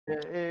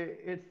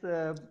It's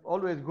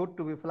always good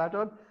to be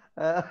flattered.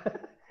 Uh,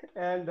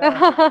 and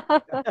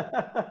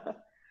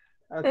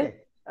okay,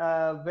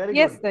 very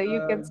Yes, good. sir,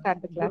 you can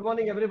start the Good class.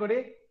 morning,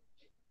 everybody.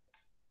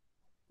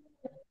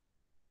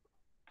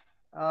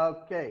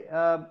 Okay,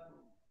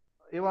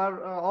 you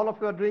are all of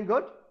you are doing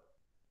good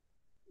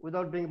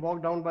without being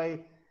bogged down by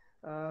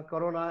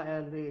corona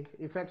and the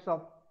effects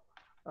of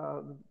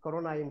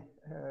corona in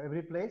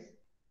every place.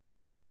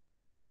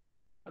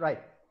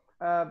 Right.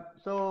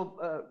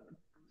 So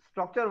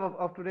structure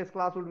of today's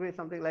class would be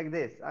something like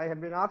this. I have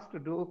been asked to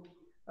do,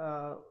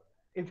 uh,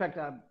 in fact,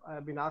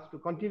 I've been asked to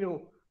continue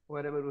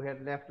wherever we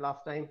had left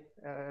last time,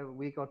 a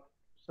week or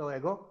so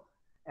ago.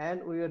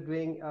 And we are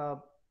doing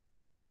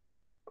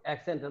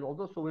accent and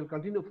also, so we'll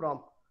continue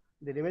from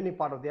the remaining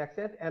part of the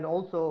accent and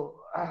also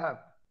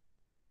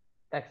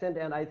accent.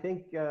 And I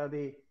think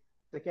the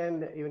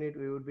second unit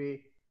we would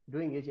be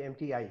doing is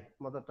MTI,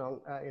 mother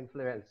tongue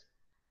influence.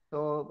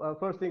 So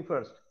first thing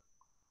first,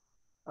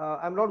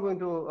 I'm not going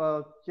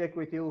to check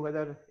with you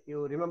whether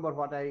you remember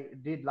what I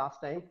did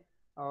last time,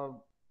 uh,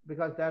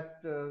 because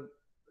that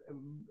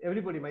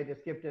everybody might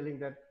escape telling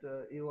that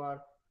you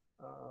are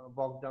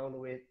bogged down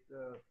with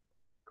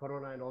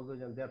corona and all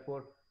those, and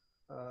therefore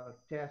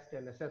test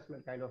and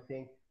assessment kind of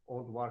thing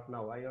won't work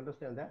now. I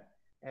understand that,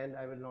 and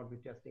I will not be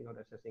testing or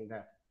assessing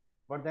that.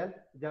 But then,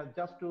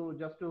 just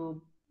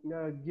to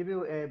give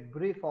you a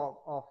brief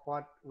of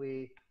what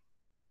we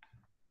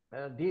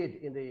did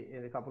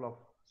in a couple of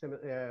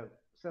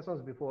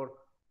sessions before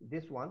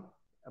this one,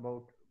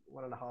 about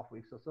 1.5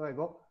 weeks or so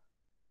ago,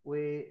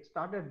 we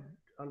started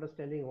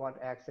understanding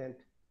what accent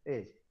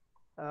is.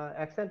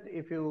 Accent,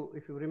 if you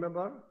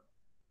remember,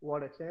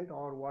 word accent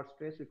or word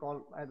stress, we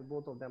call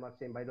both of them are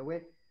same, by the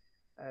way,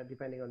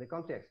 depending on the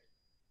context.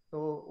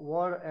 So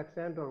word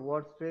accent or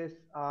word stress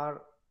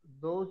are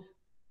those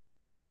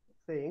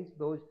things,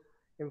 those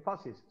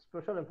emphasis,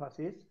 special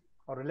emphasis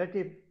or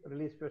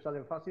relatively special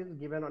emphasis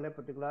given on a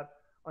particular,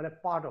 on a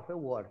part of a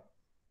word.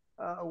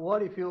 A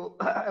word, if you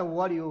a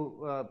word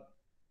you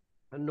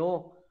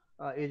know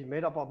is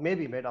made up of,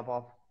 maybe made up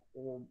of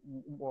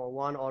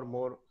one or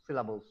more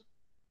syllables.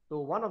 So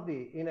one of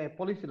the, in a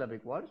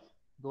polysyllabic words,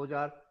 those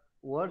are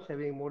words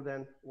having more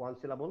than one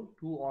syllable,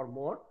 two or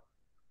more.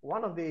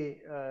 One of the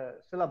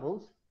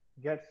syllables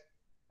gets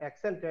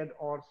accented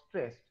or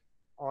stressed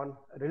on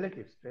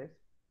relative stress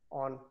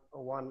on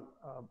one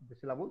of the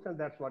syllables, and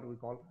that's what we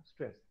call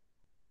stress.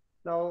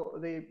 Now,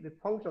 the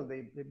function,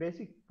 the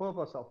basic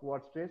purpose of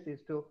word stress is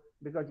to,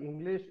 because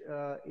English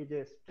is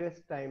a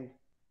stress-timed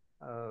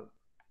uh,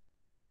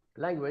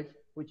 language,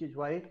 which is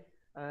why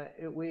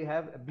we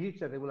have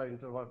beats at regular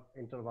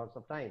intervals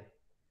of time.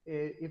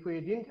 If we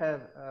didn't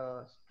have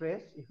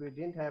stress, if we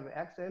didn't have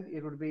accent,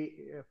 it would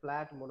be a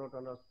flat,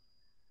 monotonous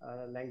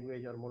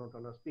language or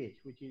monotonous speech,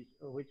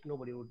 which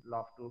nobody would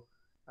love to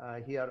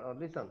hear or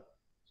listen.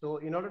 So,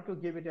 in order to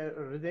give it a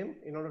rhythm,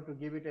 in order to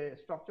give it a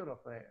structure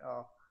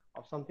of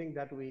something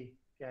that we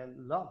can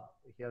love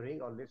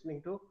hearing or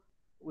listening to,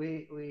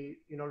 we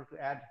in order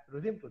to add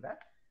rhythm to that,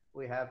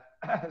 we have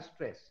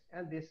stress,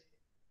 and this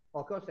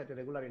occurs at a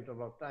regular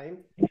interval of time,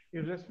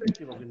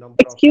 irrespective of the number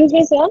of, Excuse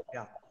me, sir.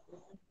 yeah,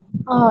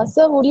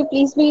 Sir, would you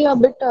please be a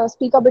bit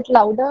speak a bit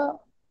louder?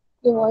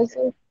 Your voice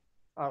okay, is.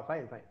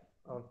 fine, fine,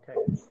 okay,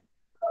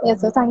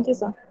 Yes, sir. Thank you,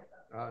 sir.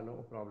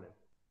 no problem.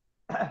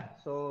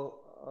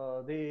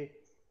 So the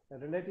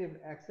relative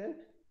accent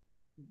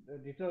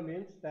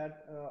determines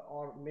that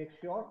or makes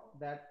sure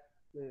that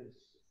the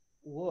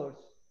words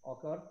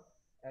occur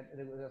at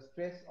the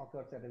stress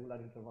occurs at regular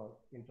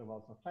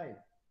intervals of time,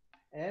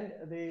 and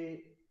the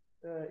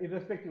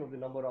irrespective of the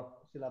number of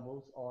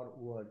syllables or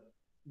words,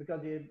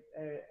 because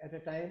at a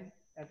time,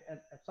 at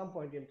some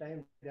point in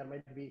time, there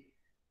might be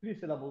three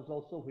syllables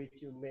also, which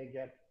you may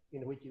get,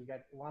 in which you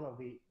get one of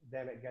the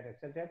them get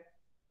accented.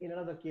 In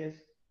another case,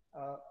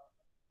 uh,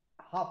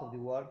 half of the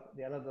word,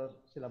 the another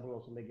syllable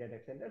also may get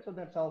accented. So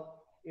that's how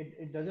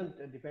it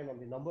doesn't depend on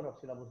the number of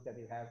syllables that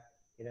you have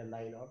in a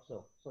line or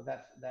so. So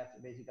that's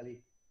basically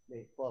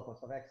the purpose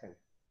of accent.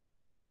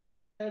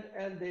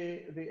 And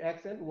the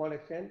accent, word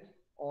accent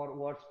or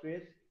word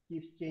stress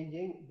keeps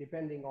changing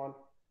depending on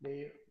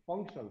the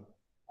function.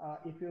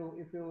 If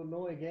you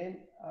know again,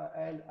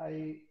 and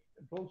I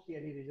don't see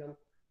any reason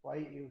why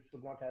you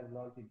should not have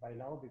learned it by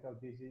now, because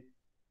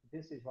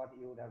this is what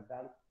you would have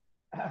done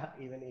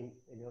even in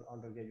your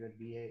undergraduate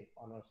BA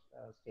honors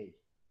stage.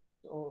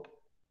 So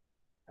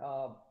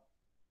uh,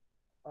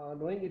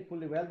 knowing it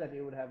fully well that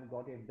you would have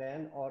got it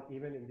then, or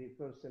even in the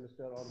first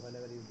semester or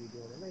whenever you did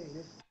your MA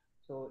English,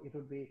 so it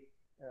would be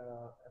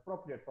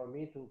appropriate for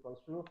me to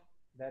construe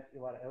that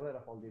you are aware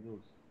of all the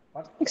rules.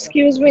 But just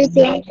Excuse me,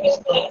 sir.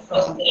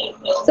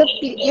 Sir,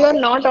 you are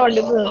not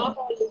audible.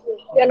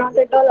 You are not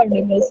at all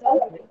audible, sir.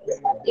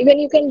 Even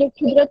you can look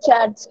through the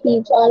chat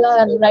speech. All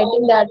are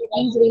writing that.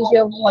 Please raise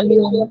your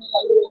volume.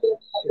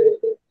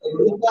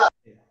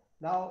 yeah.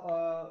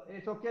 Now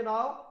it's okay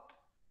now.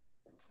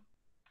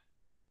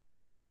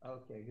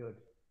 Okay, good.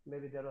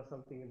 Maybe there was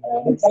something in the.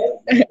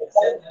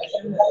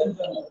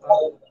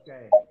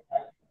 Okay,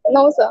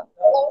 No, sir.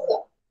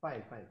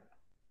 fine, fine.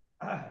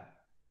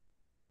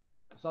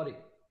 Sorry.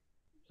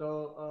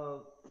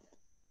 So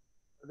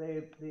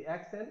the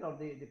accent or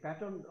the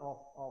pattern of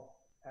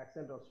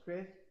accent or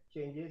stress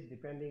changes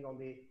depending on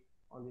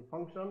the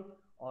function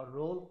or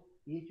role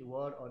each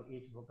word or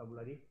each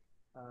vocabulary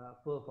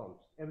performs.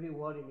 Every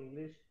word in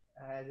English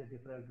has a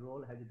different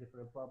role, has a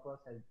different purpose,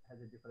 has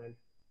a different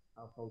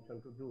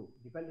function to do.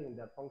 Depending on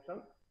that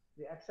function,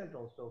 the accent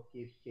also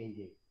keeps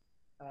changing.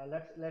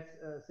 Let's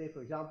say,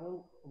 for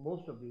example,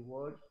 most of the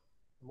words,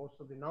 most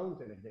of the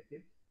nouns and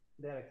adjectives,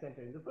 they are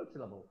accented in the first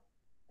syllable,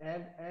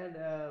 and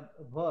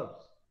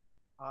verbs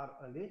are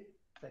on the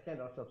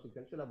second or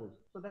subsequent syllables.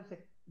 So that's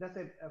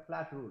a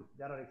flat rule.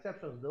 There are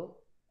exceptions though,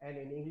 and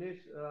in English,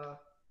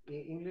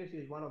 English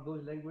is one of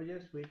those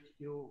languages which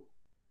you,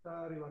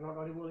 sorry, you are not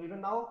audible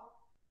even now.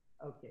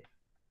 Okay.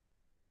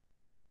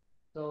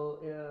 So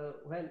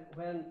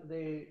when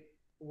the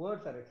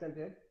words are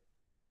accented,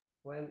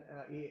 when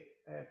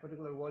a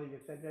particular word is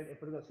accented, a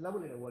particular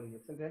syllable in a word is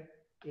accented,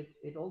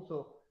 it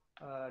also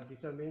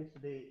determines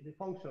the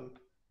function,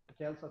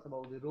 tells us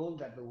about the role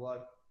that the word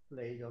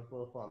plays or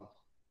performs.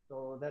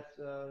 So that's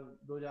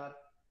those are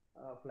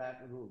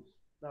flat rules.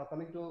 Now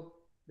coming to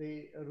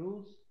the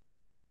rules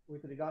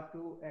with regard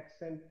to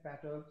accent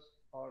patterns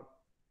or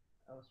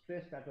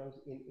stress patterns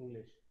in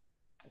English.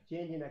 A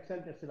change in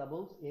accented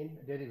syllables in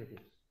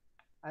derivatives.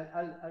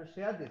 I'll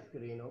share this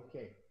screen.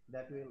 Okay,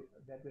 that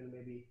will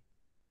maybe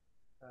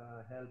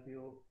help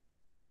you.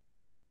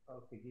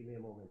 Okay, give me a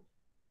moment.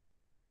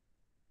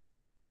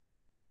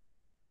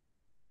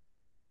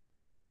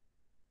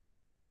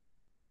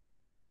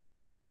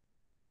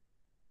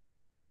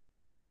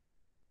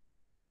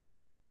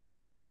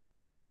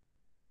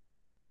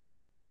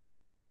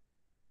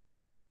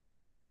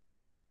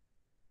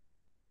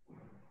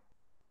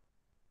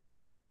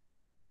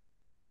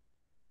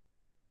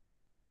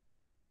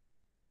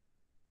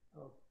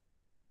 Oh,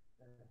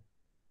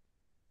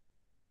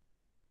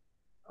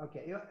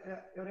 okay,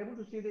 you're able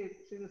to see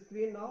the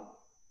screen now.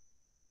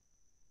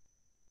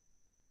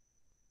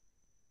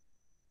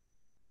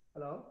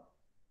 Hello,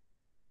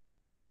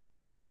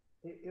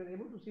 you're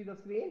able to see the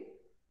screen.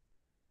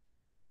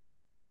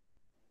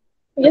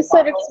 Yes,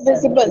 sir, it's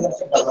visible.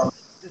 This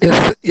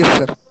Yes, yes,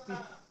 sir.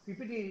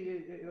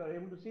 PPT you are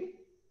able to see.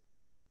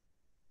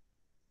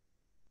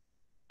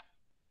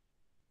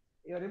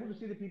 You are able to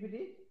see the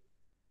PPT.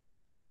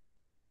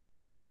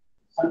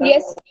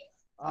 Yes.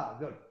 Ah,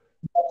 good.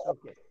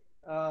 Okay.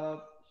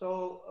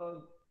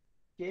 So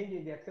change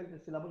in the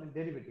accented syllable in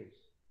derivatives.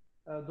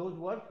 Those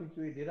words which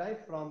we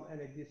derive from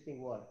an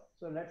existing word.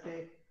 So let's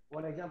say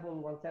one example,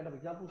 one set of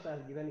examples I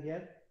have given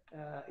here.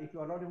 If you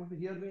are not able to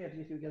hear me, at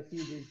least you can see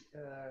this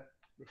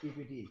the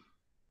PPT.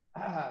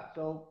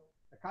 So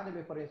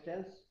academy, for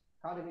instance,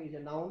 academy is a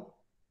noun,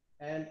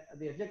 and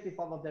the adjective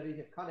form of that is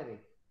academic.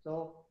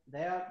 So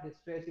there the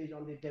stress is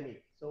on the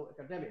demic. So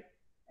academic,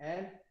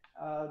 and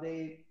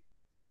the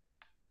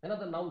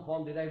another noun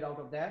form derived out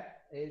of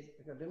that is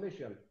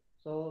academician.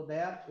 So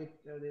there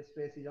the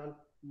stress is on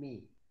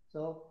me.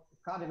 So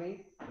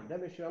academy,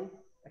 academician,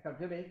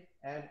 academic,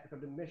 and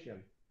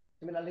academician.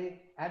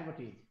 Similarly,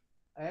 advertise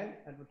and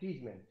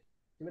advertisement.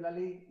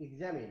 Similarly,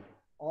 examine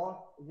or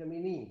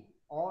examinee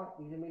or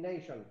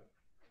examination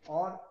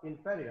or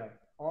inferior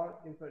or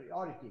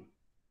inferiority.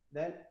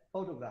 Then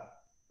photograph,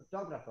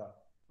 photographer,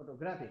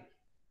 photographic,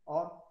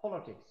 or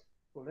politics,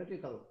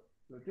 political,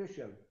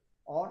 politician,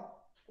 or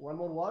one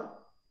more word,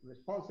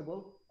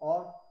 responsible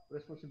or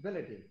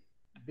responsibility.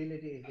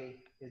 Ability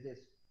is this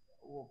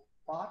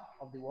part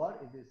of the word,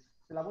 is this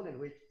syllable in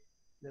which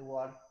the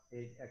word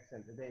is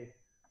accented,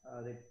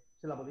 the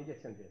syllable is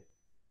accented.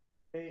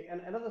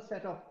 And another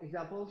set of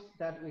examples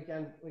that we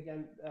can I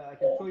can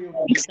show you in the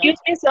chat. Excuse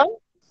me, sir.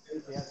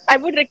 Yes. I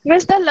would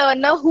request the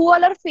learner who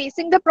all are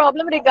facing the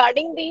problem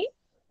regarding the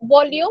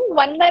volume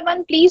one by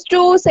one, please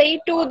to say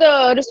to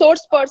the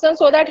resource person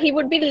so that he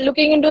would be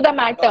looking into the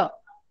matter.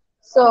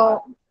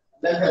 So,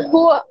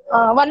 who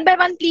one by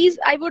one, please,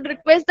 I would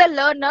request the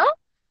learner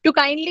to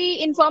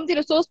kindly inform the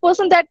resource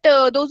person that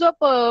those who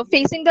are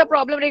facing the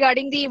problem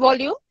regarding the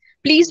volume,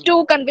 please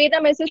to convey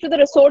the message to the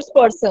resource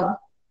person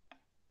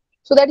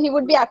so that he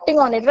would be acting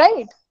on it,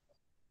 right?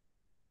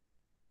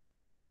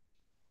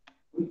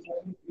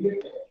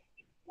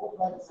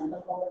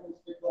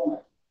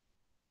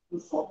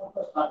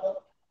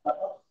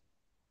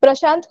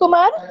 Prashant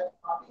Kumar,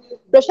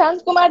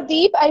 Prashant Kumar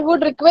Deep, I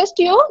would request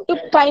you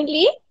to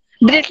kindly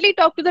directly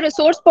talk to the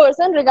resource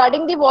person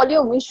regarding the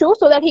volume issue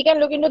so that he can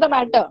look into the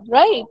matter,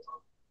 right?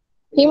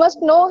 He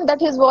must know that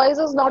his voice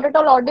is not at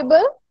all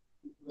audible.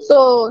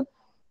 So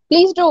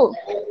please do.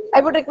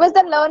 I would request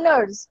the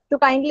learners to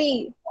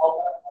kindly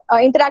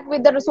interact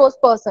with the resource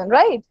person,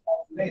 right?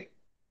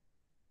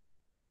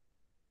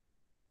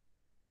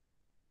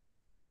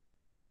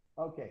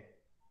 Okay.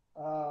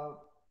 Uh,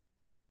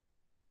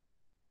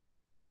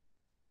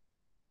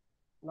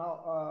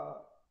 Now,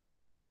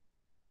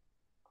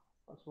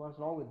 what's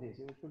wrong with this?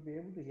 You should be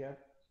able to hear.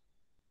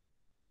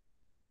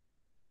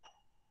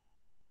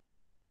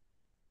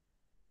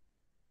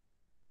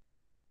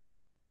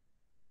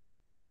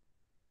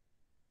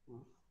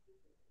 Hmm.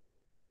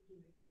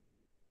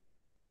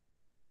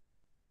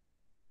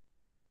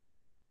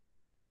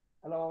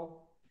 Hello.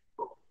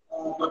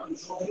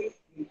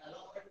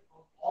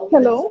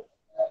 Hello.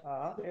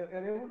 Are you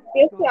able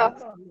Yes, to yeah.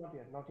 listen or not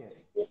yet? Not yet.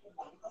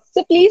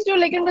 So please do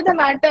look into the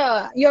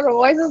matter. Your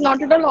voice is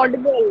not at all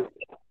audible.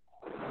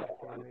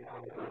 Okay, wait a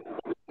minute.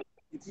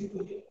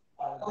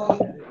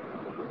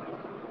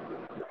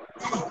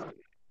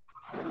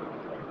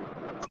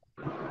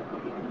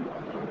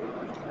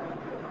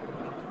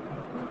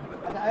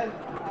 There is.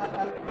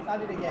 I'll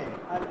start it again.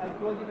 I'll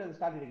close it and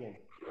start it again.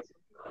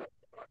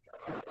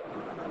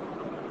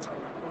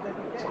 Is that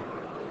okay?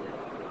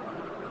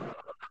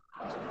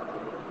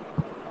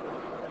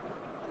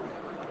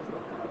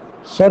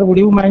 Sir, would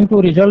you mind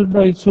to resolve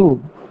the issue?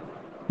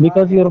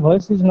 Because Yeah. your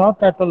voice is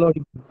not at all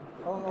audible.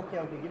 Oh, okay,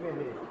 okay. Give me a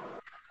minute.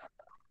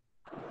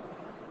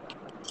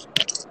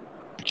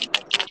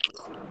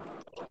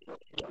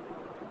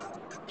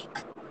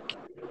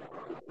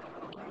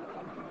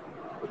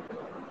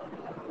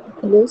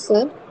 Hello,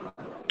 sir.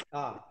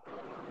 Ah,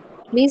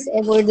 Please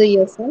avoid the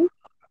earphone.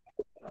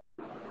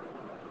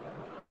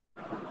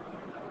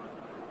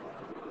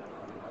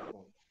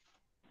 earphone.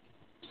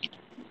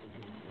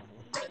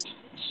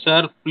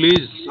 Sir,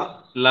 please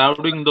Ah,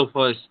 louding the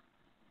first.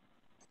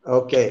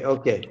 okay,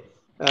 okay.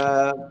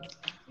 Uh,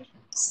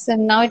 Sir,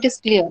 now it is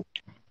clear.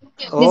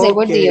 Please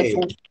avoid the okay.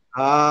 earphone.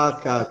 Ah,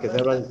 okay, okay.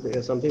 There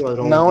was something was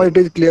wrong with Now the it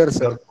is clear,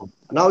 sir. earphone.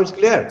 Now it's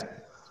clear.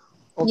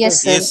 Okay.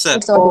 Yes, sir. Yes, sir.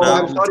 It's Oh, audible. Now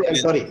I'm it's sorry. I'm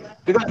clear. sorry.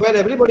 Because when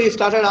everybody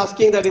started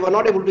asking that they were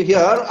not able to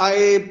hear,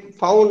 I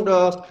found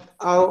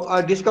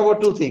I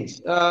discovered two things.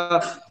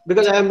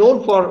 Because I am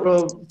known for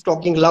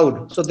talking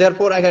loud, so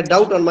therefore I had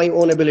doubt on my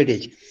own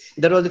abilities.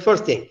 That was the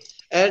first thing.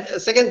 And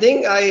second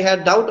thing, I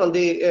had doubt on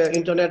the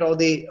internet or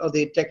the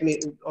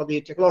technique or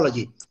the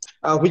technology,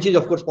 which is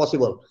of course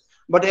possible.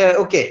 But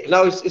okay,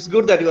 now it's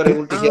good that you are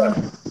able to hear.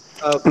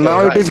 Okay, Now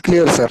it right. is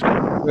clear, sir.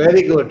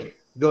 Very good.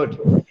 Good.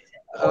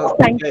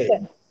 Thank you, Okay. sir.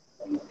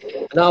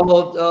 Now,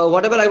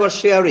 whatever I was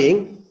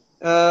sharing,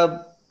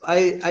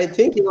 I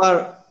think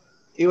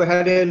you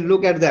had a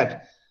look at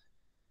that.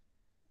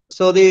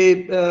 So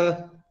the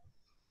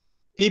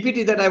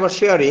PPT that I was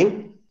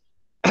sharing,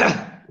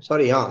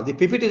 sorry, the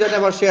PPT that I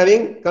was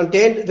sharing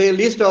contained the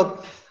list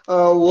of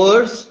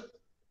words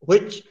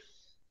which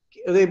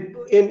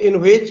in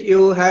which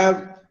you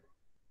have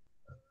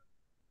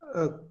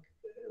uh,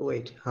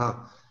 wait,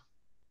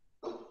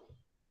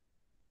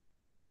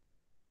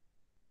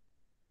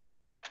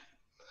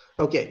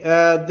 okay,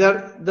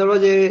 there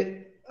was a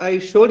I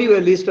showed you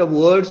a list of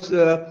words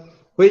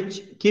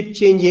which keep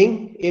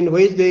changing, in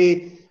which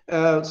the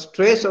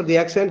stress or the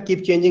accent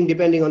keep changing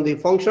depending on the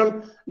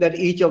function that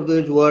each of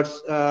those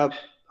words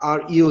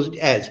are used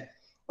as.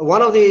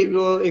 One of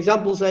the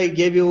examples I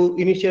gave you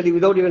initially,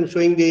 without even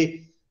showing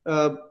the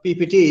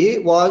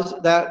PPT, was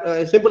that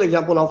a simple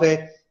example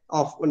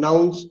of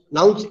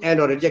nouns and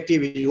or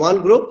adjective is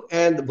one group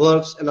and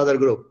verbs another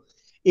group.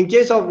 In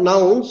case of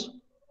nouns,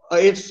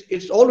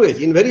 it's always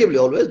invariably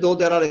always, though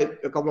there are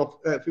a couple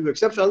of few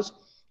exceptions,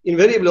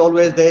 invariably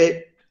always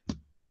they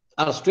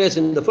are stressed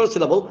in the first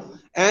syllable,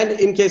 and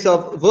in case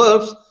of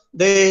verbs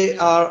they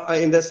are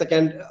in the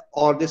second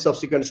or the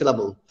subsequent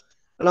syllable.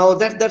 Now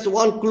that's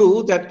one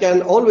clue that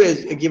can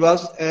always give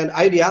us an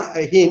idea,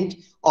 a hint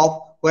of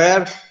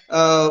where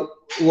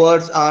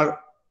words are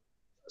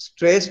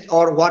stressed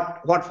or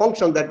what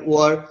function that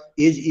word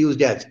is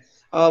used as.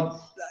 Uh,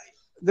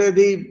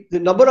 the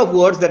number of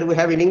words that we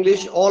have in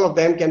English, all of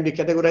them can be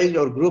categorized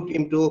or grouped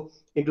into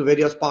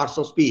various parts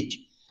of speech.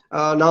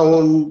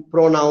 Noun,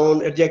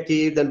 pronoun,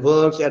 adjective, then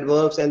verbs,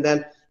 adverbs, and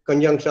then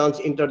conjunctions,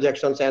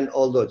 interjections, and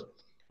all those.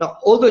 Now,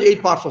 all those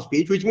 8 parts of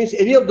speech, which means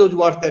any of those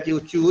words that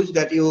you choose,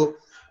 that you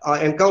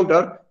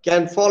encounter,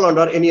 can fall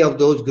under any of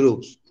those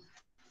groups.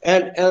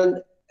 And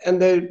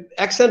the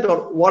accent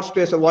or word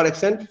stress or word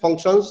accent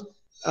functions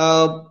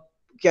uh,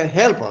 can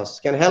help us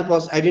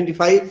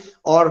identify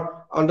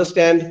or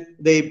understand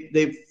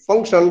the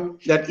function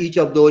that each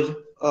of those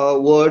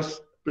words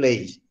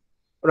plays.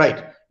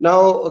 Right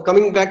now,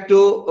 coming back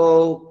to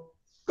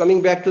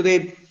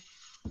the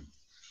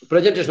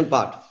presentation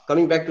part,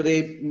 coming back to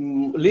the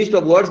list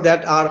of words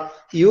that are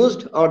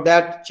used or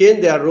that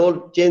change their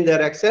role, change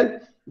their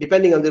accent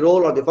depending on the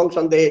role or the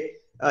function they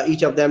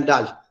each of them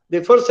does.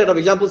 The first set of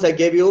examples I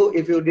gave you,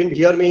 if you didn't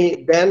hear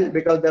me then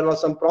because there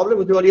was some problem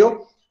with the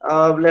audio,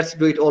 let's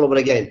do it all over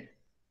again.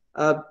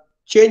 uh,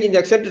 Change in the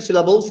accented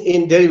syllables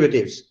in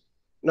derivatives.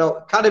 Now,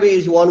 academy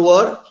is one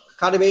word.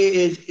 Academy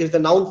is the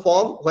noun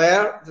form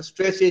where the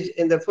stress is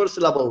in the first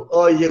syllable.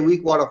 Is a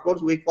weak word, of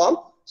course, weak form.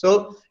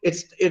 So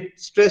it's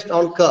stressed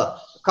on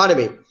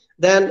academy.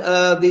 Then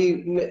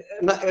the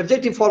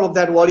adjective form of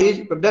that word is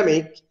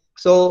demic.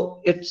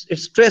 So it's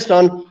stressed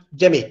on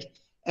demic.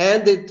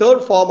 And the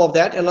third form of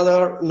that,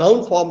 another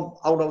noun form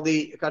out of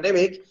the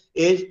academic,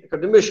 is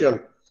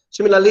academician.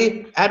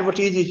 Similarly,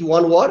 advertise is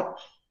one word,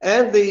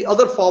 and the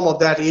other form of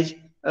that is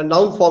a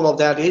noun form of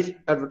that is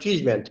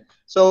advertisement.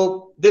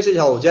 So this is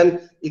how.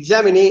 Then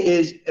examine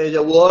is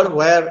a word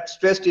where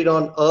stressed is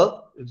on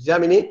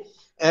examine,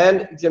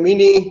 and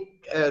examine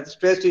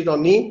stressed is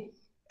on ni,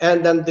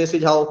 and then this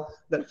is how.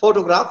 Then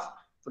photographer,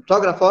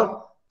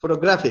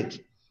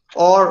 photographic,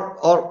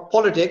 or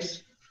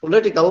politics,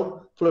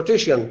 political,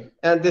 politician,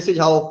 and this is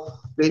how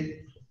the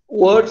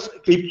words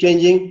keep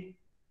changing,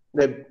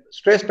 the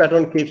stress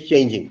pattern keeps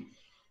changing.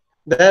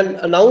 Then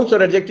nouns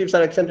or adjectives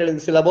are accented in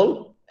the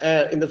syllable,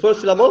 in the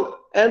first syllable,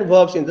 and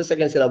verbs in the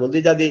second syllable.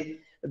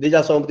 These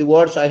are some of the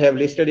words I have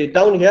listed it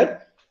down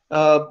here,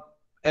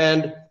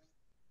 and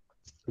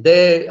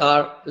they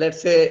are,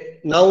 let's say,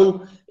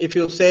 noun. If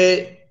you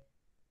say,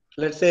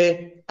 let's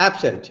say,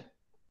 absent,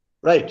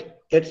 right?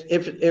 It's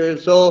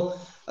if so,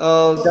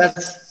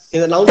 that's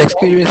in the noun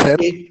Excuse me, sir.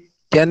 form.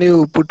 Can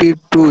you put it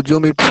to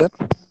zoom it, sir?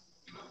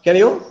 Can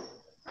you?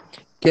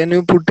 Can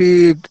you put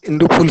it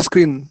into full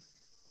screen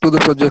to the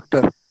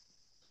projector?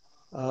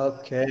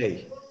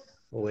 Okay.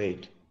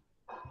 Wait.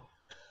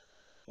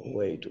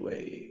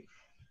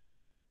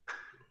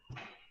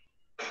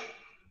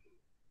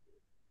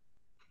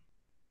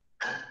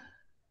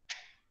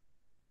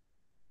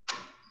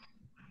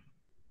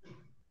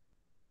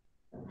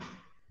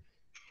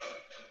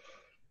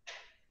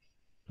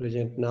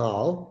 Present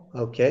now.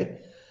 Okay.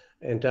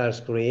 Entire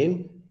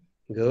screen.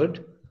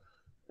 Good.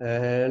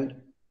 And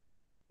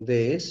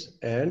this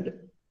and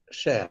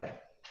share.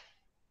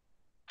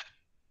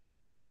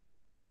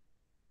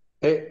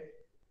 Hey,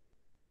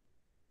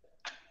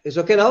 it's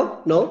okay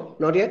now? No,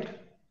 not yet.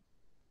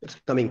 It's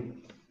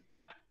coming.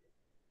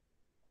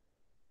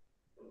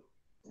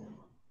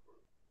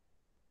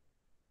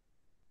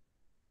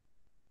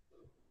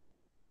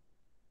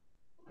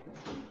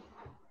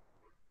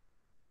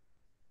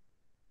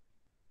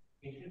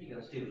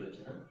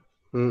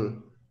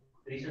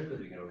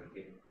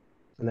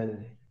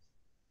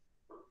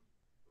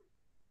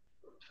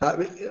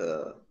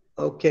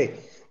 Okay,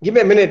 give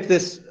me a minute.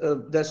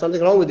 There's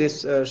something wrong with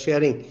this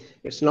sharing.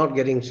 It's not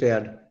getting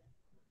shared.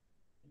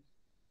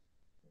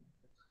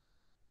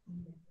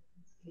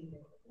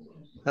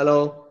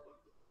 Hello.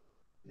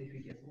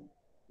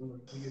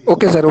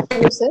 Okay, sir. Okay.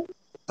 Hello, sir.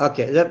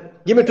 Okay,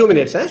 give me 2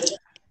 minutes.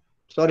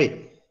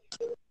 Sorry.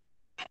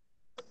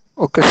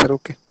 Okay, sir.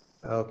 Okay.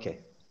 Okay.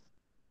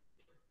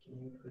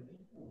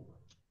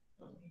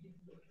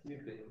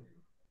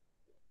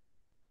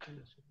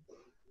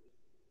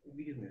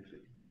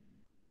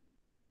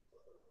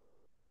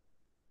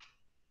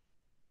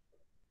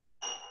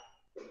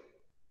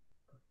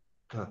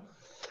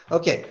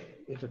 Okay.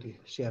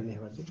 Share me.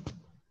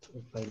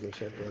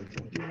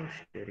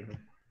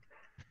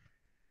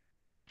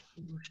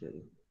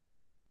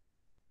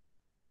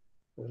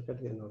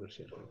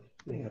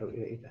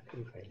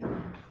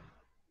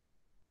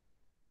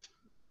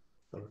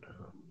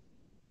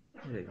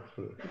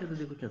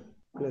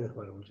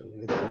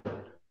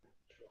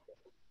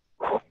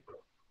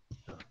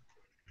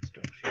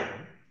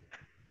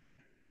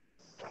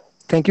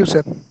 Thank you,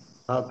 sir.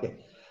 Okay.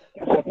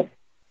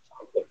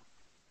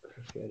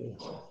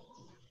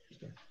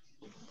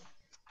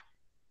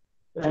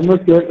 I'm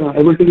not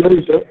able to hear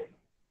you, sir.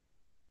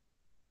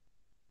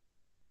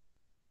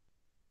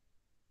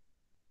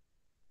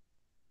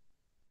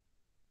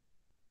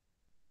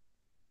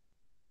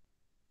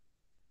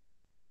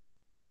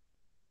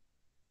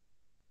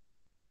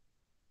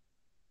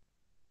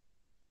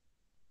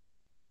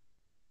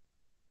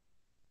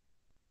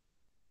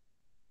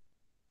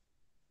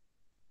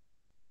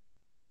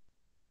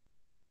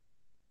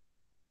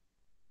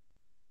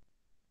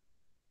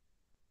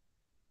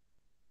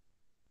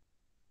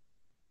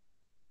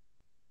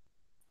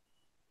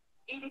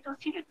 Il est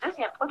aussi le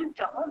deuxième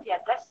producteur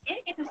mondial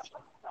d'acier et de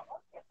ciment.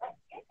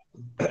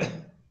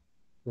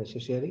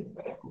 Sharing?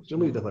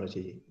 Remove the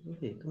farachi.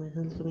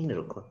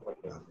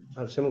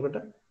 আর সেমন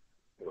কটা?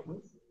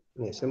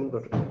 नहीं semen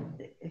cut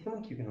FM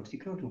की भी note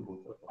secure to both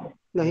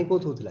नहीं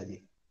both होतला जी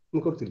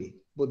ମୁଁ କରୁଥିଲି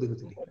ବୋଧ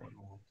ଦେଖୁଥିଲି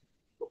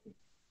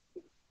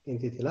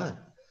ଏମିତି ଥିଲା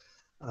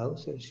ଆଉ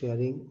ସେ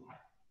sharing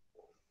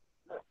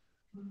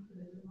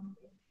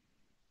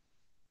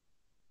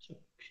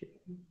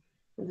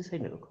this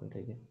side never quite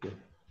I guess. Yeah.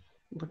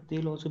 But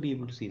they'll also be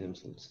able to see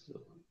themselves, so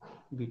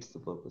beats the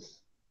purpose.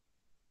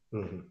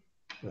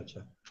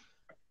 अच्छा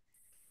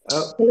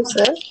Hello,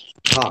 sir.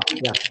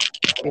 Yeah.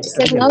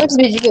 Sir, now it's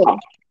visible.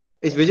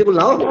 It's visible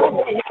now?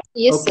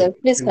 Yes, Okay. sir.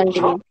 Please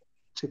continue.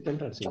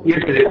 Yes, sir.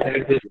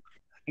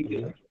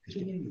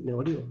 No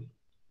audio.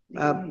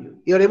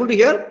 You are able to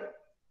hear?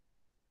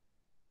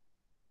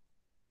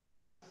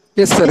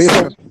 Yes, sir. Yes,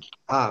 sir.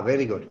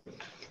 Very good.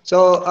 So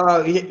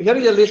here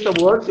is a list of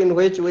words in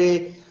which we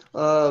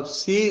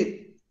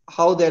see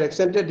how they are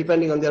accented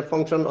depending on their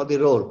function or the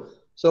role.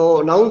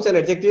 So nouns and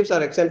adjectives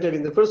are accented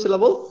in the first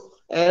syllable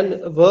and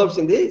verbs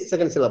in the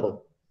second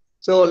syllable.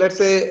 So let's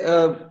say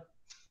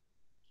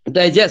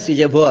digest is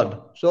a verb.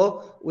 So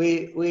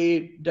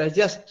we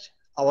digest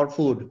our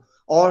food,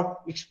 or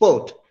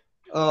export.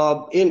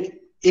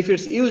 If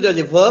it's used as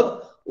a verb,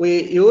 we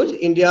use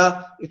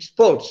India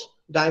exports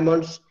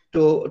diamonds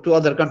to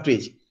other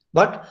countries.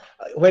 But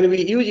when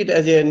we use it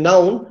as a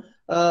noun,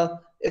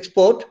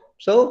 export,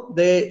 so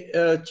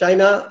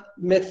China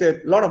makes a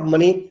lot of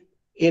money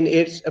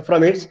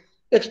from its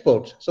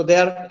exports. So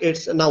there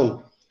it's a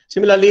noun.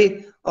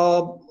 Similarly,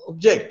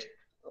 object.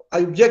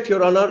 Object,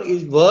 Your Honor,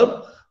 is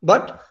verb,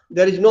 but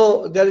there is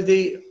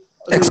the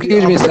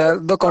Excuse me, object. sir.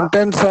 The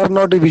contents are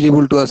not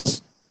visible to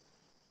us.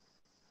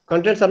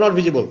 Contents are not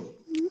visible.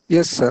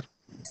 Yes, sir.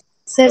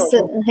 Sir,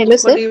 hello, But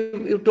sir.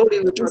 you told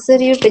you. Sir,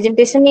 your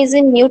presentation is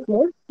in mute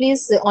mode.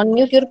 Please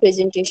unmute your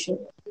presentation.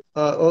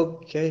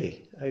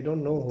 Okay. I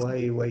don't know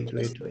why. Wait.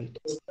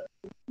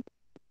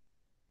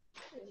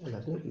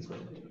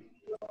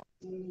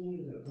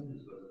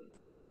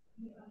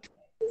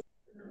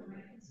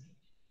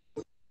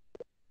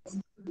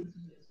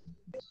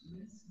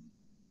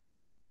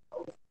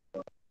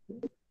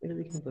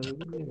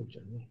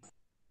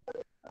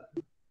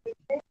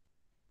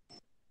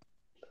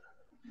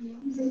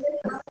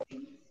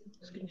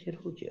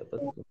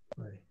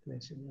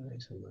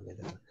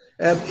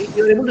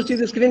 You're able to see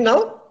the screen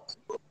now?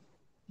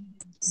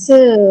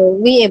 Sir,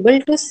 we able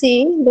to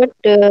see, but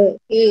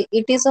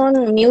it is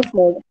on mute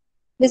mode.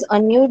 Please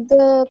unmute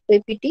the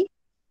PPT.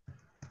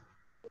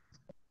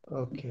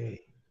 Okay.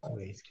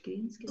 Wait.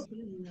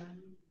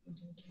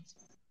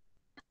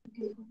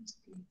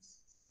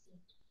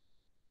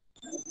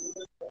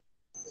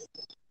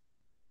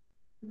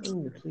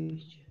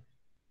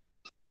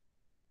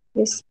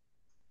 Yes.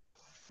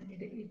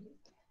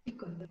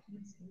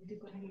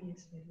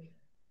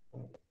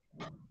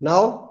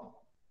 Now?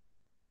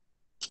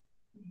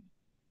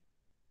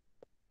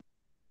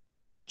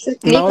 Sir,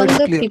 click Now on it's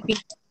the clear. PPT.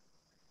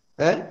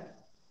 Eh?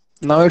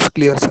 Now it's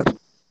clear, sir.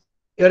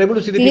 You're able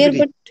to see the Clear, PPT?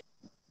 but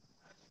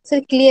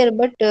sir, clear,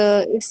 but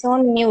it's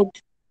on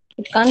mute.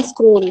 It can't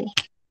scroll.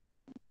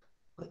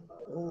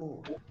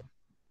 Oh.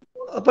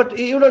 But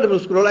you don't have to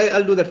scroll.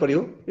 I'll do that for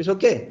you. It's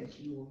okay.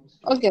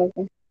 Okay,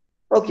 okay.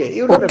 Okay.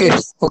 You don't have Okay, to.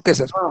 Yes. okay,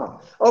 sir.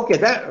 Okay.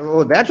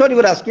 That's what you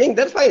were asking.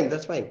 That's fine.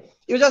 That's fine.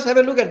 You just have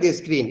a look at the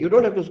screen. You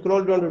don't have to scroll.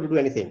 You don't have to do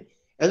anything.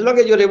 As long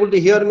as you're able to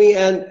hear me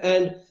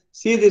and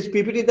see this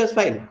PPT, that's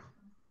fine.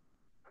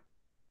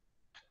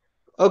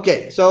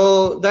 Okay,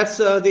 so that's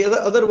the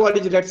other word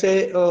is, let's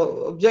say,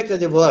 object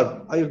as a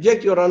verb.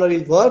 Object, your honor,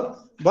 is verb,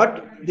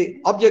 but the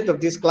object of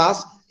this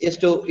class is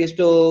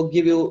to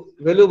give you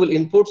valuable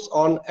inputs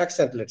on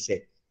accent, let's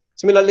say.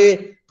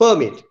 Similarly,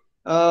 permit.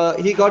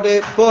 He got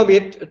a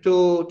permit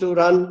to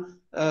run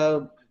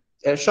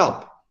a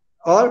shop,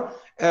 or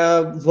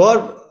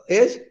verb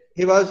is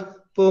he was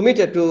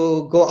permitted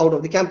to go out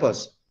of the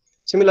campus.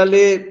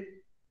 Similarly,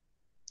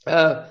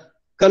 uh,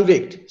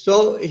 convict.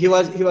 So he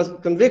was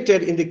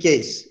convicted in the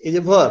case is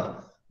a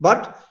verb,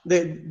 but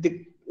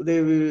the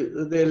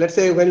let's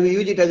say when we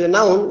use it as a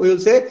noun, we will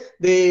say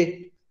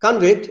the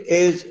convict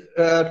is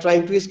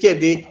trying to escape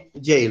the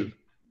jail.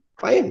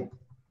 Fine.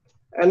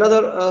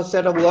 Another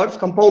set of words,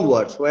 compound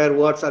words, where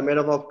words are made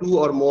up of two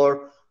or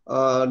more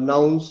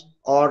nouns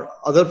or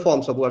other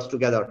forms of words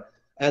together,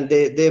 and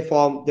they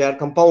are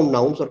compound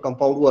nouns or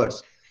compound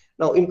words.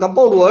 Now, in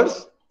compound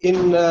words,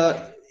 in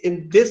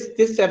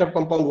this set of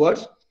compound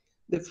words,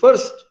 the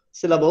first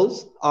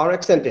syllables are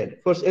accented,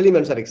 first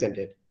elements are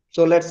accented.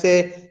 So let's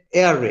say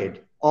air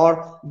raid,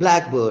 or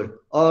blackbird,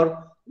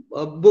 or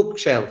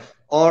bookshelf,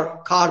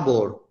 or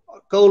cardboard,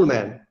 or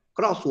coalman,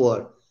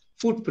 crossword,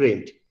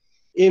 footprint.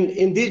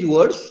 In these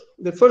words,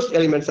 the first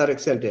elements are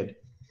accented.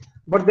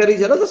 But there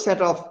is another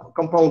set of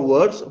compound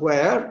words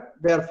where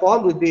they are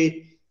formed with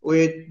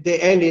they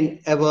end in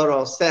ever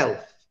or self.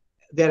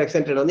 They are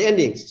accented on the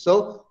endings.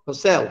 So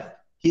herself,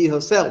 he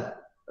herself,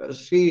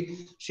 she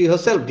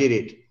herself did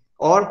it,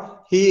 or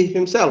he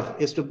himself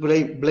is to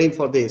blame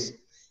for this,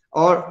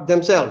 or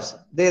themselves,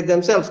 they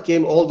themselves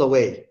came all the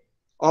way,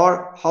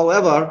 or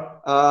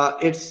however,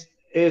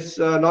 it's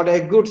not a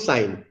good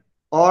sign,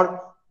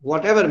 or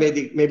whatever may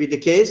be the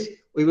case,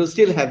 we will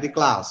still have the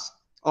class,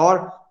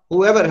 or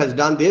whoever has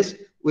done this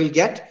will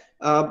get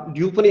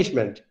due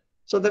punishment.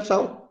 So that's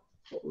how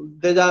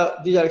these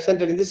are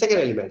accented in the second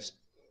elements.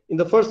 In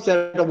the first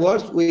set of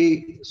words,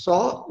 we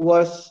saw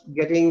was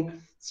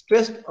getting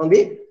stressed on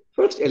the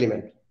first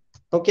element.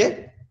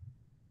 Okay.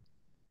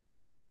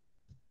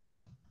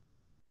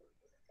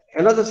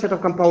 Another set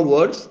of compound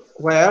words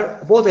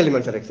where both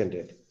elements are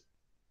accented.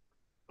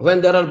 When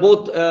there are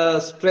both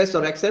stress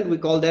or accent, we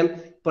call them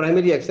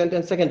primary accent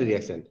and secondary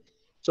accent.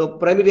 So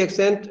primary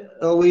accent,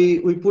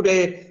 we put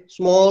a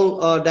small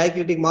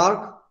diacritic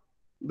mark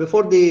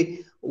before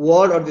the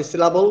word or the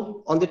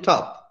syllable on the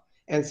top,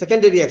 and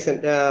secondary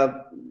accent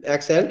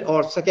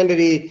or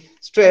secondary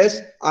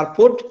stress are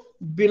put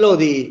below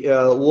the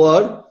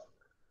word,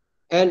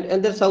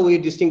 and that's how we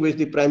distinguish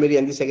the primary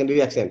and the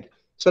secondary accent.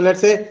 So let's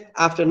say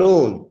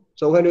afternoon.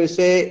 So when we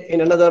say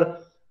in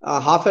another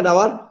half an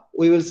hour,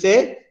 we will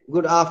say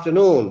good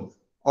afternoon,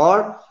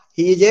 or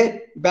he is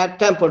a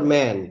bad-tempered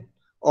man,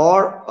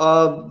 or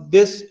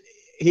this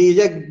he is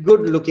a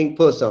good-looking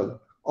person,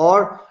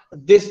 or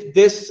this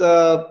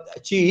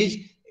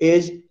cheese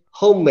is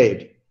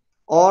homemade,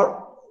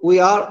 or we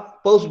are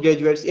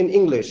postgraduates in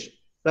English,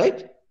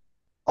 right?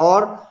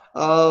 Or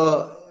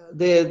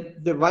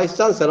the vice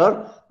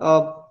chancellor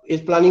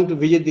is planning to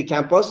visit the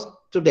campus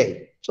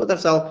today. So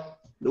that's how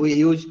we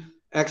use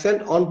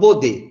accent on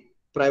both the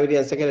primary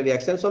and secondary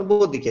accents on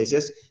both the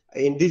cases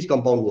in these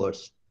compound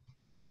words.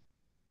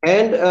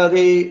 And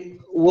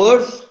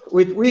words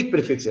with weak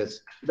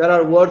prefixes. There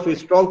are words with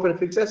strong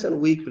prefixes and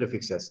weak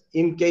prefixes.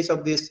 In case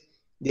of this,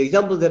 the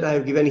example that I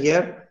have given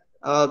here,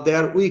 they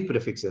are weak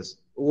prefixes.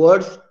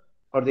 Words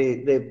or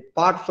the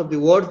parts of the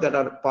words that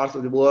are parts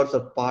of the words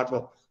or parts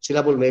of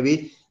syllable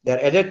maybe, they are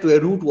added to a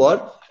root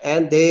word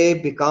and they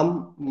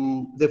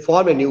become, they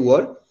form a new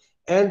word.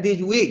 And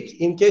these weak,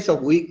 in case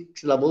of weak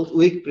syllables,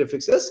 weak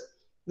prefixes,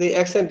 the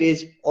accent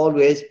is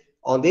always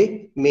on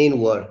the main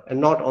word and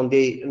not on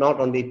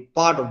the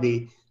part of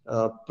the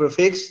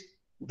prefix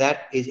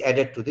that is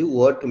added to the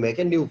word to make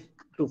a new,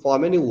 to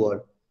form a new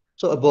word.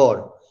 So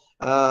aboard,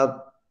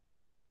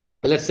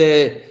 let's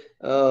say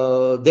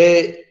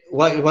they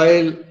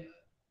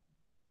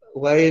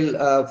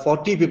while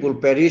 40 people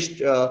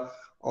perished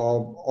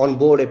on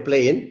board a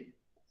plane.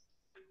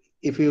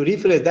 If you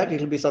rephrase that, it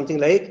will be something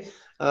like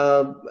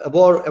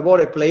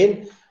aboard a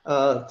plane,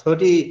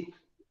 30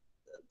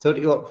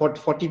 or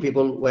 40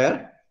 people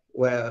were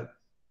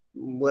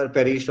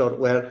perished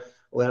or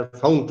were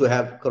found to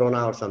have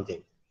corona or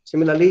something.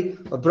 Similarly,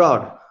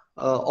 abroad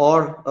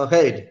or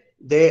ahead,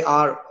 they're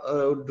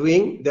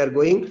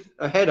going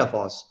ahead of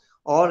us,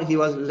 or he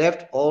was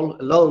left all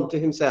alone to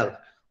himself,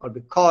 or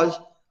because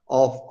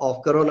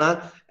of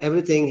corona,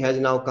 everything has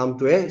now come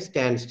to a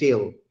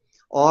standstill,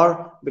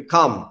 or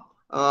become,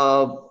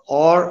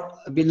 or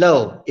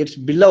below, it's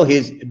below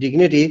his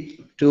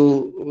dignity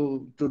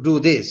to do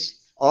this,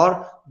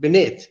 or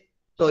beneath.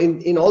 So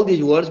in all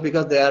these words,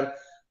 because the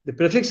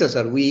prefixes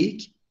are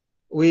weak,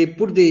 we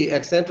put the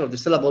accent of the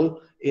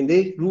syllable in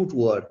the root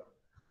word.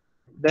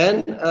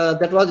 Then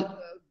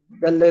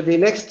then the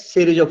next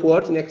series of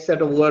words, next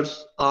set of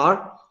words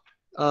are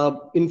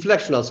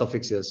inflectional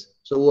suffixes.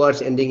 So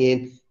words ending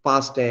in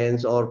past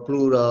tense or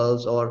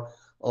plurals or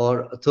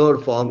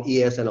third form,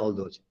 es, and all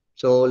those.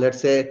 So let's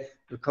say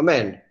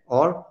recommend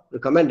or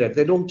recommended,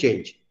 they don't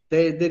change.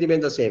 They remain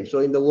the same. So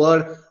in the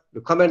word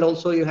recommend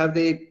also you have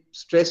the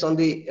stress on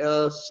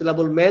the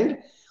syllable mend,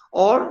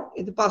 or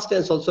in the past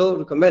tense also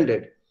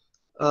recommended,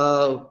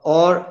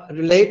 or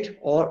relate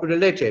or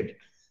related.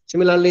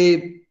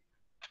 Similarly,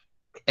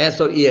 s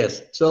or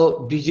es.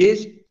 So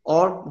disease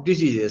or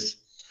diseases,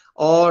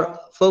 or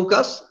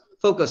focus,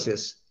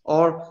 focuses,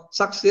 or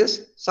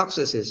success,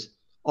 successes,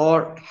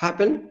 or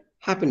happen,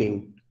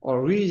 happening,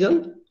 or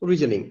reason,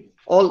 reasoning.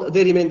 All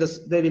they remain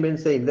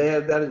same.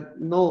 There is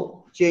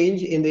no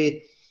change in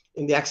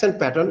the accent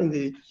pattern,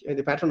 in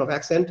the pattern of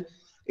accent,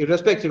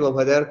 irrespective of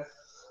whether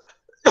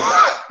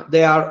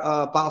they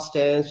are past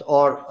tense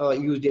or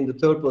used in the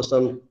third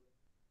person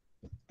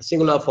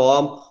singular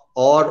form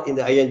or in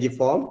the ing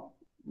form,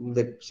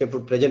 the simple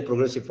present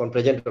progressive form,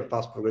 present or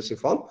past progressive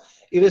form.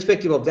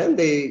 Irrespective of them,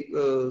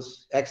 the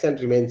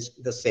accent remains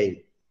the same.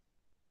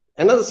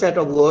 Another set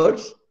of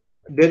words,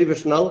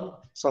 derivational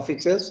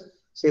suffixes,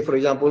 say for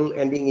example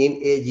ending in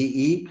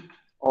age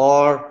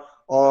or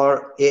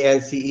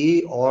ance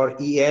or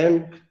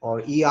en or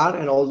er,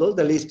 and all those.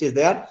 The list is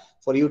there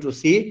for you to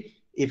see.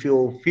 If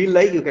you feel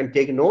like, you can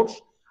take notes.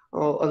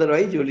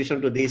 Otherwise, you listen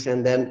to this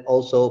and then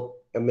also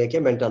make a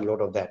mental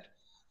note of that.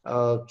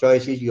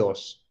 Choice is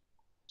yours.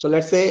 So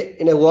let's say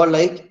in a word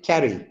like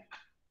carry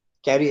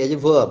as a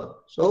verb.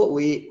 So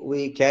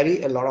we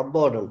carry a lot of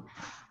burden,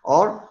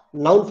 or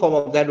noun form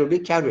of that would be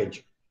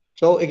carriage.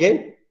 So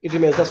again, it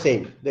remains the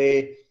same.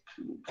 The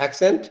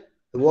accent,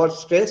 the word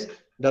stress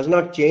does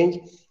not change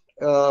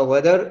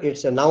whether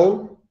it's a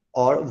noun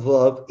or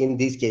verb in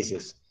these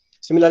cases.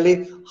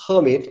 Similarly,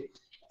 hermit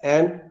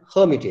and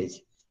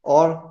hermitage,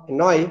 or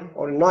annoy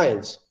or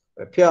annoyance,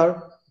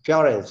 appear,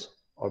 appearance,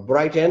 or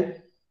brighten,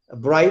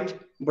 bright,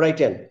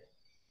 brighten.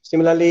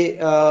 Similarly,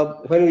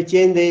 when we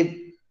change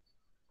the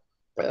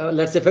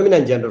let's say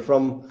feminine gender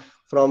from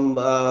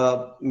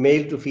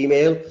male to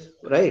female,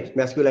 right,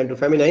 masculine to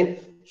feminine,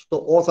 so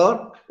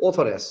author,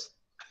 authoress,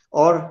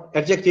 or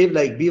adjective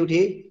like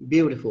beauty,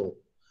 beautiful,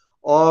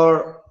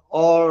 or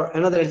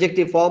another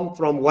adjective form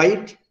from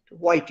white to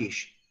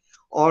whitish,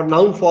 or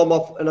noun form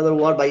of another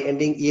word by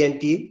ending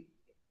ent,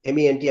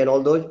 ment, and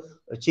all those,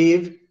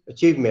 achieve,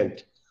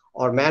 achievement,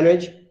 or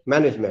manage,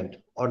 management,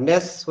 or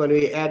nest. When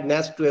we add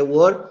nest to a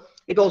word,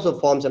 it also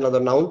forms another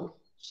noun.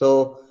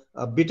 So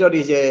bitter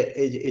is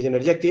an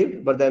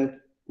adjective, but then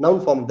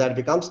noun form of that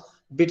becomes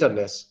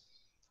bitterness.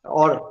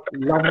 Or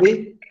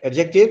lovely,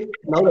 adjective,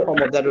 noun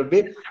form of that would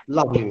be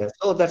loveliness.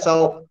 So that's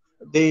how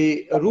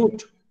the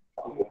root,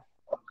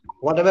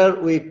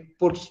 whatever we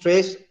put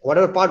stress,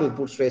 whatever part we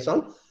put stress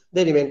on,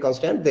 they remain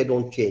constant. They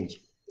don't change,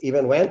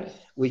 even when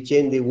we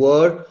change the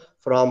word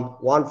from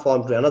one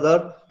form to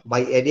another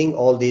by adding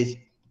all these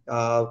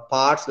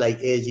parts like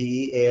age,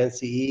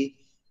 ance, ure,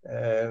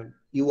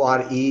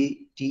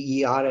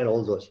 ter, and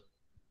all those.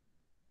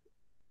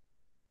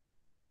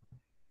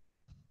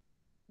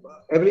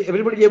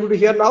 Everybody able to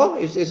hear now?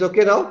 Is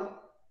okay now?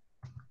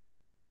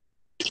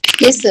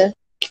 Yes, sir.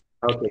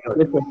 Okay.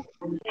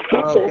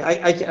 Okay.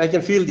 I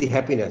can feel the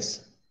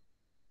happiness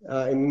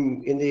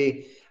in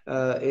the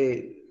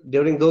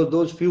during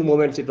those few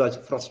moments. It was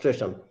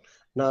frustration.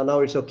 Now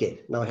it's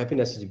okay. Now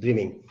happiness is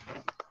brimming.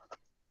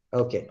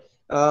 Okay.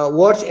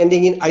 Words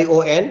ending in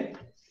ion,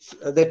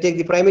 they take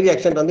the primary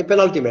accent on the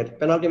penultimate.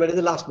 Penultimate is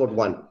the last but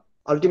one.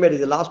 Ultimate is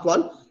the last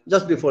one,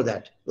 just before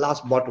that,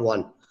 last but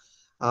one.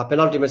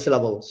 Penultimate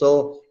syllable.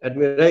 So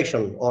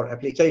admiration or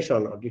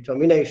application or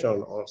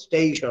determination or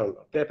station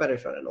or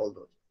preparation and all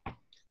those.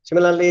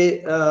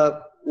 Similarly,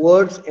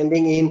 words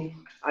ending in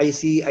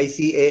IC,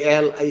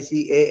 ICAL,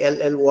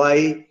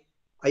 ICALLY,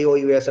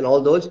 IOUS and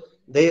all those,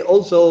 they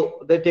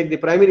take the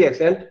primary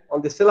accent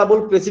on the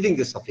syllable preceding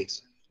the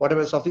suffix.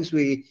 Whatever suffix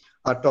we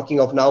are talking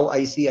of now,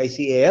 IC,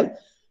 ICAL,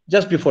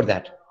 just before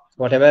that,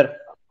 whatever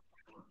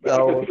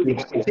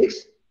the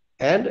suffix,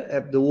 and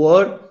the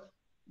word,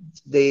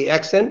 the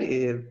accent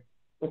is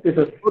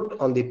put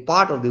on the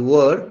part of the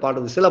word, part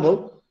of the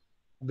syllable,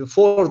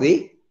 before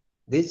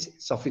these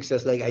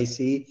suffixes like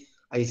IC,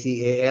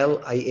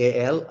 ICAL,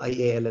 IAL,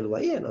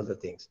 IALLY, and other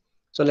things.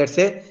 So let's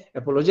say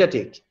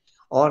apologetic,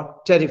 or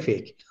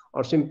terrific,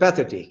 or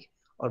sympathetic,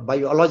 or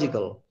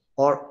biological,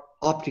 or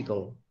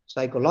optical,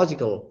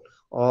 psychological,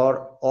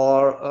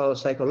 or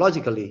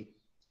psychologically,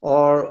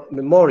 or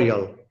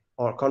memorial,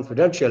 or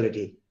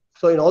confidentiality.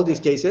 So in all these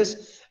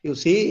cases, you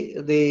see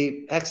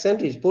the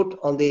accent is put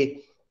on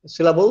the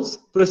syllables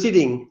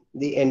preceding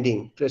the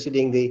ending,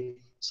 preceding the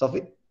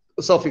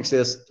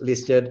suffixes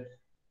listed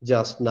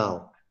just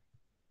now.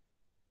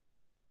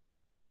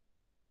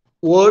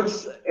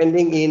 Words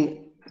ending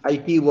in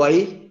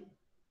IPY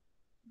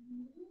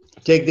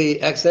take the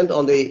accent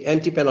on the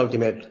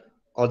antepenultimate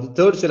or the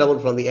third syllable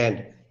from the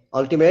end.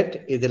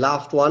 Ultimate is the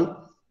last one,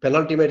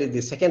 penultimate is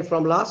the second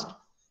from last,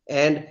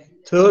 and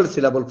third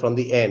syllable from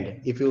the end.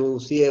 If you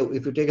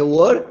take a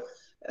word,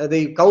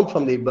 they count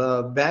from the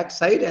back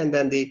side, and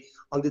then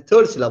on the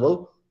third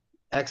syllable,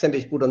 accent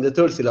is put on the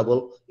third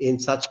syllable in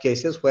such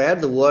cases where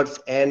the words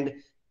end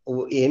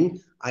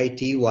in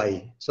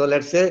ITY. So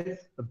let's say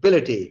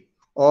ability,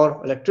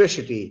 or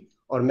electricity,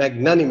 or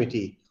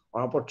magnanimity,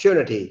 or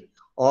opportunity,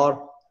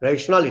 or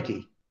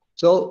rationality.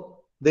 So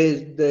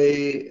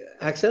the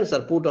accents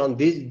are put on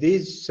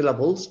these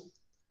syllables,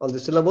 on the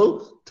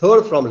syllable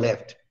third from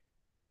left.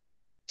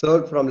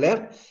 Third from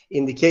left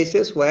in the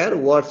cases where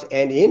words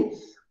end in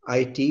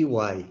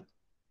ITY.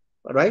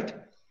 All right.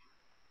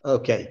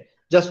 Okay.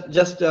 Let's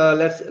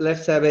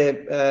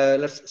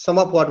sum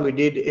up what we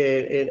did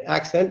in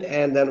accent,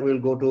 and then we'll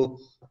go to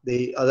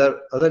the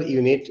other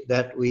unit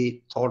that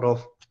we thought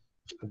of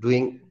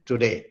doing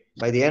today.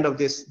 By the end of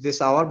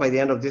this hour, by the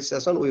end of this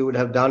session, we would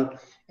have done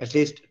at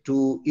least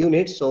 2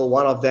 units. So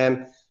one of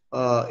them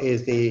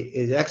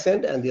is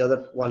accent, and the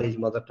other one is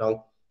mother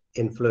tongue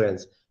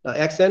influence. Now,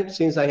 accent,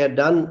 since I had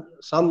done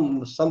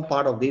some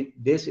part of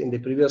this in the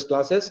previous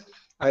classes,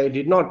 I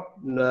did not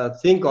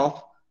feel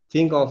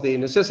the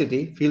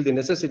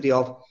necessity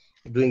of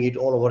doing it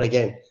all over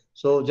again.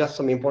 So just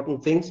some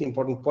important things,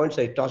 important points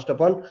I touched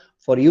upon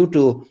for you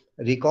to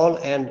recall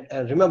and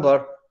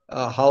remember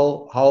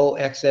how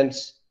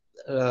accents,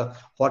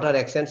 what are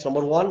accents,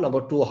 number one.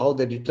 Number two, how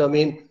they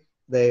determine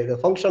the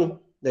function.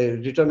 They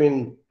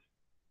determine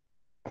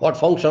what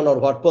function or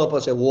what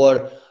purpose a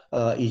word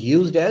is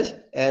used as.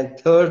 And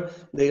third,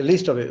 the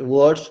list of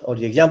words or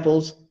the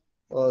examples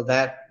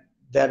that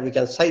we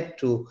can cite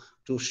to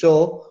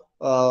show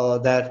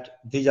that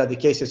these are the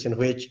cases in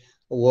which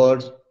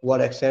word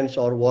accents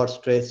or word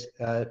stress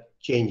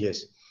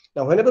changes.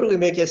 Now, whenever we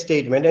make a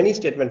statement, any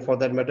statement for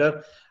that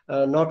matter,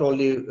 not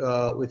only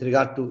with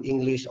regard to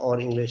English or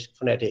English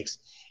phonetics,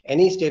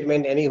 any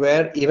statement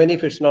anywhere, even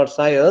if it's not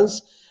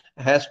science,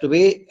 has to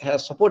be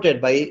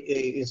supported by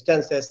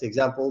instances,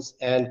 examples,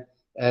 and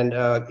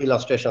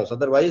illustrations.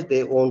 Otherwise,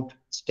 they won't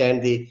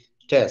stand the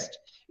test.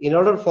 In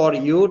order for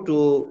you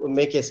to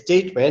make a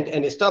statement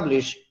and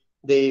establish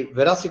the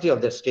veracity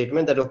of that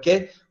statement, that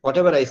okay,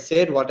 whatever I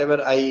said,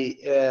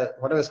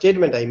 whatever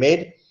statement I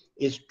made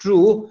is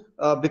true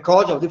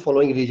because of the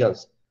following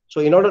reasons.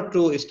 So in order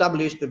to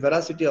establish the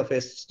veracity of a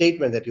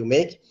statement that you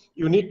make,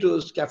 you need to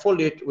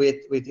scaffold it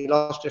with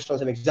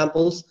illustrations and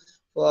examples.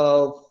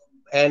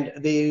 And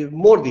the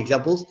more the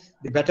examples,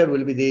 the better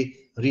will be the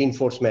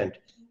reinforcement.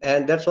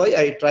 And that's why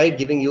I tried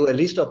giving you a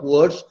list of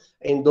words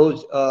in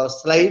those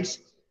slides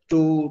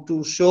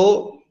to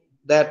show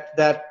that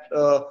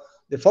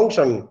the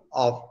function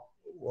of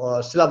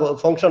syllable,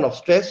 function of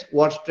stress,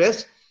 word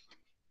stress,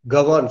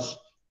 governs.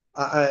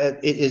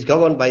 It is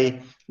governed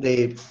by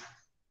the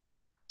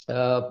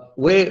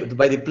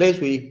by the place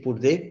we put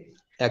the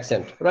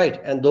accent,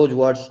 right? And those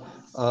words,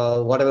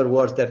 whatever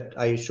words that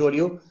I showed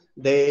you,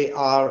 they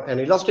are an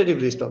illustrative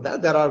list of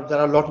that. There are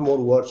a lot more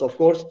words, of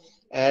course,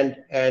 and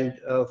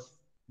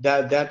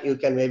that you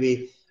can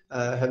maybe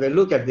have a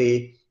look at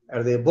the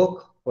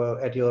book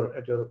at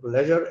your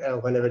leisure,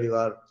 whenever you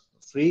are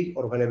free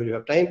or whenever you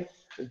have time,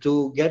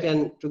 to get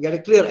a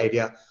clear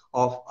idea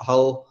of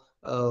how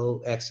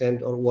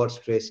accent or word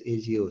stress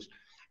is used.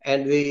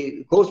 And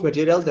the course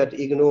materials that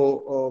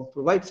IGNOU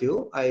provides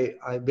you,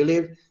 I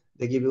believe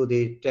they give you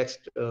the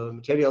text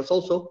materials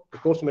also. The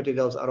course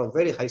materials are of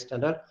very high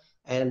standard,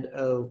 and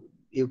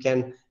you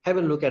can have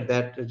a look at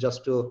that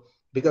just to,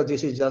 because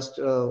this is just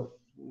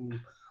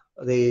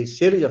the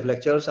series of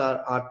lectures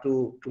are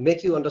to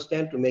make you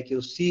understand, to make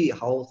you see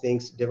how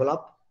things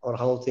develop or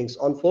how things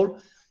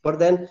unfold. But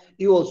then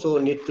you also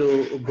need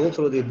to go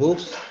through the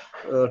books,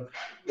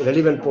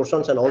 relevant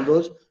portions and all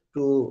those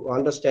to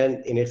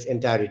understand in its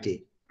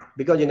entirety.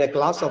 Because in a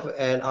class of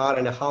an hour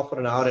and a half or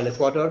an hour and a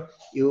quarter,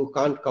 you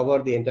can't cover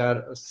the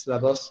entire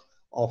syllabus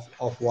of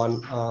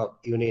one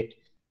unit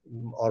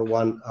or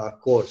one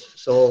course.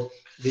 So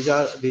these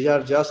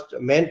are just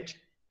meant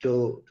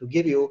to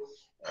give you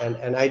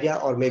an idea,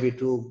 or maybe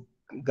to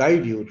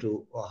guide you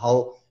to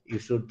how you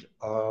should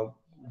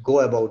go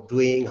about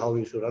doing, how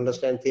you should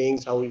understand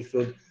things, how you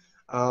should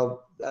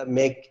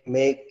make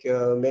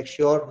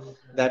sure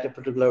that a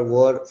particular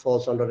word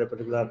falls under a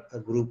particular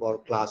group or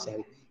class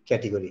and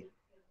category.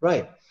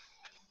 Right.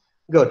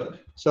 Good.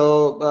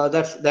 So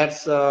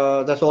that's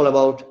all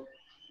about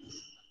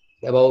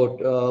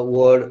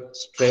word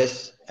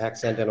stress,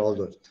 accent, and all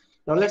those.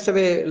 Now let's have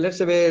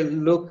a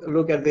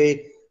look at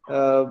the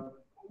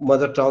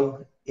mother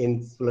tongue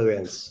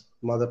influence.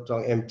 Mother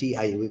tongue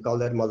MTI. We call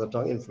that mother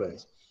tongue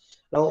influence.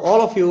 Now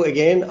all of you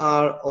again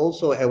are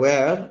also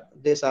aware.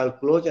 This I'll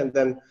close and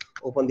then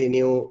open the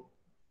new.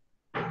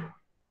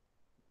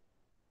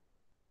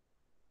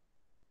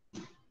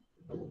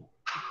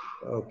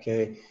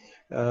 Okay.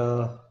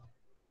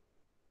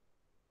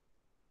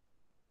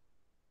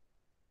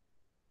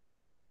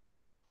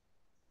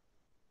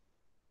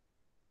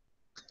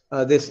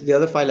 The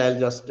other file I'll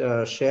just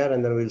share,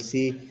 and then we'll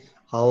see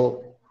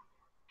how.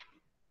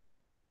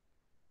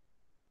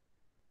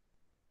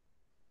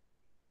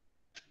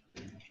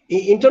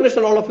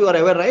 International, all of you are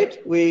aware,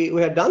 right? We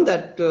had done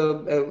that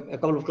a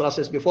couple of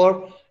classes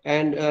before,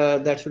 and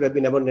that should have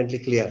been abundantly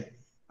clear.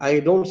 I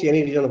don't see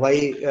any reason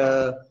why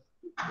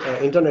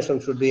international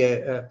should be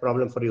a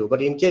problem for you.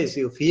 But in case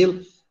you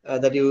feel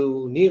that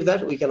you need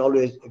that, we can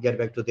always get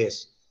back to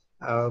this,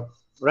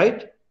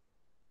 right?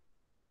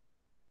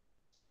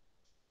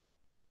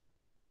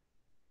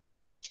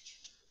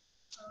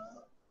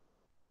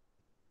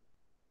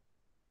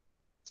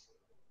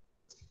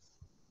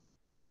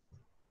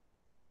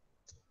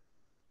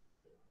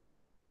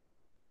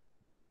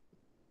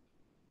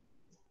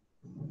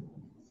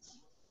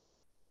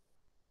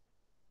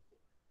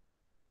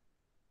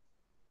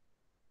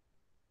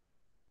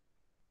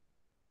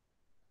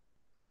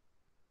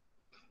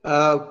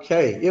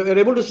 Okay, you're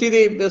able to see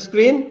the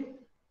screen?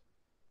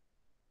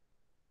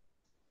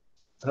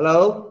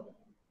 Hello?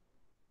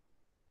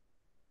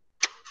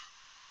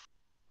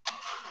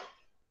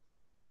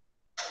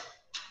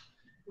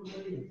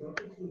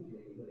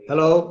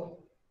 Hello?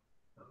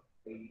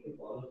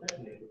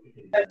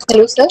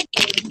 Hello, sir.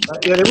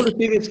 You're able to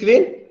see the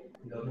screen?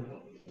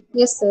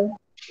 Yes, sir.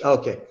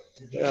 Okay,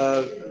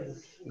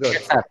 good.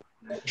 Yes, sir.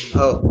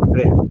 Oh,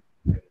 great.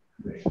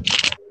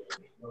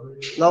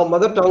 Now,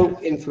 mother tongue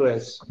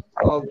influence.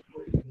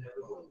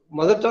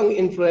 Mother tongue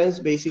influence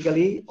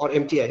basically, or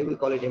MTI, we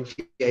call it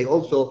MTI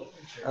also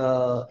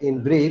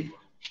in brief.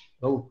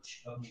 Oh,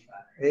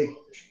 hey.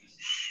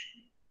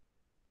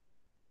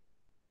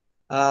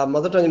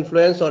 Mother tongue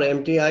influence, or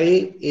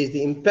MTI, is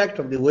the impact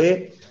of the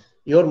way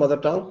your mother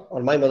tongue,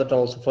 or my mother tongue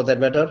also for that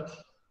matter,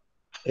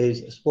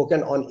 is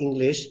spoken on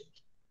English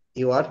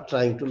you are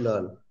trying to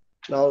learn.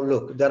 Now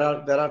look, there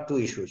are two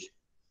issues.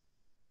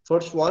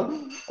 First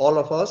one, all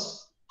of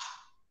us,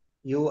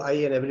 you, I,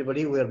 and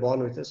everybody, we are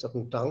born with a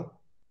certain tongue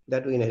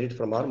that we inherit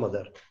from our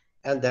mother,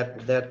 and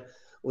that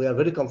we are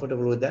very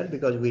comfortable with that,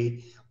 because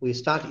we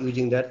start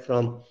using that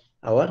from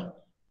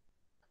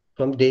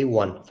day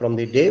one, from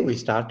the day we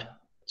start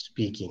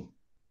speaking,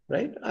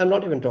 right? I'm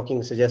not even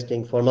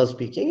suggesting formal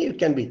speaking. It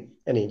can be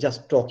any,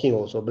 just talking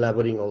also,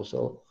 blabbering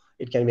also.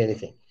 It can be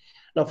anything.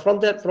 Now from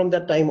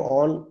that time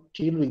on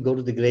till we go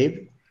to the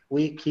grave,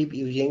 we keep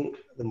using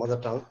the mother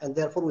tongue, and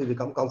therefore we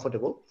become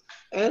comfortable,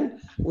 and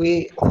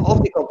we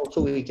off the cuff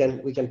also we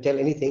can tell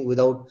anything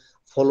without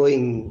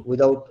having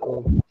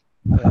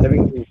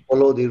to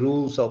follow the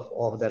rules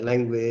of the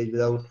language,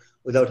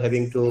 without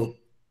having to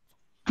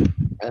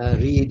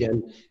read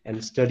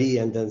and study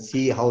and then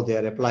see how they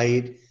are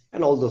applied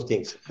and all those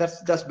things.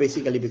 That's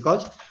basically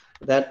because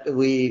that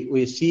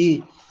we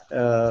see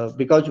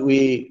because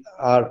we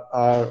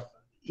are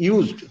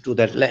used to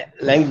that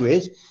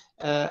language,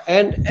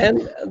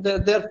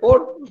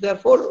 therefore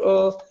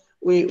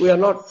we are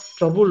not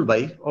troubled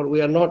by, or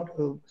we are not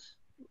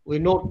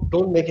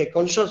don't make a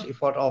conscious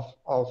effort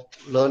of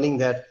learning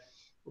that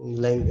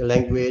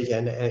language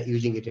and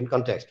using it in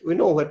context. We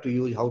know what to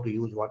use, how to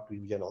use, what to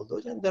use, and all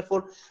those, and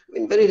therefore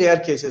in very rare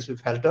cases we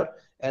falter,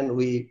 and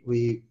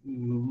we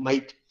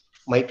might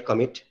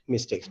commit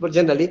mistakes, but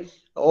generally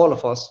all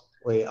of us,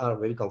 we are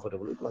very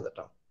comfortable with mother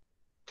tongue.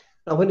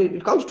 Now when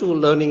it comes to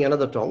learning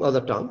another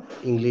tongue,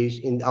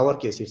 English, in our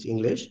case it's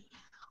English.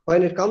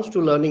 When it comes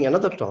to learning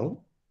another tongue,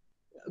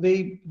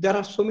 there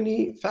are so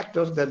many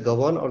factors that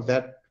govern, or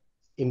that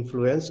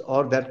influence,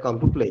 or that come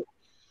to play.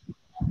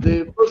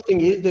 The first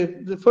thing is,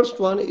 the first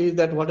one is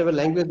that whatever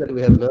language that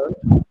we have learned,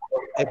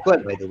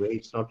 acquired, by the way,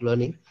 it's not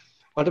learning,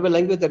 whatever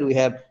language that we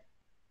have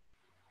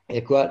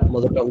acquired,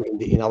 mother tongue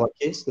in our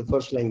case, the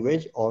first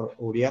language, or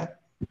Odia,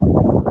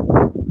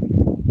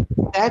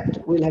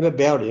 that will have a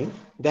bearing,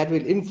 that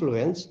will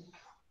influence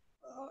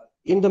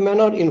in the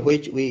manner in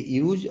which we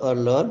use or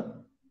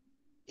learn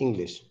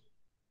English,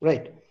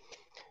 right?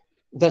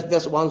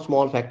 That's one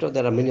small factor.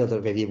 There are many other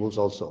variables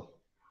also.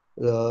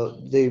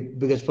 The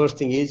biggest first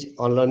thing is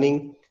on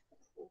learning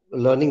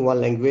one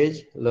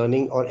language,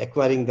 learning or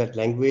acquiring that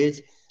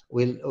language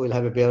will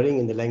have a bearing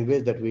in the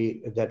language that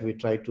we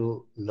try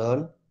to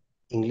learn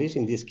English.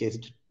 In this case,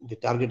 the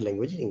target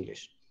language is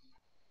English.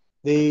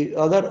 The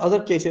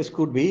other cases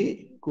could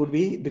be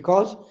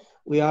because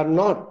we are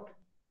not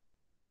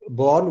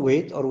born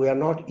with or we are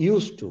not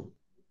used to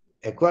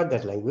acquire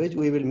that language.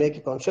 We will make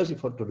a conscious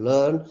effort to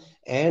learn,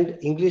 and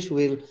English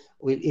will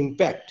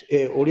impact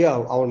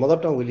Odia, our mother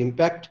tongue, will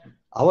impact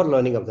our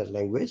learning of that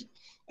language.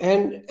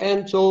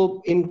 And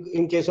so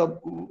in case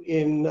of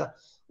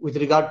with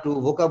regard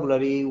to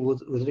vocabulary,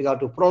 with regard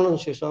to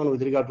pronunciation,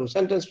 with regard to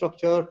sentence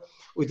structure,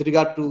 with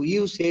regard to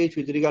usage,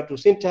 with regard to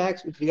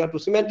syntax, with regard to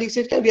semantics,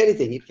 it can be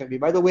anything. It can be,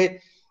 by the way,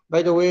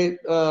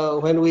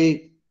 when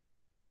we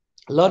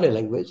learn a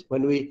language,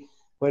 when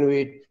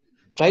we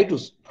try to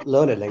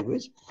learn a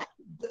language,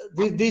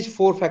 these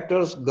four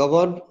factors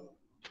govern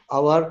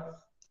our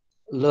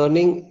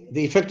learning,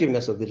 the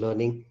effectiveness of the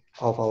learning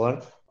of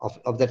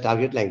of the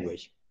target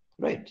language,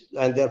 right?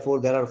 And therefore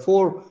there are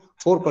four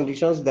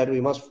conditions that we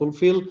must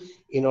fulfill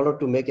in order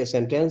to make a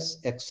sentence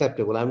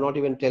acceptable. I'm not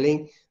even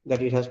telling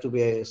that it has to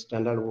be a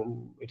standard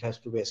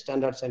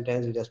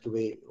sentence, it has to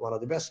be one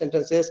of the best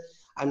sentences.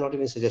 I'm not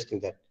even suggesting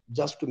that.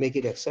 Just to make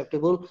it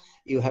acceptable,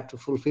 you have to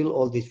fulfill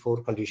all these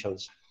four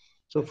conditions.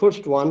 So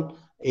first one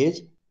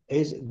is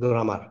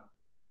grammar,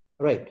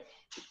 right?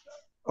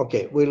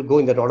 Okay, we'll go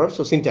in that order.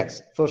 So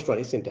syntax, first one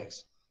is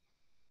syntax.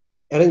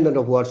 Arrangement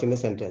of words in a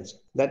sentence.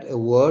 That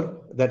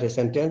a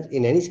sentence,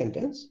 in any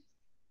sentence,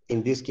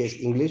 in this case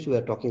English, we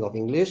are talking of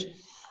English,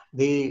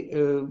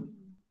 the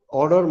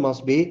order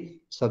must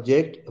be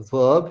subject,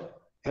 verb,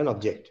 and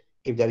object.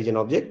 If there is an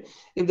object,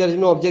 if there is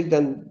no object,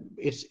 then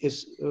it's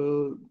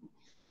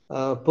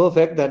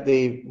perfect that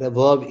the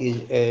verb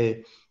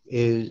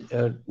is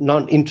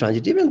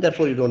non-intransitive, and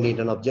therefore you don't need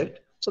an object.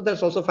 So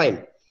that's also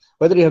fine.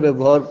 Whether you have a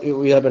verb,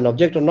 you have an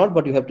object or not,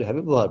 but you have to have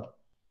a verb.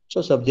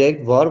 So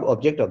subject, verb,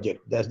 object,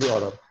 object. That's the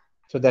order.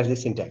 So that's the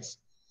syntax.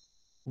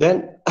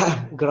 Then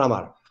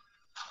grammar.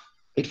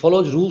 It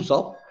follows rules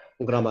of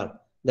grammar.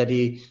 That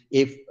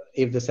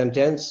if the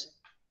sentence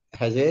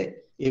has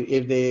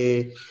if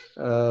the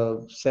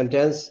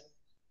sentence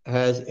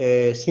has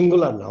a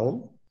singular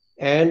noun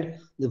and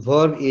the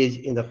verb is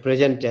in the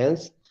present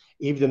tense,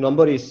 if the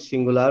number is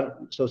singular,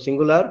 so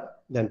singular,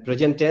 then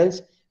present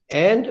tense,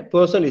 and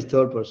person is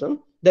third person,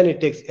 then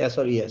it takes S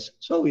or ES.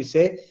 So we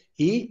say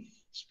he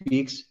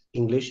speaks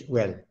English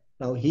well.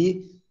 Now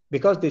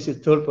because this is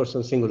third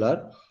person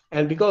singular,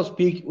 and because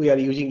speak we are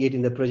using it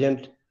in the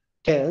present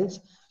tense,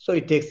 so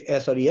it takes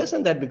S or ES,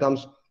 and that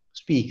becomes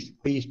speaks.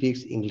 He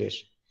speaks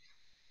English.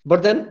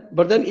 But then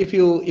if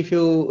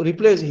you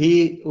replace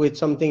he with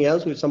something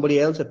else, with somebody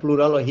else, a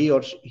plural, or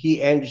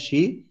he and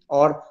she,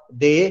 or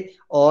they,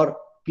 or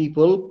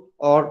people,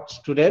 or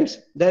students,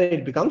 then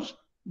it becomes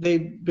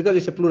because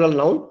it's a plural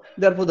noun.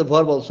 Therefore, the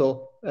verb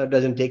also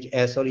doesn't take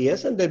S or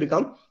ES, and they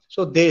become,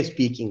 so they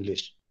speak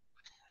English.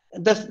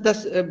 That's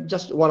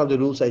just one of the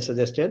rules I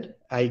suggested.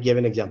 I gave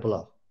an example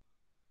of.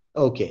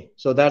 Okay,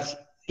 so that's,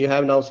 you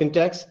have now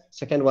syntax.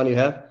 Second one, you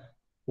have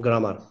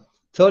grammar.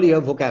 Third, you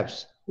have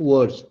vocabs,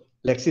 words.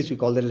 Lexis, we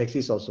call them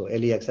lexis also.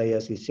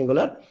 Lexis is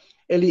singular.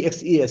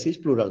 Lexes is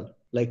plural.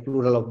 Like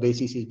plural of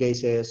basis is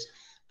basis,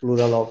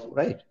 plural of,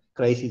 right,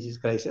 crisis is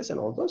crisis, and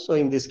all those. So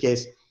in this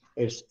case,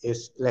 it's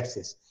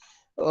lexis.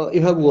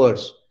 You have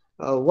words.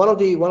 One of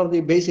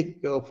the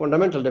basic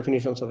fundamental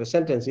definitions of a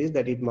sentence is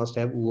that it must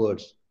have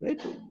words,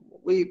 right?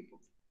 We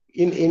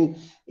in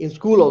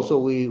school also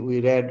we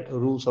read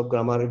rules of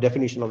grammar, a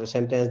definition of a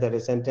sentence, that a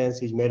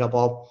sentence is made up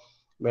of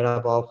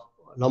a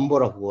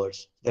number of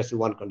words. That's the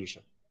one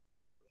condition.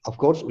 Of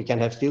course, we can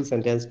have still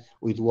sentence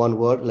with one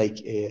word, like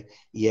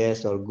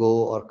yes or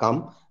go or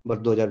come,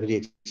 but those are very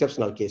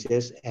exceptional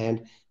cases,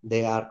 and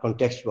they are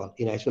contextual.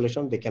 In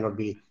isolation, they cannot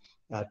be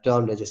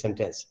termed as a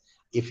sentence.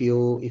 If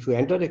you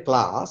enter a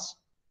class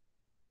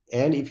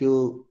and if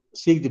you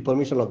seek the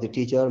permission of the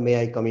teacher,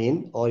 may I come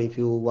in, or if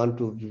you want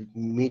to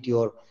meet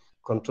your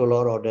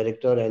controller or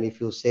director, and if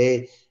you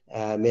say,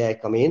 may I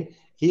come in,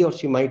 he or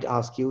she might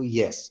ask you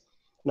yes.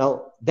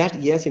 Now,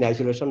 that yes in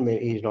isolation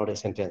is not a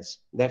sentence.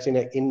 That's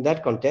in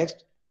that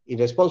context, in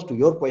response to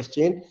your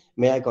question,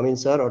 may I come in,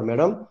 sir or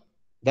madam,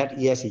 that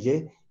yes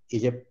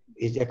is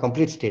a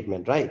complete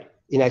statement, right?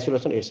 In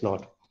isolation, it's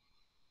not.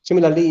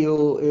 Similarly,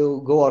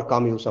 you go or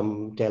come, you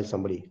tell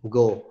somebody,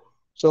 go.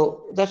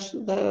 So that's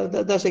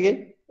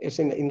again, it's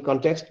in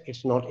context,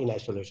 it's not in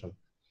isolation.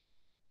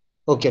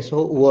 Okay,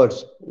 so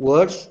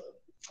words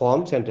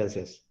form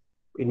sentences.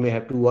 It may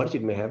have 2 words,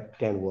 it may have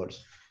 10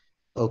 words.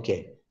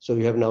 Okay, so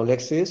you have now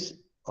lexis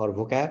or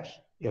vocabs,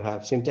 you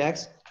have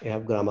syntax, you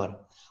have grammar.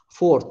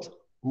 Fourth,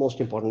 most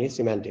important, is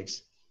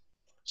semantics.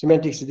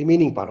 Semantics is the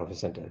meaning part of a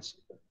sentence.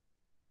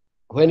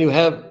 When you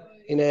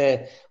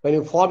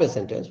form a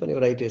sentence, when you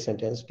write a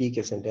sentence, speak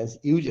a sentence,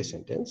 use a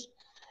sentence,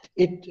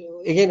 It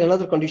again,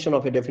 another condition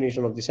of a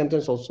definition of the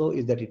sentence also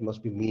is that it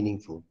must be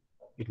meaningful.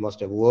 It must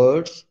have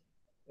words.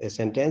 A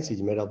sentence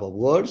is made up of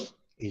words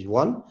is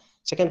one.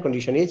 Second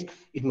condition is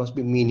it must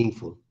be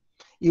meaningful.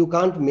 You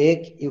can't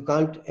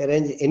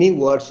arrange any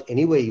words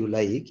any way you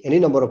like, any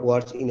number of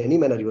words in any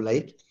manner you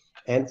like,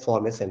 and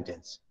form a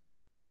sentence.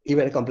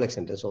 Even a complex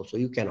sentence also,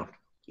 you cannot.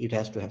 It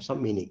has to have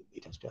some meaning.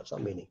 It has to have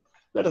some meaning.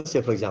 Let us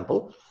say, for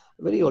example,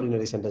 a very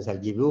ordinary sentence I'll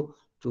give you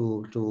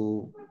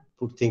to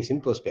put things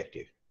in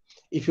perspective.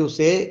 If you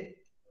say,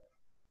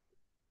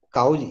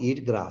 cows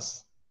eat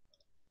grass.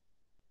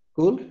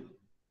 Cool?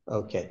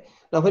 Okay.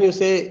 Now, when you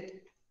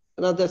say,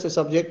 now that's a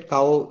subject,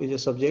 cow is a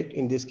subject,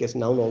 in this case,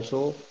 noun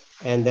also.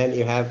 And then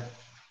you have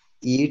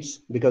eats,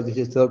 because this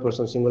is third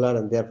person singular,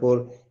 and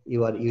therefore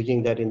you are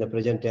using that in the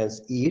present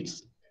tense,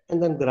 eats.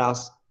 And then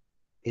grass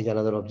is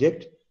another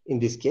object, in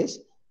this case.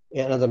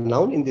 Another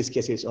noun, in this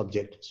case, is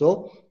object.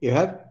 So you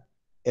have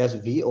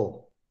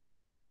SVO.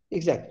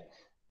 Exactly.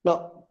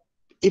 Now,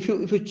 if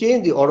you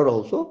change the order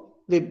also,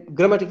 the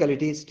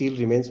grammaticality still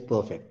remains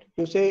perfect.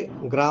 You say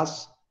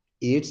grass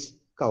eats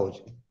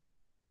cows.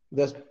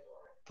 There's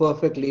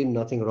perfectly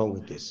nothing wrong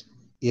with this,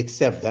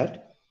 except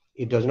that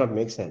it does not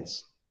make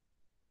sense.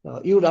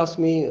 You would ask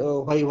me,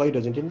 why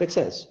doesn't it make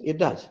sense? It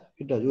does.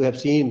 It does. You have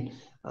seen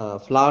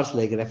flowers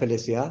like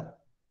Rafflesia.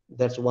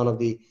 That's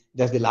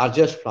that's the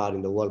largest flower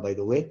in the world, by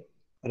the way.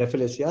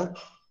 Rafflesia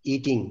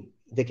eating.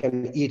 They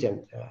can eat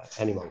an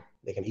animal.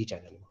 They can eat an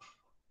animal.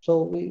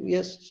 So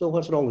yes. So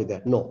what's wrong with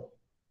that? No.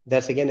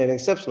 That's again an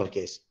exceptional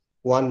case.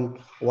 One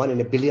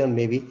in a billion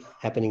maybe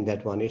happening,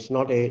 that one. It's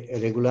not a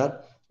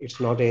regular. It's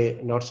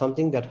not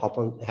something that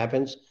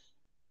happens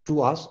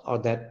to us or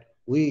that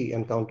we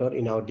encounter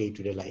in our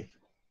day-to-day life.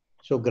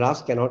 So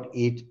grass cannot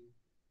eat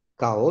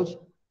cows,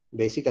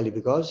 basically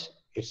because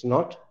it's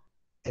not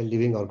a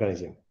living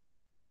organism.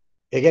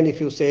 Again,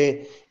 if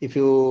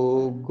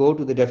you go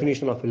to the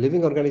definition of a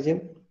living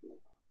organism,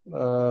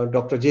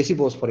 Dr. J.C.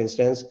 Bose, for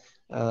instance,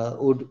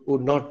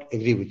 would not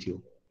agree with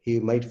you. He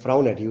might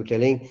frown at you,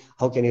 telling,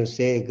 how can you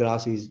say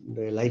grass is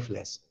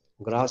lifeless?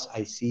 Grass,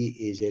 I see,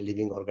 is a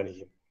living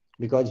organism,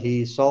 because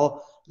he saw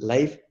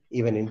life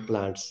even in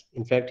plants.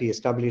 In fact, he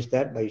established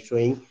that by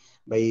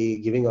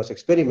giving us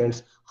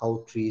experiments,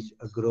 how trees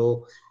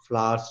grow,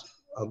 flowers,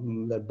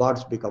 the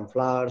buds become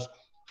flowers,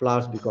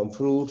 flowers become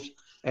fruits,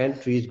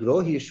 and trees grow.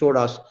 He showed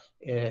us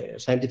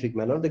scientific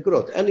manner the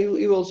growth. And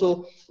you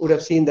also would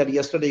have seen that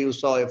yesterday you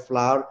saw a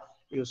flower,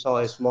 you saw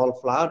a small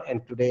flower,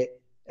 and today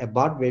a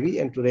bud maybe,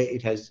 and today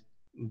it has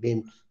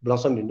been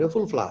blossomed into a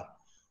full flower.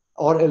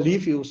 Or a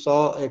leaf you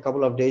saw a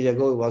couple of days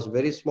ago, it was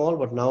very small,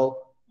 but now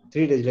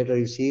 3 days later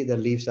you see the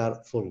leaves are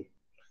full.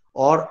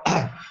 Or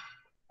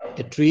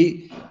a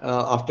tree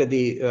after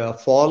the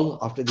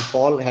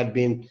fall had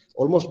been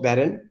almost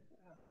barren,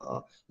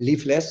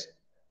 leafless.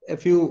 A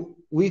few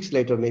weeks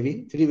later,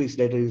 maybe 3 weeks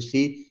later, you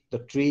see the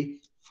tree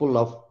full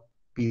of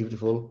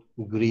beautiful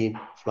green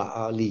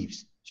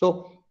leaves.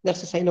 So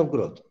that's a sign of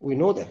growth. We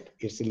know that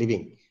it's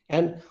living.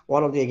 And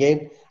one of the,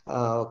 again,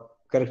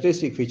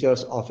 characteristic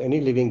features of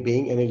any living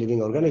being, any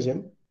living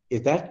organism,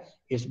 is that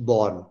it's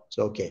born.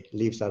 So, okay,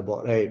 leaves are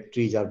born, right?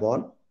 Trees are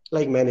born,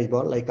 like man is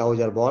born, like cows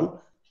are born,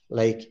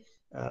 like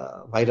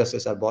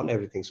viruses are born,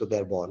 everything. So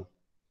they're born.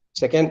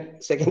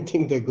 Second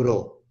thing, they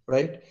grow,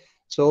 right?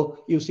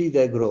 So you see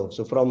they grow.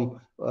 So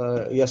from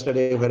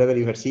yesterday, wherever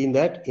you had seen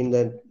that, in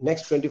the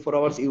next 24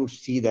 hours, you would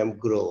see them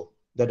grow.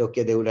 That,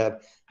 okay, they would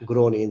have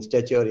grown in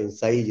stature, in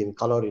size, in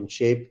color, in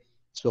shape.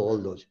 So all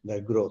those, their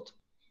growth.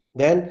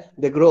 Then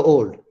they grow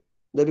old.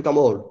 They become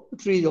old.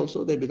 Trees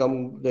also, they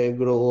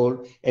grow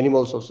old.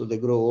 Animals also, they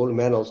grow old.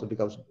 Man also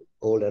becomes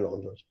old, and all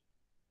those.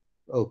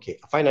 Okay,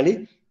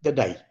 finally, they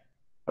die,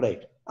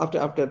 right?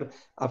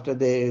 After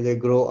they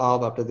grow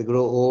up, after they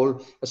grow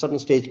old, a certain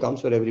stage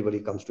comes where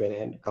everybody comes to an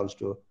end,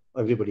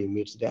 everybody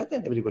meets death,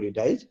 and everybody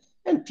dies.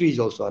 And trees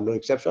also are no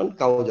exception.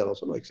 Cows are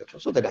also no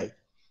exception. So they die.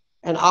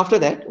 And after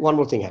that, one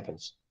more thing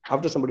happens.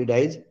 After somebody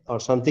dies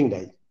or something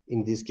dies,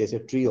 in this case, a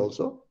tree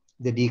also,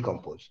 they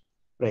decompose,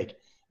 right?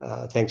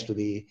 Thanks to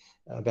the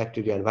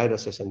bacteria and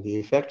viruses and the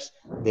effects,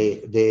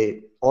 they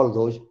they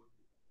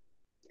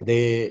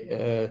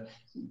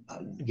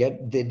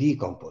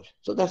decompose.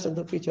 So that's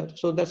the feature.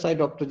 So that's why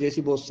Dr.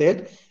 J.C. Bose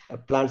said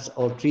plants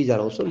or trees are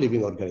also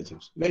living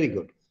organisms. Very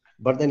good.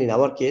 But then in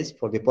our case,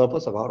 for the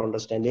purpose of our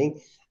understanding,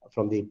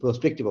 from the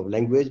perspective of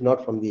language,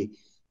 not from the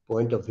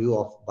point of view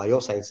of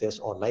biosciences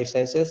or life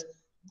sciences,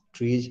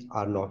 trees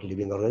are not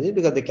living organisms,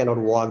 because they cannot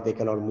walk, they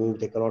cannot move,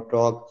 they cannot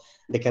talk,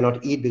 they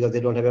cannot eat because they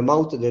don't have a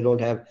mouth, they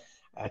don't have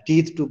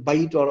teeth to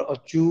bite or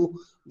chew,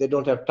 they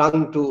don't have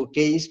tongue to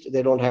taste,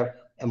 they don't have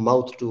a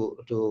mouth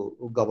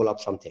to gobble up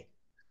something.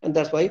 And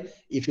that's why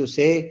if you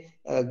say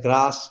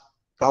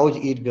cows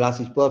eat grass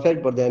is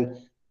perfect, but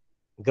then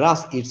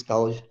grass eats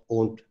cows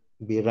won't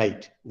be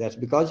right. That's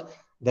because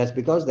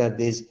that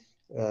these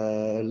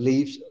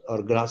leaves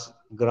or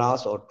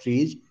grass or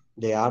trees,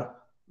 they are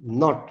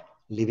not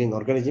living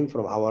organism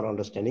from our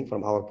understanding,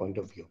 from our point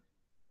of view.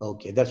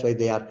 Okay, that's why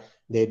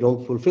they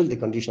don't fulfill the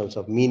conditions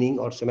of meaning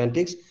or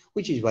semantics,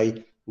 which is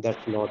why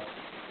that's not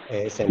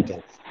a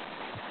sentence.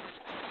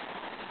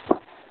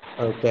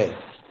 Okay.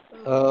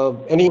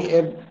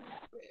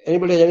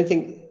 Anybody has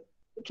anything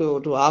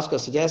to ask or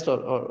suggest or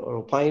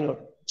opine or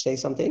say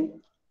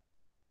something?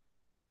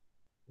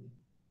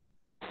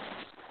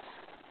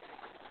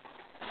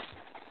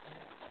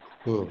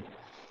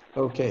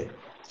 Okay.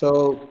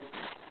 So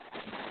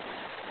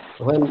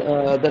when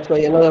that's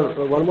why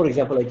one more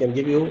example I can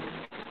give you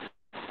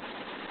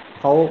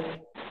how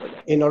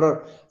in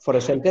order for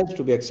a sentence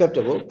to be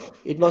acceptable,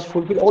 it must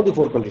fulfill all the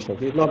four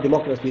conditions. It's not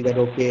democracy that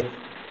okay,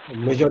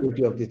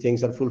 majority of the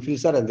things are fulfilled,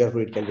 sir, and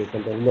therefore it can be a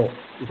sentence. No,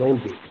 it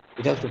won't be.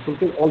 It has to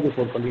fulfill all the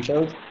four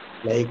conditions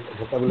like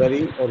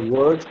vocabulary or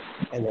words,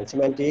 and then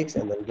semantics,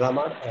 and then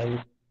grammar,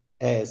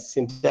 and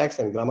syntax,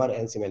 and grammar,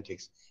 and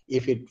semantics.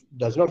 If it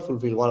does not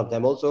fulfill one of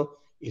them also,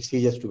 it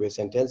ceases to be a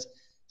sentence,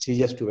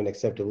 ceases to be an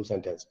acceptable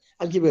sentence.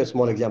 I'll give you a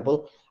small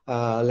example.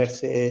 Let's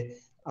say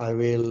I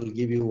will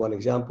give you one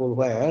example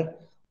where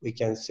we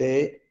can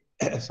say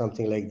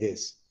something like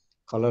this: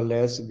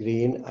 colorless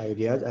green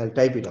ideas. I'll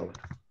type it out.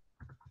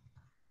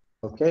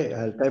 Okay,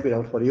 I'll type it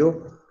out for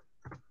you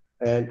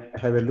and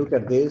have a look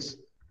at this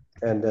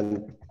and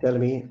then tell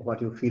me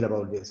what you feel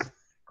about this.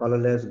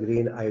 Colorless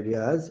green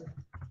ideas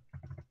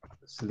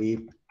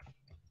sleep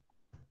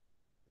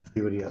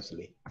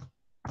furiously.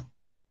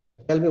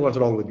 Tell me what's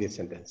wrong with this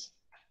sentence.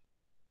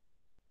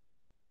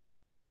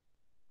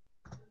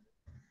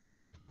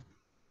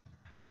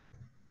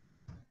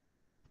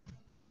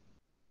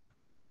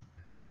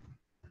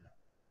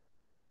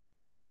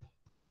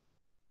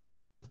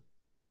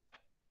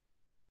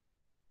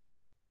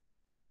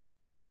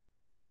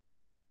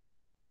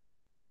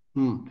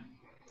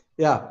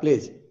 Yeah,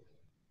 please.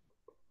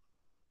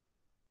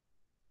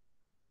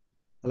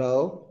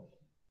 Hello?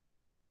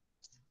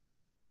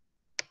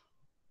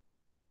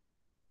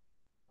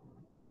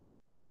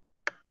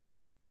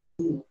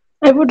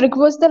 I would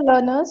request the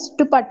learners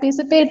to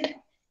participate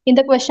in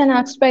the question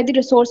asked by the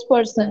resource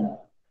person.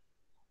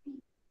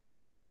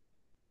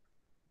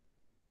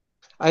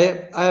 I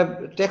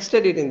have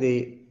texted it in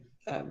the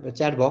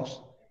chat box.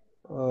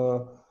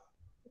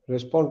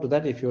 Respond to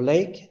that if you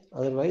like.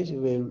 Otherwise,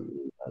 we'll.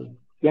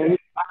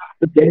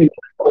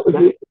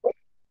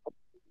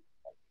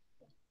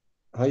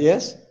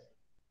 Yes.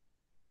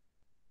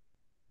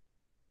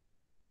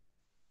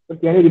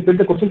 Can you repeat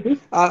the question, please?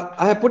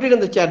 I have put it in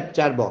the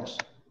chat box.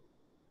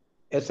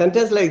 A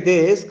sentence like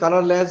this: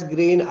 colorless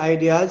green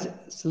ideas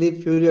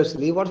sleep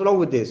furiously. What's wrong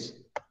with this?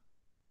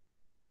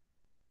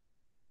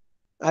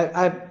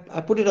 I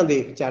put it on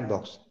the chat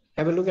box.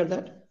 Have a look at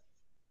that.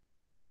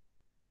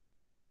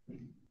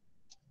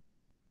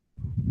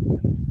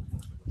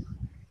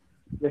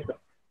 Yes, sir.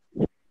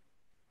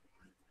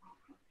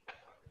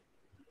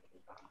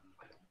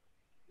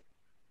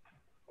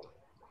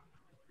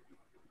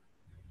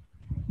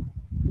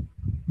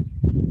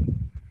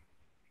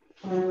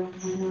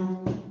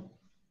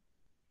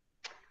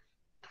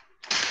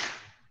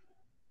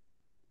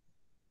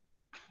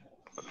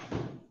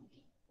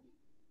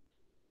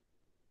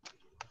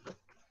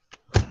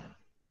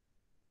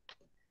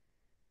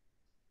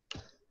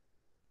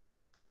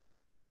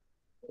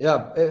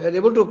 Yeah, are you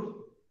able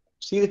to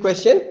see the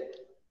question?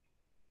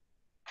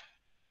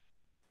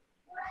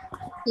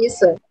 Yes,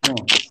 sir.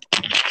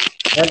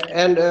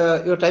 And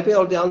you're typing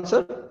out the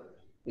answer,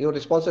 your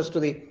responses to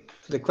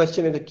the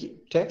question in the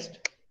text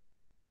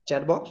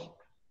chat box.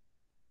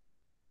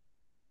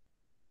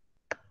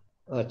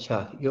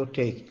 Acha, your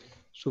take.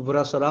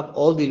 Subhra Sarab,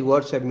 all these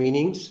words have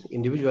meanings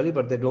individually,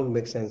 but they don't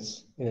make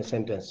sense in a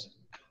sentence.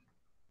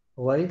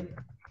 Why?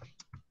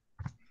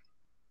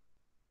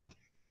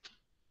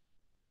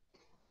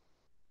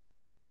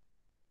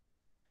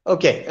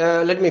 Okay,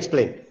 let me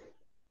explain.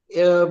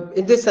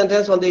 In this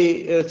sentence on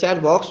the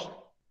chat box,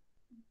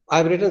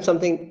 I've written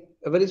something,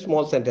 a very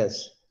small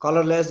sentence.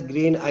 Colorless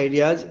green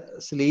ideas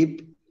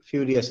sleep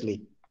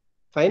furiously.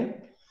 Fine?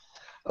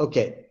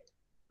 Okay.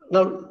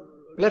 Now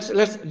let's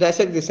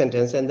dissect this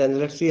sentence and then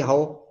let's see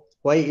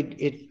why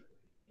it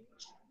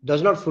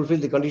does not fulfill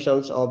the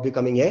conditions of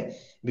becoming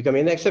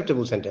an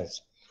acceptable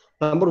sentence.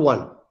 Number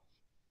one,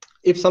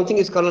 if something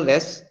is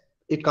colorless,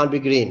 it can't be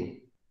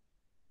green.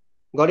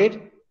 Got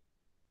it?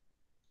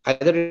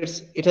 Either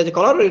it has a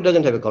color or it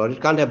doesn't have a color. It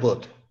can't have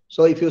both.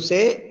 So if you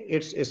say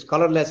it's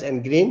colorless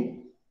and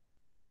green,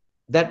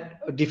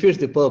 that defeats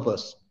the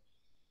purpose.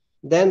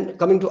 Then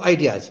coming to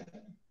ideas.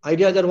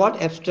 Ideas are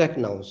what? Abstract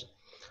nouns.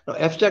 Now,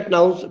 abstract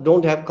nouns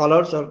don't have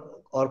colors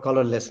or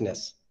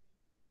colorlessness.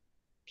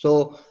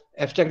 So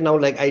abstract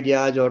noun like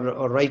ideas or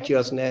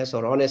righteousness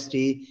or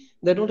honesty,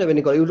 they don't have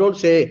any color. You don't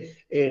say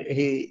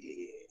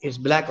it's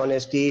black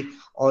honesty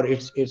or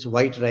it's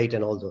white right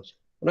and all those,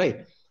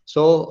 right?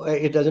 So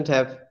it doesn't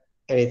have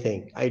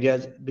anything.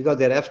 Ideas, because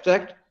they're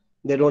abstract,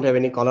 they don't have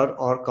any color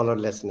or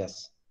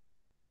colorlessness.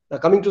 Now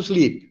coming to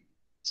sleep.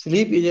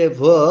 Sleep is a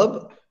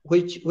verb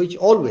which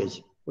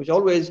always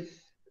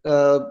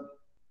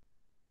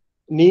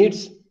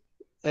needs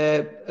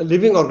a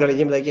living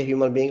organism like a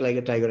human being, like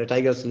a tiger. A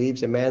tiger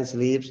sleeps, a man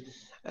sleeps,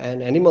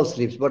 an animal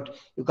sleeps, but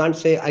you can't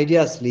say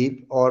ideas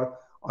sleep or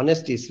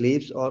honesty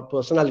sleeps or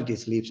personality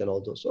sleeps and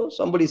all those. So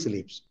somebody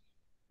sleeps,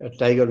 a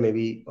tiger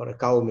maybe, or a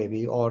cow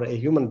maybe, or a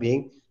human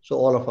being. So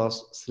all of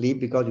us sleep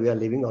because we are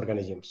living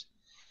organisms.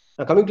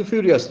 Now coming to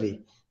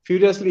furiously.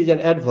 Furiously is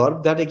an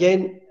adverb that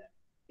again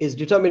is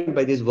determined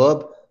by this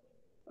verb,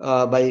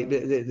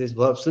 this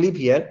verb sleep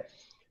here.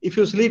 If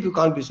you sleep, you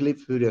can't be sleep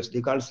furiously.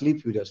 You can't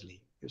sleep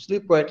furiously. You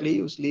sleep quietly,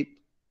 you sleep,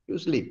 you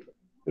sleep.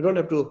 You don't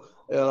have to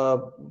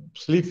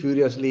sleep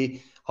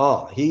furiously.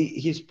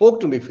 He spoke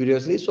to me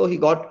furiously, so he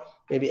got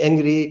maybe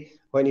angry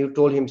when you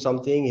told him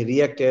something. He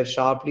reacted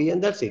sharply,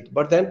 and that's it.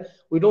 But then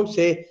we don't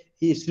say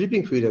he is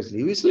sleeping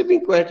furiously. He's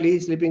sleeping quietly.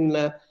 He's sleeping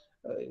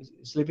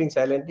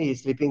silently.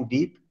 He's sleeping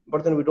deep.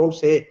 But then we don't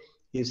say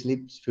he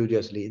sleeps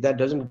furiously. That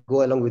doesn't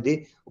go along with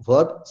the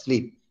verb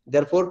sleep.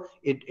 Therefore,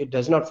 it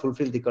does not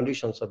fulfill the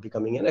conditions of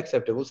becoming an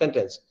acceptable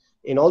sentence.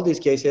 In all these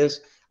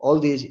cases,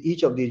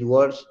 each of these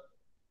words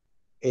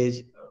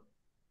is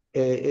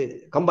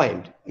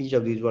combined. Each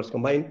of these words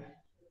combined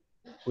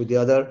with the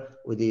other,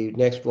 with the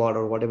next word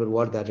or whatever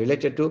word they're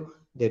related to,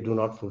 they do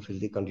not fulfill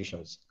the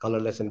conditions.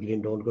 Colorless and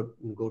green don't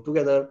go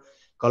together.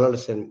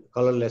 Colorless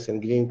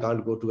and green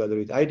can't go together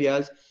with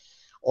ideas.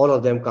 All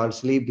of them can't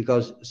sleep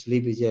because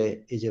sleep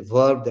is a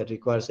verb that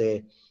requires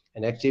an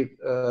active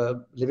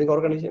living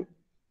organism.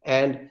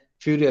 And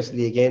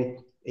furiously again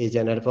is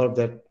an adverb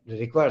that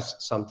requires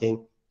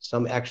something,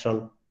 some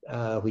action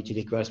which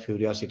requires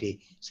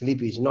furiosity.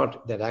 Sleep is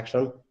not that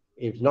action.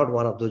 It's not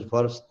one of those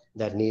verbs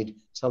that need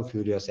some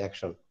furious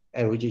action.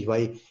 And which is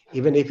why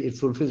even if it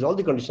fulfills all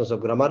the conditions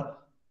of grammar,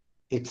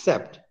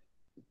 except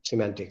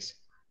semantics.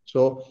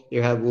 So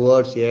you have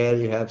words here,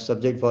 you have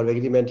subject verb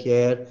agreement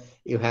here,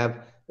 you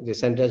have the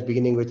sentence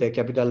beginning with a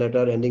capital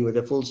letter, ending with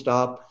a full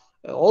stop.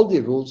 All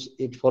the rules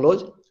it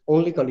follows.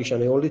 Only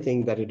condition, the only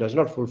thing that it does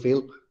not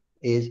fulfill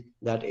is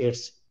that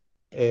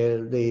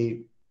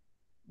the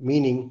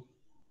meaning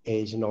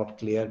is not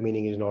clear,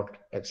 meaning is not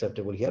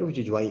acceptable here, which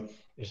is why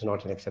it's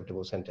not an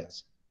acceptable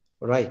sentence.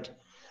 Right.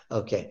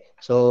 Okay.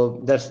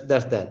 So that's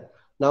that.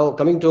 Now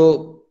coming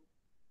to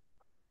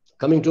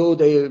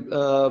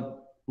the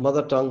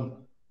mother tongue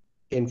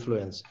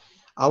influence.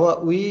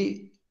 Whatever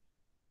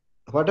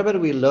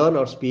we learn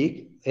or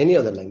speak, any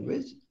other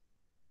language,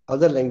 a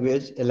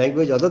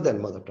language other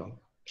than mother tongue.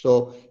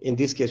 So in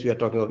this case, we are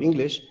talking of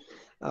English.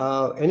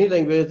 Any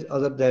language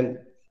other than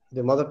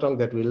the mother tongue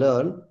that we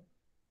learn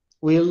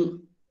will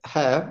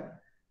have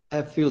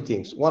a few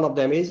things. One of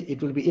them is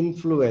it will be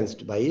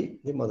influenced by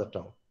the mother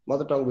tongue.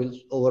 Mother tongue will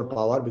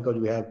overpower because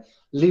we have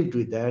lived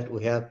with that.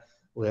 We have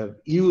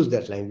used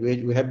that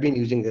language. We have been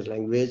using that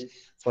language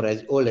for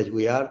as old as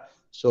we are.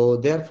 So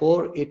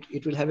therefore,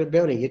 it will have a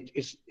bearing.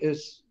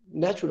 It's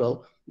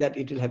natural that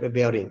it will have a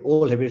bearing.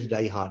 All habits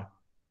die hard.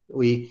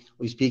 We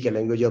speak a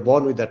language. You're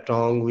born with that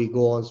tongue. We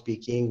go on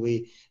speaking.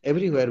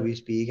 Everywhere we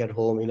speak, at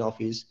home, in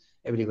office,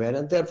 everywhere,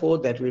 and therefore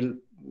that will,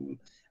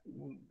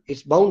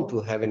 it's bound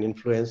to have an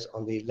influence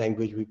on the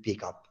language we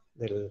pick up.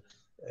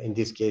 In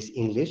this case,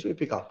 English we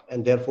pick up,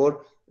 and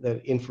therefore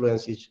the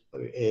influence is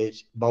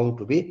bound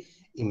to be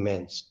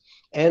immense.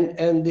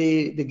 And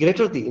the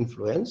greater the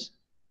influence,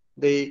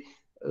 the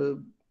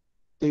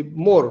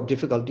more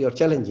difficult or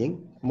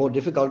challenging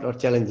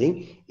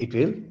it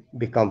will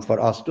become for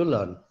us to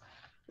learn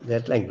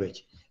that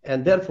language.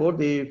 And therefore,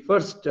 the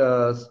first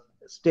the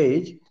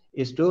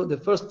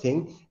first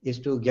thing is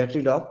to get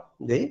rid of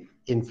the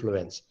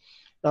influence.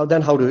 Now,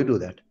 then how do we do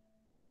that?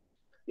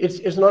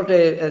 It's not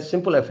a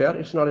simple affair.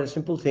 It's not a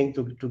simple thing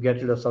to get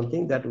rid of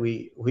something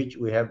which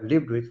we have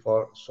lived with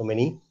for so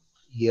many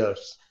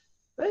years.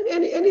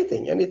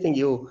 Anything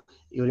you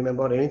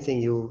remember,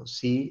 anything you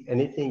see,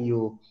 anything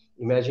you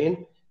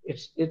imagine,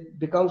 it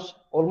becomes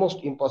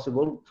almost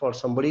impossible for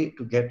somebody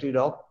to get rid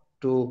of,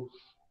 to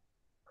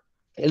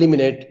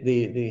eliminate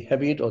the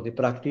habit or the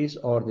practice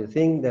or the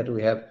thing that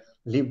we have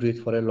lived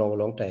with for a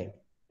long time.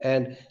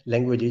 And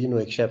language is no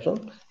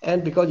exception.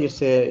 And because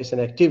it's an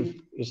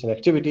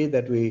activity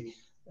that we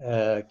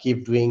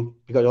keep doing,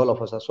 because all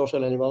of us are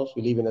social animals,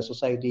 we live in a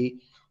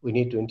society, we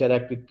need to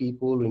interact with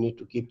people, we need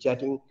to keep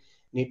chatting,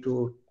 need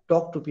to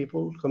talk to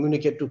people,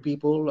 communicate to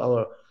people,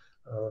 our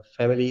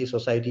family,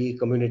 society,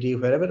 community,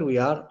 wherever we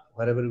are,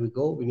 wherever we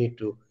go, we need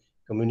to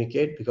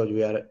communicate because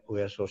we are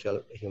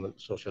social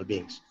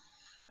beings.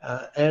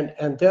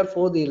 And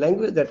therefore, the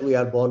language that we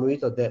are born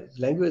with, or the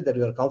language that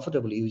we are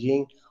comfortable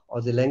using,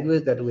 or the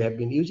language that we have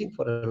been using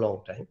for a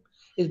long time,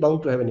 is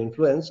bound to have an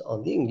influence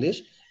on the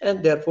English.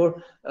 And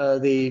therefore,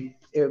 the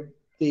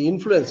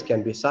influence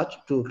can be such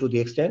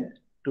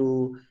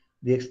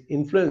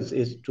influence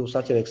is to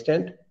such an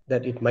extent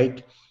that it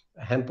might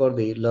hamper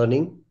the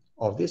learning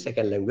of the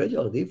second language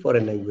or the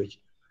foreign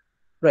language.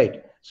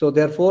 Right. So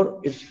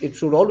therefore, it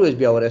should always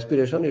be our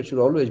aspiration, it should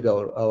always be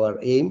our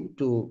aim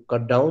to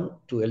cut down,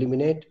 to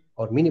eliminate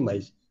or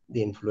minimize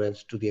the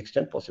influence to the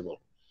extent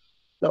possible.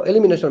 Now,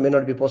 elimination may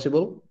not be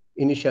possible.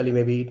 Initially,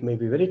 maybe it may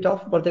be very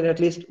tough, but then at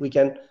least we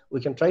can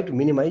try to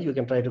minimize, we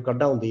can try to cut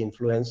down the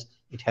influence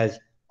it has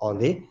on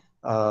the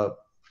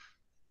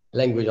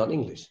language on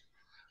English.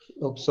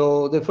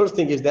 So the first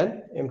thing is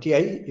then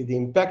MTI is the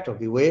impact of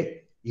the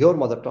way your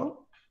mother tongue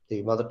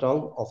the mother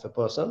tongue of a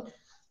person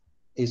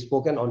is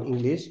spoken on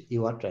English,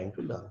 you are trying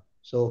to learn.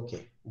 So,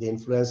 okay, the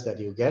influence that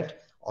you get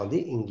on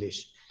the English.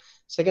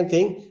 Second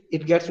thing,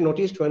 it gets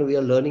noticed when we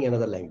are learning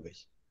another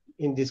language.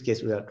 In this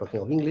case, we are talking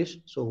of English.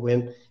 So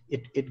when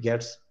it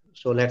gets,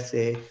 so let's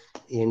say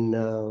in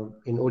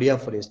Odia,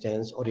 for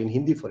instance, or in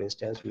Hindi, for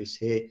instance, we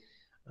say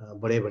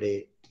bade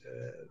bade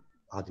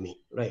admi,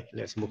 right?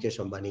 Let's say Mukesh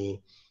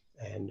Ambani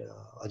and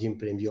Ajim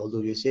Premji,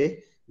 although we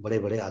say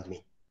bade bade admi.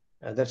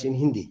 That's in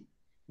Hindi.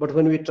 But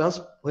when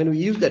we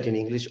use that in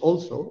English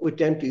also, we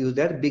tend to use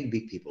that big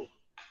people,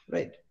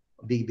 right?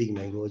 Big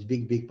mangoes,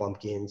 big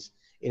pumpkins.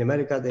 In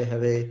America, they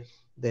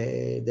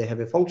have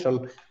a function,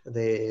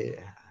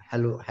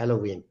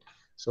 Halloween.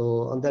 So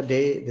on that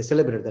day, they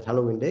celebrate that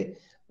Halloween day.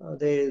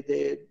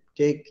 They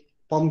take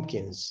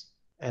pumpkins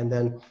and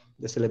then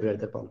they celebrate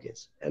the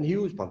pumpkins, and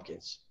huge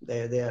pumpkins.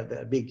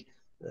 They're big,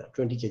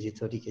 20 kg,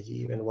 30 kg,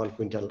 even 1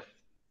 quintal.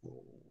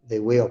 They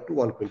weigh up to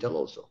 1 quintal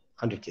also,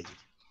 100 kg.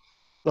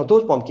 Now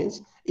those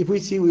pumpkins, if we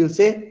see, we will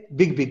say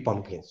big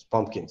pumpkins.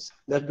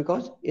 That's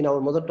because in our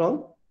mother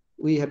tongue,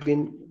 we have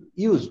been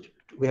used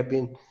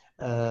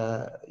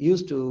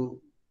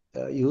to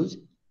use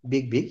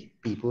big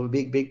people,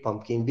 big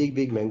pumpkin,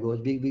 big mangoes,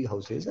 big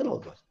houses, and all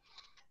those.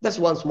 That's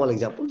one small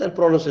example. Then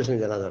pronunciation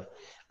is another.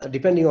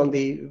 Depending on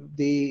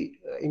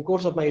in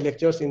course of my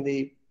lectures in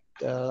the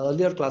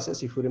earlier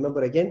classes, if you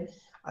remember again,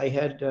 I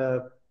had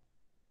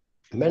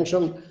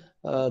mentioned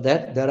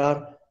that there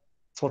are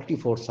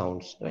 44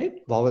 sounds,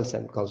 right? Vowels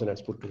and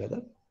consonants put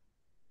together,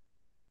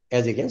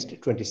 as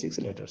against 26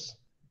 letters.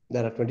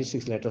 There are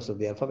 26 letters of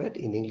the alphabet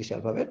in English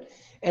alphabet,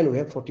 and we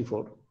have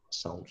 44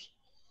 sounds.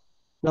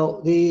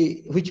 Now,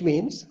 which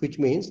means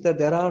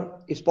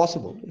that it's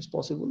possible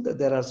that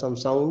there are some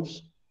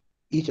sounds,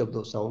 each of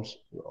those sounds,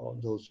 or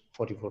those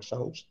 44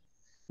 sounds,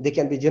 they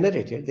can be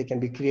generated, they can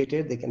be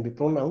created, they can be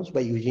pronounced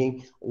by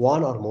using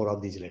one or more of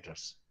these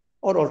letters.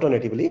 Or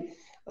alternatively,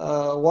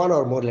 one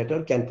or more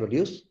letter can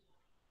produce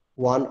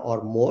one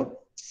or more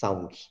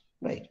sounds,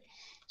 right?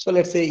 So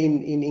let's say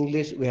in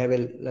English, we have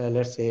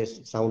let's say a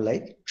sound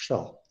like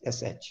shaw,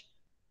 SH.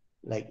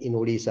 Like in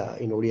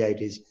Odia,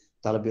 it is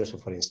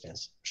Talabioso, for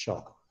instance,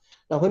 shaw.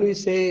 Now, when we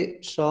say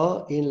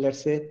shaw in,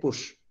 let's say,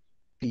 push,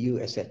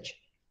 PUSH,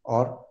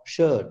 or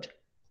shirt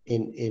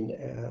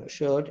in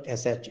shirt,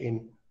 SH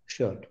in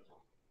shirt,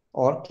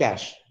 or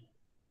cash,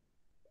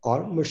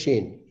 or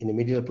machine. In the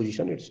medial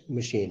position, it's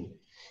machine.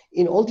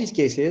 In all these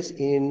cases,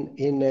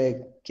 in a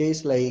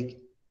case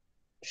like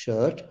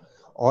shirt,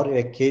 or in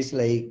a case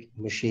like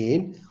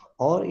machine,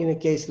 or in a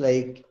case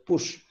like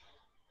push,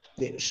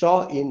 the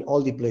shaw in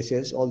all the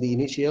places, all the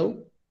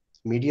initial,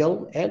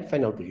 medial, and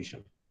final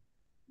position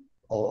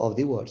of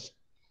the words.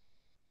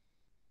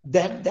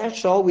 That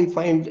shaw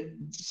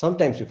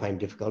sometimes we find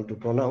difficult to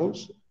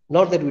pronounce.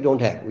 Not that we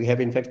don't have. We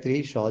have in fact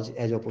 3 shaws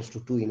as opposed to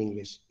 2 in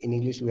English. In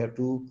English we have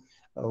 2.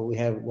 We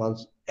have one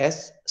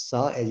S,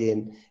 sa, as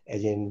in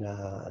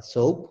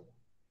soap.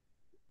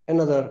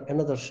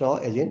 Another shaw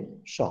as in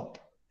shop.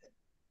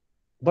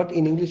 But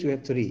in English we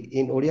have 3.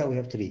 In Odia we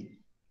have 3.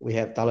 We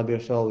have Talabir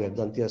shaw, we have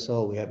Dantiya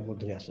shaw, we have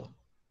Murdhanya shaw.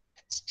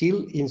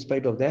 Still, in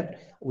spite of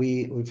that,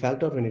 we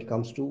falter when it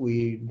comes to,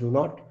 we do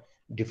not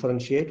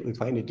differentiate. We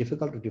find it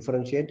difficult to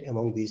differentiate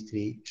among these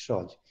 3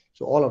 shaws.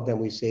 So all of them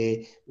we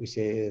say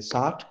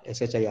SAT,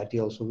 SHIRT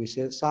also we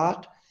say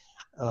SAT,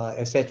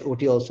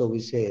 SHOT also we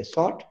say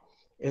SOT,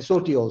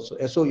 SOT also,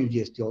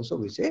 SOUGST also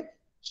we say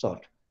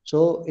SOT.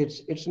 So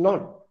it's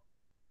not,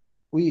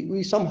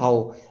 we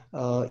somehow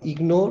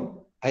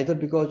ignore, either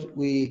because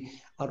we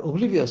are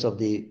oblivious of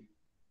the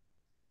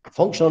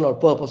function or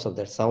purpose of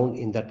that sound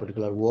in that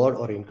particular word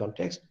or in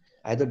context,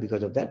 either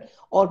because of that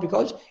or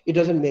because it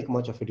doesn't make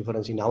much of a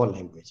difference in our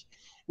language.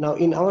 Now,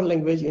 in our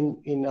language,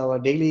 in our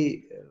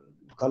daily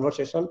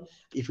conversation,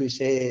 if we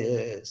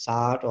say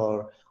sat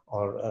or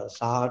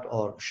sat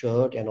or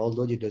shirt and all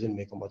those, it doesn't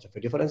make much of a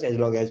difference as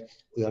long as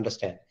we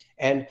understand.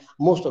 And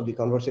most of the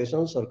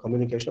conversations or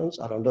communications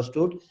are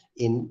understood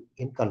in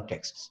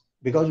contexts,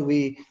 because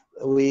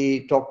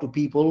we talk to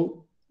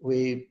people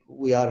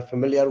we are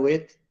familiar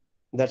with.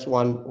 That's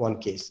one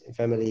case.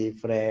 Family,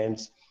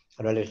 friends,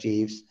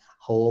 relatives,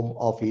 home,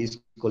 office,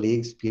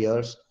 colleagues,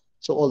 peers.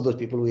 So all those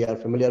people we are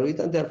familiar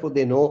with, and therefore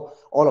they know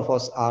all of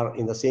us are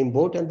in the same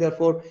boat, and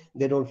therefore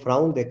they don't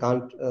frown, they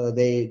can't,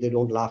 they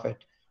don't laugh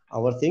at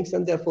our things,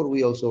 and therefore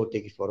we also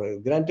take it for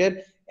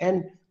granted,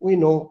 and we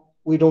know,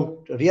 we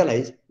don't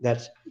realize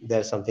that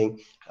there's something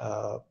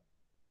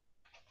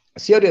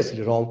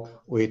seriously wrong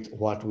with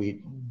what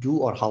we do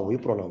or how we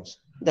pronounce.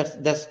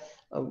 That's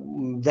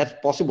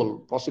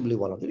possibly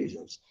one of the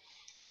reasons.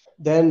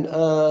 Then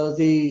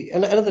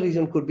another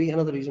reason could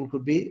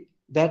be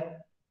that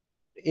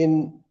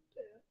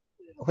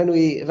when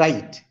we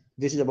write,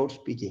 this is about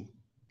speaking.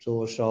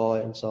 So saw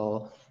and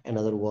saw,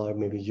 another word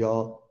maybe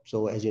jaw.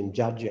 So as in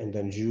judge and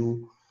then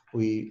Jew,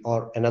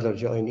 or another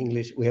jaw in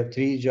English. We have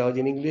 3 jaws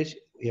in English.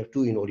 We have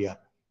 2 in Odia,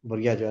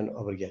 Bargyaja and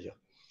Abargyaja.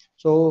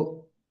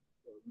 So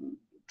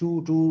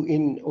 2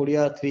 in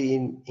Odia, 3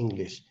 in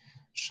English.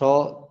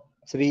 Saw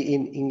 3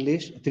 in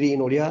English, 3 in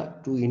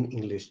Odia, 2 in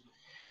English.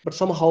 but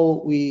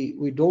somehow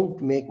we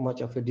don't make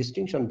much of a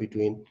distinction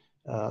between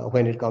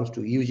when it comes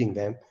to using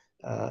them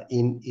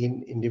in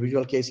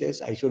individual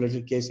cases,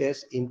 isolated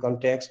cases, in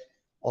context,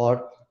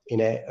 or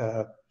in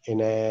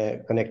a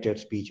connected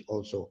speech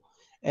also.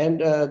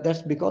 And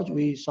that's because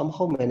we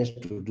somehow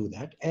managed to do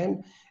that,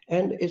 and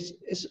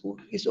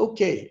it's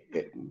okay.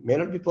 It may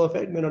not be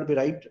perfect, may not be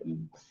right,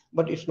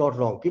 but it's not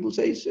wrong. People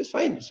say it's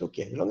fine, it's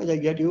okay, as long as I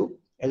get you,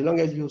 as long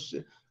as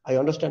I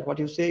understand what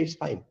you say, it's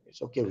fine,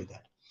 it's okay with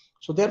that.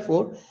 So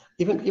therefore,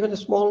 even a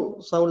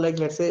small sound like,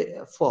 let's say,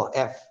 for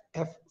f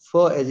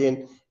for, as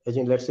in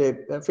let's say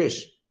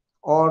fish,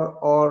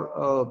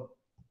 or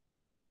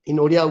in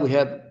Odia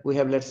we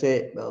have let's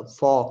say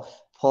for,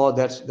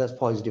 that's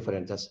for is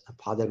different. That's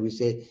father we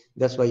say.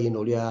 That's why in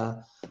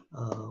Odia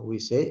we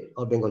say,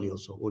 or Bengali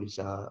also,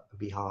 Odisha,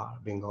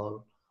 Bihar,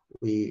 Bengal,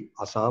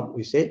 Assam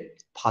we say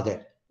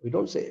father. We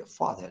don't say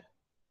father,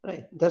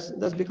 right? That's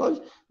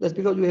because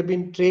we have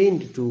been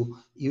trained to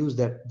use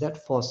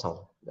that for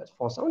sound. That's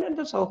for sound, and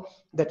that's how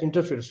that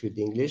interferes with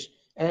the English.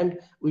 And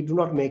we do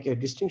not make a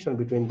distinction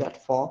between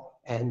that for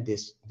and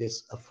this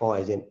for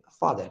as in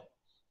father.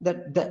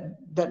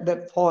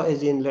 That for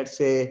as in, let's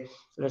say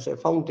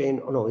fountain,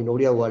 or no, in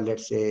Odia world,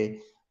 let's say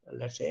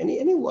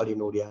any word in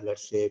Odia,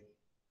 let's say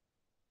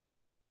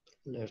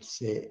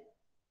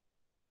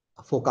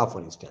foka,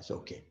 for instance.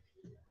 Okay,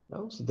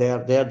 no? So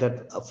there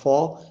that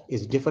for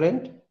is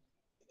different,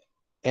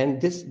 and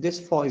this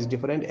for is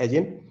different, as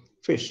in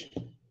fish,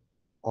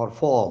 or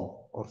form,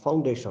 or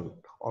foundation,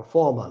 or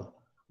formal.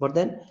 But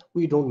then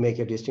we don't make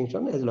a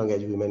distinction as long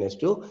as we manage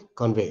to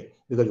convey,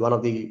 because one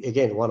of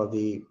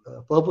the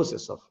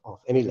purposes of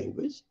any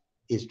language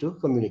is to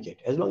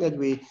communicate. As long as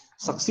we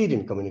succeed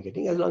in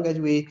communicating, as long as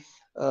we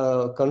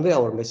convey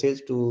our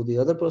message to the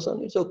other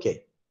person, it's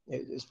okay.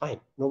 It's fine.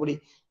 Nobody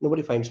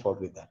finds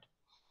fault with that.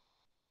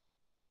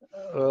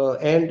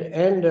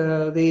 And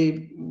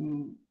the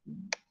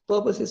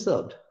purpose is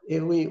served.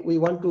 If we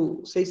want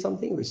to say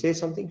something, we say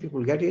something,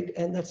 people get it,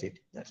 and that's it.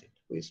 That's it.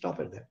 We stop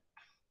at that.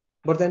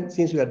 But then,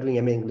 since we are doing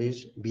MA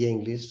English, BA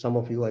English, some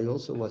of you, I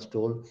also was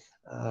told,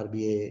 are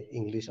BA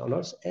English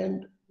honors,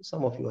 and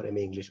some of you are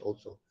MA English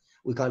also.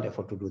 We can't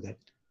afford to do that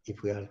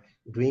if we are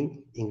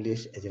doing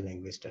English as a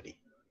language study,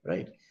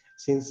 right?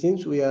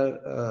 Since we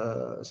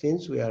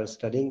are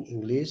studying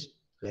English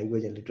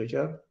language and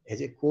literature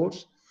as a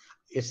course,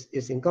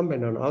 it's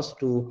incumbent on us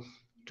to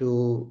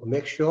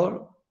make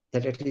sure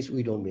that at least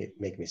we don't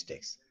make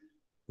mistakes.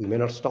 We may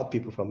not stop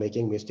people from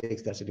making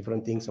mistakes. That's a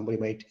different thing. Somebody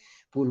might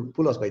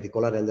pull us by the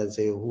collar and then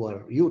say, who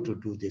are you to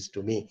do this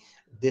to me?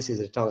 This is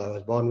a tongue I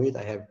was born with.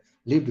 I have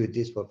lived with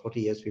this for 40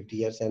 years, 50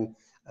 years. And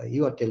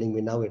you are telling me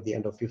now at the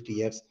end of 50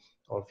 years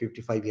or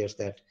 55 years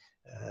that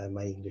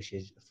my English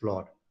is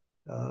flawed.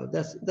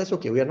 That's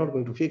okay. We are not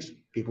going to fix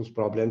people's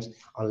problems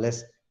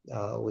unless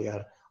we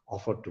are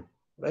offered to,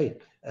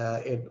 right?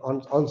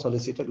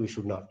 Unsolicited, we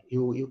should not.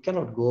 You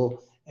cannot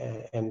go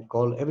and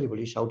call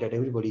everybody, shout at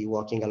everybody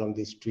walking along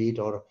the street,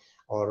 or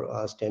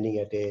standing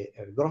at a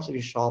grocery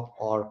shop,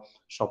 or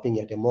shopping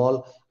at a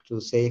mall, to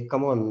say,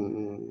 come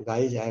on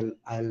guys,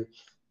 I'll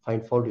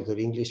find fault with your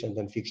English and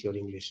then fix your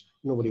English.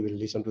 Nobody will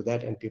listen to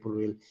that, and people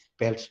will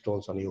pelt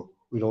stones on you.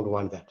 We don't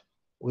want that.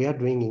 We are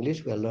doing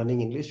English, we are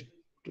learning English.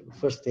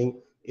 First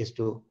thing is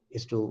to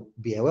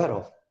be aware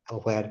of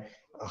where,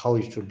 how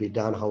it should be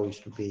done, how it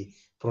should be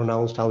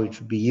pronounced, how it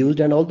should be used,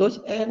 and all those.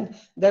 And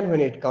then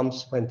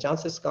when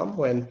chances come,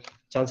 when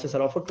chances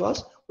are offered to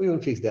us, we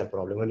will fix their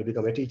problem. When you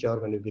become a teacher,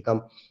 when you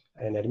become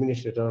an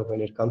administrator, when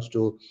it comes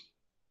to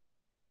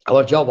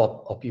our job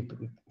of people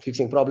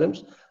fixing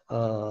problems,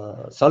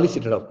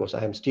 solicited, of course,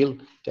 I am still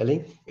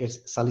telling,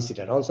 it's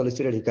solicited.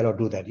 Unsolicited, you cannot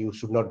do that. You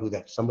should not do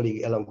that.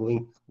 Somebody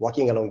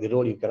walking along the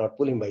road, you cannot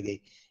pull him by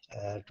the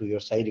to your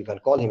side. You can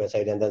call him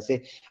aside and then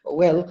say,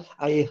 well,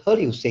 I heard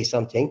you say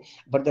something,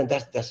 but then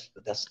that's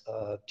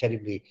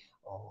terribly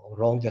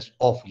wrong. That's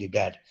awfully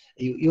bad.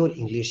 Your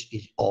English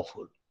is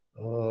awful.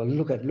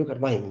 Look at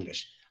my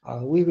English.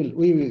 We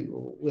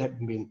have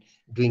been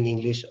doing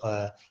English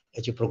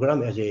as a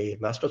program, as a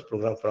master's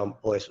program from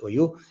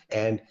OSOU,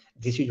 and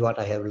this is what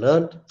I have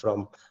learned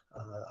from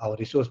our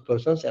resource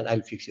persons, and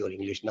I'll fix your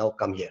English. Now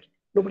come here.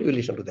 Nobody will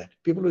listen to that.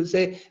 People will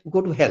say,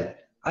 go to hell.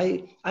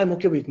 I'm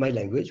okay with my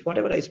language.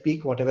 Whatever I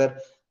speak,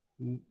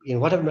 in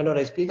whatever manner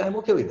I speak, I'm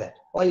okay with that.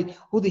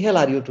 Who the hell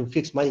are you to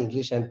fix my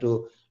English and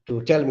to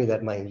tell me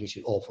that my English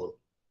is awful,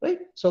 right?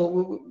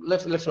 So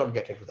let's not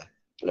get into that.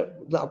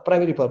 The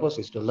primary purpose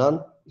is to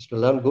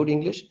learn good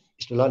English,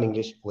 is to learn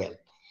English well.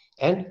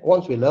 And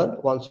once we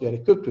are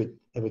equipped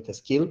with a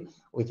skill,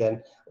 with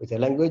a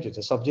language, with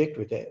a subject,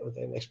 with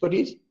an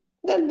expertise,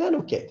 then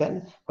okay.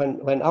 Then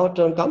when our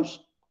turn comes,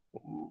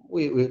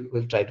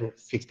 we'll try to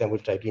fix them, we'll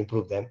try to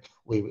improve them,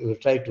 we will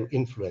try to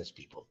influence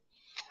people.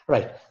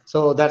 Right.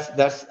 So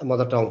that's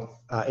mother tongue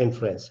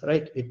influence,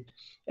 right?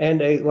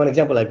 One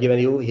example I've given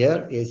you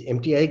here is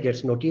MTI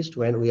gets noticed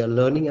when we are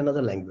learning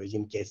another language,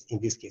 in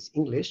this case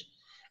English,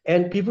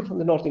 and people from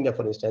the North India,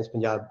 for instance,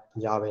 Punjab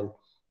and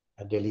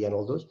Delhi and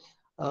all those,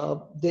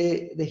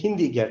 the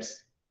Hindi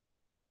gets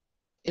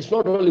it's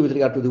not only with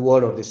regard to the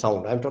word or the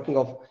sound. I'm talking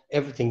of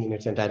everything in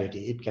its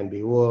entirety. It can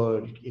be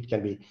word, it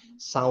can be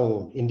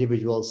sound,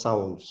 individual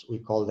sounds. We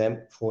call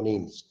them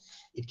phonemes.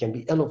 It can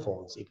be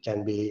allophones. It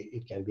can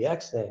be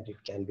accent.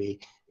 It can be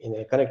in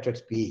a connected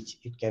speech.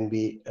 It can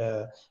be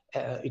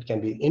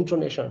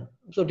intonation.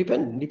 So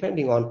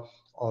depending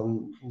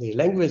on the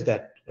language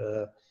that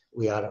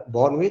we are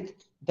born with,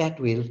 that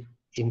will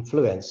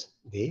influence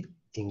the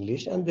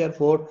English, and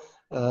therefore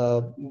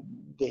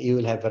you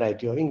will have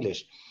variety of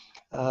English.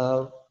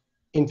 Uh,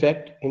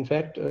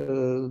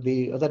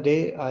 the other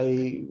day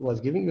I was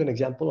giving you an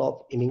example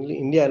of in England,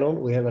 India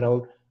alone, we have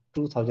around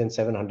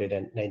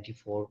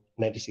 2,794,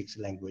 96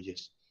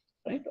 languages,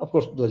 right? Of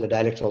course, those are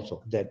dialects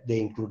also, that they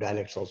include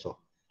dialects also,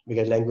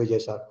 because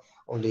languages are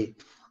only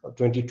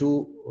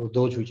 22,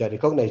 those which are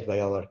recognized by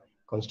our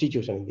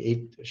constitution in the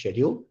 8th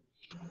schedule.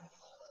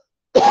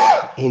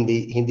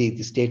 Hindi is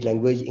the state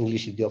language.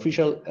 English is the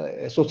official,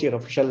 associate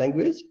official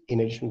language. In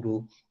addition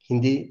to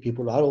Hindi,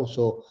 people are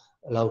also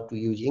allowed to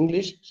use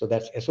English. So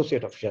that's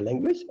associate official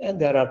language. And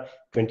there are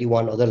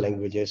 21 other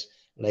languages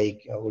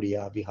like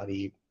Odia,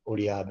 Bihari,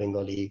 Odia,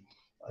 Bengali,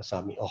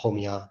 Assami,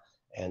 Ahomia,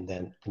 and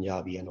then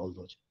Punjabi and all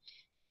those.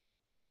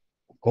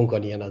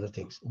 Konkani and other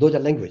things. Those are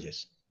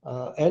languages.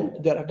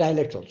 And there are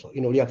dialects also.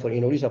 In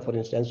Odisha, for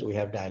instance, we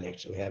have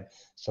dialects. We have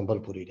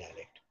Sambalpuri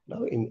dialect.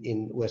 Now,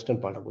 in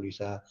western part of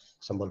Odisha,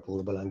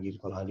 Sambalpur,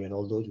 Balangir, Kolhani, and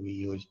all those, we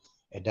use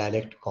a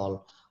dialect called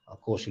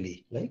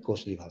Kosli, like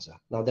Kosli Bhasa.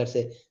 Now, that's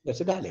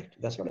a dialect.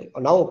 That's not.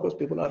 Now, of course,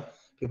 people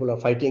are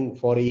fighting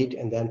for it,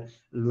 and then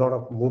a lot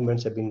of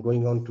movements have been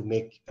going on to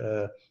make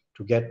to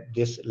get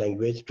this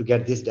language, to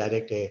get this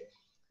dialect the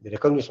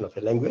recognition of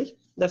a language.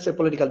 That's a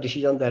political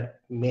decision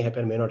that may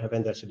happen, may not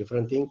happen. That's a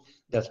different thing.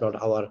 That's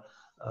not our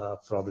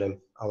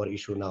problem, our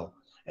issue now.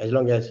 As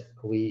long as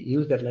we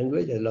use that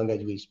language, as long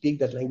as we speak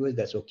that language,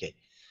 that's okay.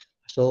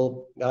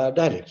 So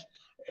dialects,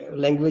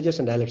 languages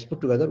and dialects put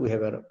together, we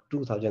have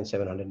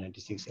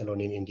 2,796 alone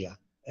in India.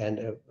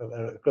 And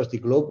across the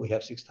globe, we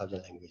have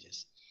 6,000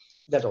 languages.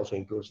 That also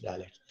includes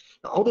dialects.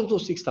 Now, out of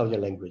those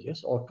 6,000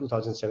 languages, or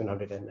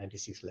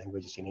 2,796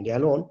 languages in India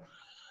alone,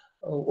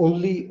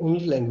 only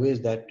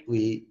language that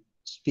we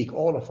speak,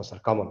 all of us are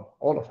common,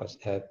 all of us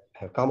have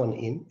common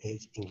in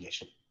is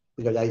English.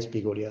 Because I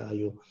speak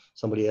Odia,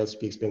 somebody else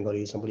speaks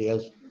Bengali, somebody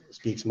else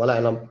speaks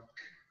Malayalam.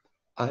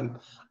 I'm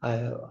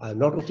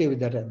not okay with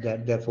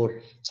that.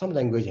 Therefore, some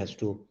language has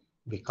to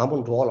be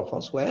common to all of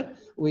us, where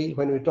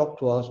when we talk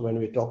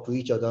to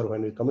each other,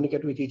 when we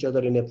communicate with each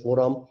other in a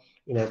forum,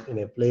 in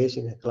a place,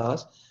 in a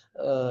class,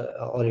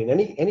 or in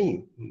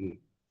any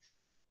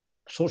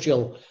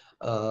social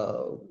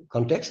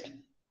context,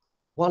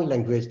 one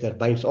language that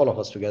binds all of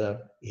us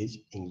together is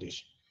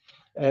English.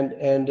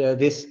 And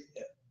this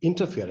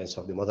interference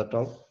of the mother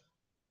tongue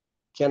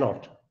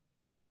cannot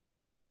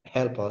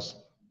help us.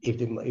 If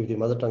the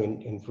mother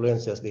tongue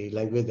influences the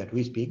language that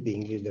we speak, the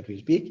English that we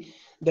speak,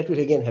 that will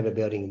again have a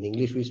bearing in the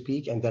English we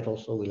speak, and that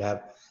also will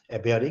have a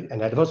bearing,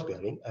 an adverse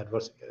bearing,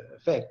 adverse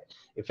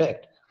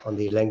effect on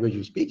the language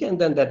we speak, and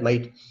then that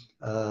might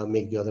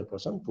make the other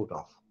person put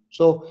off.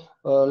 So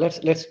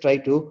let's try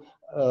to.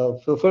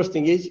 So first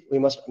thing is, we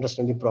must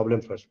understand the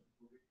problem first.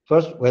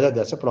 First, whether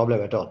there's a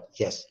problem at all.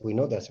 Yes, we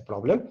know there's a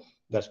problem.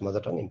 That's mother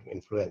tongue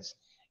influence.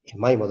 In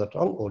my mother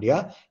tongue,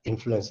 Odia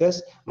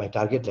influences my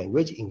target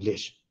language,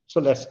 English.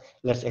 So let's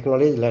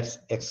acknowledge, let's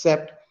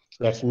accept,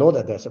 let's know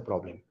that there's a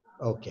problem.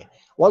 Okay.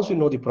 Once we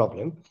know the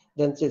problem,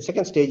 then the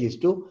second stage is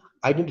to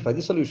identify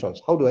the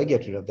solutions. How do I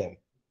get rid of them?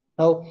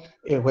 Now,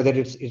 whether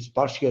it's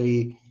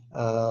partially,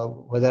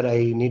 whether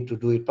I need to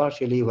do it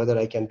partially, whether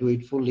I can do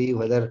it fully,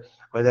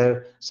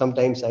 whether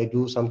sometimes I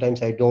do,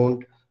 sometimes I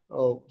don't.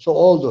 So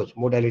all those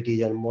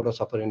modalities and modus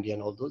operandi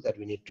and all those that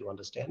we need to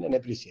understand and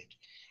appreciate,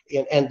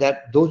 and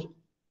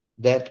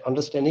that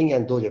understanding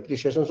and those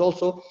appreciations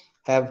also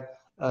have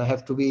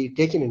to be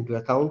taken into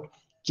account,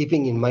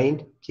 keeping in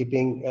mind,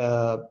 keeping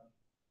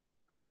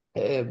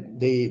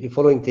the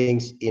following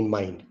things in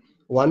mind.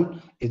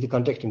 One is the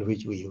context in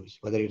which we use,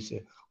 whether it's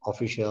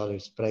official,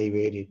 it's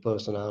private, it's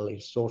personal,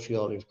 it's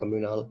social, it's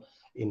communal,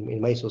 in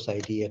my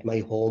society, at my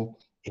home,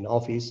 in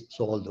office.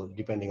 So all those,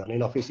 depending on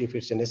in office, if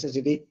it's a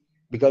necessity,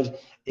 because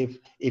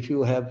if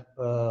you have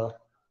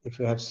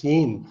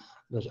seen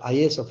those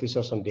IAS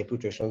officers on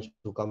deputations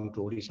who come to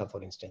Odisha,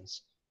 for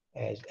instance,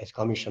 as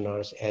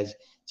commissioners, as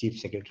chief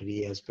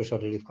secretary, as special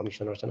relief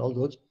commissioners, and all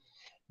those,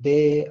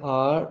 they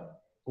are,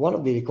 one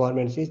of the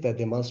requirements is that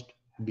they must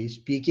be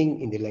speaking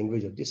in the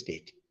language of the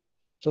state.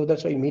 So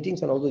that's why in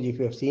meetings and all those, if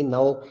you have seen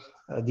now,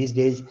 these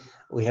days,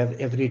 we have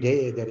every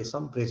day, there is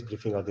some press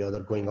briefing or the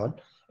other going on.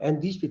 And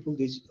these people,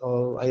 these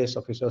IAS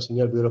officers,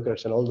 senior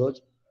bureaucrats and all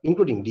those,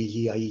 including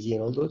DG, IEG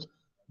and all those,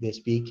 they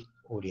speak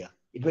Odia.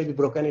 It may be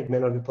broken, it may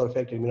not be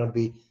perfect, it may not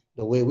be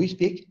the way we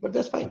speak, but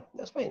that's fine.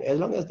 That's fine. As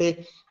long as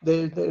they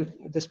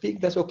speak,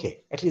 that's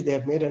okay. At least they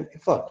have made an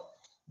effort.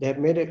 They have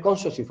made a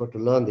conscious effort to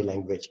learn the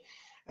language.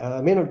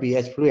 May not be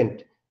as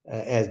fluent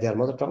as their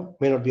mother tongue,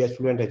 may not be as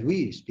fluent as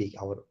we speak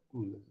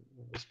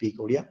speak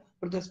Odia,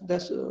 but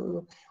that's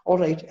all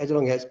right, as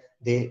long as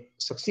they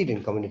succeed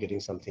in communicating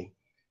something.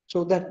 So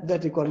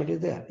that requirement is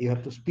there. You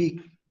have to speak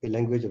the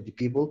language of the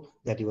people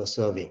that you are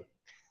serving.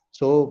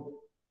 So,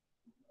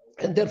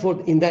 and therefore,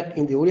 in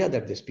the Odia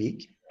that they speak,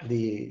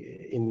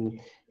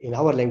 in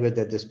our language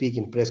that they speak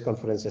in press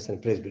conferences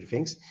and press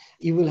briefings,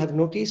 you will have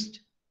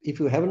noticed. If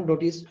you haven't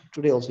noticed,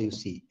 today also you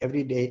see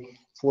every day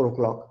 4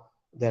 o'clock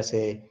there's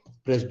a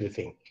press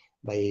briefing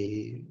by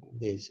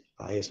these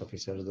IAS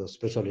officers, those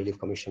special relief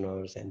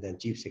commissioners, and then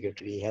chief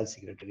secretary, health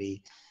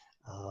secretary,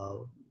 uh,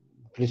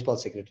 principal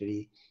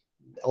secretary,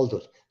 all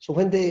those. So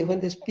when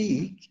they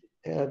speak,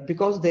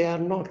 because they are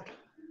not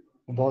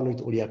born with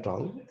Odia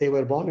tongue, they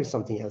were born with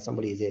something else.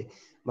 Somebody is a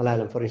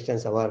Malayalam, for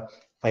instance, our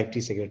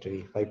 5T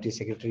secretary. 5T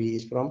secretary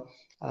is from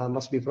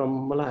must be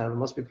from Malayalam,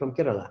 must be from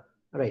Kerala,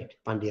 right?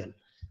 Pandian.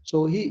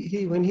 So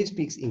he when he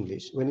speaks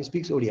English, when he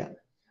speaks Odia,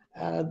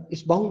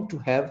 it's bound to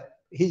have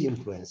his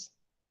influence,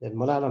 that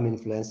Malayalam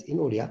influence in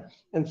Odia,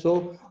 and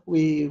so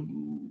we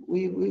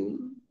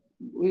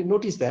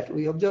notice that,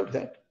 we observe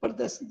that, but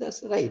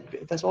that's right,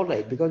 that's all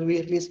right, because we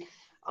at least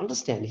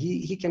understand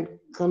he can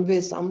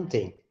convey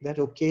something that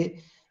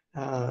okay,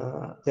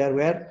 there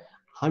were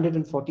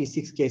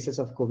 146 cases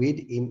of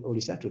COVID in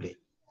Odisha today,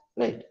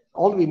 right?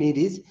 All we need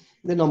is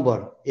the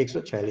number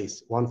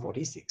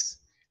 146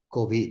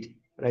 COVID,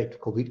 right?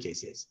 COVID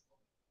cases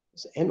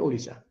in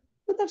Odisha.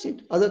 But that's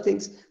it. Other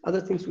things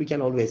we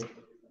can always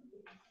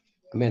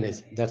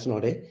manage. That's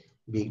not a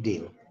big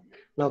deal.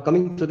 Now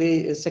coming to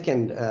the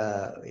second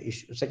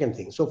issue, second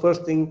thing. So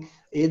first thing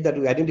is that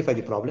we identify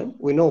the problem.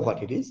 We know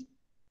what it is.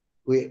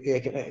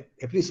 We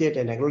appreciate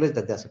and acknowledge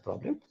that there's a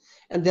problem.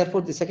 And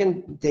therefore the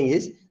second thing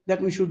is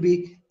that we should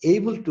be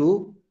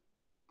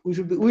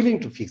willing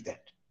to fix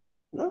that.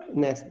 No?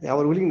 Next,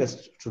 our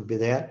willingness should be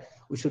there.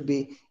 We should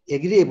be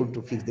agreeable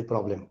to fix the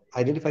problem.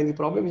 Identifying the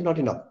problem is not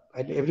enough.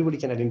 Everybody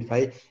can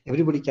identify,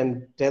 everybody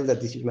can tell that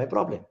this is my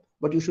problem.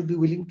 But you should be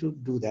willing to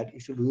do that. You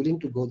should be willing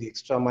to go the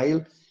extra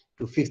mile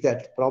to fix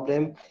that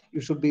problem.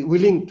 You should be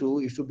willing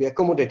to, you should be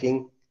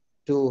accommodating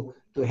to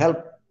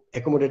help,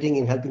 accommodating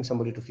in helping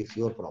somebody to fix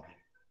your problem.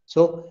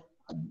 So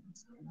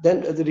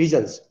then the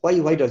reasons,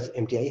 why does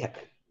MTI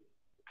happen?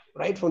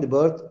 Right from the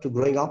birth to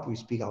growing up, we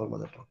speak our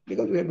mother tongue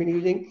because we have been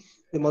using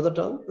the mother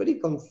tongue very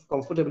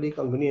comfortably,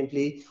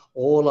 conveniently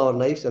all our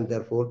lives, and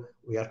therefore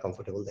we are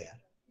comfortable there.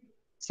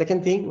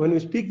 Second thing, when we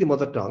speak the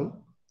mother tongue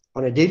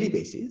on a daily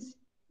basis,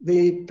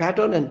 the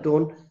pattern and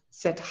tone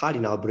set hard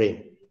in our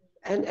brain,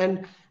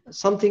 and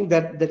something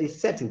that is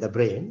set in the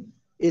brain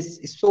is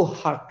so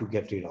hard to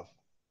get rid of.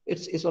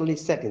 It's only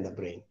set in the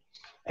brain,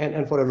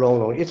 and for a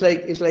long. It's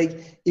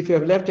like if you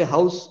have left a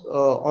house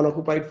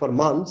unoccupied for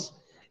months,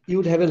 you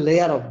would have a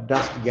layer of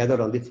dust gathered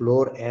on the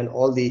floor and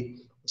all the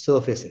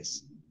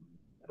surfaces,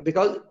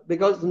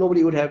 because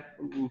nobody would have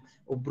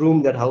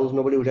broomed that house,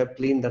 nobody would have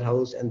cleaned that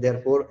house, and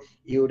therefore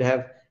you would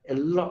have a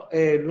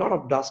lot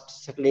of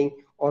dust settling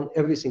on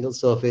every single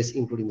surface,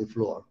 including the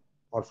floor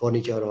or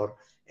furniture or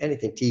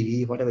anything,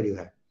 TV, whatever you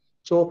have.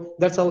 So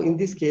that's how in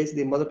this case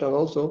the mother tongue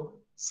also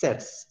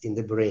sets in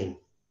the brain,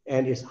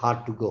 and it's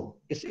hard to go.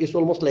 It's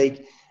almost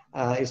like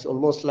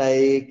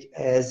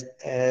as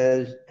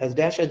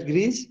dash as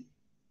grease,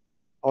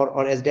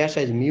 or as dash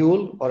as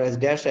mule, or as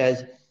dash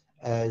as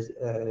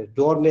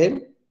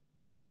doornail,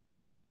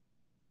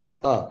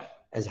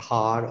 as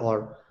hard,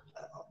 or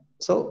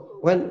so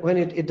when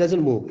it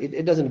doesn't move,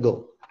 it doesn't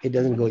go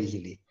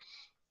easily.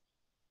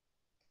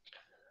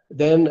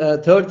 Then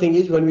third thing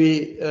is when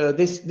we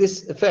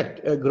this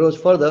effect grows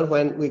further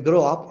when we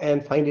grow up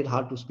and find it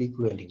hard to speak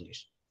fluent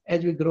English.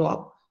 As we grow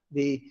up,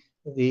 the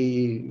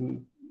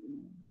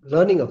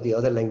learning of the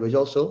other language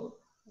also,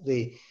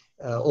 the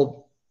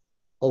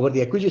over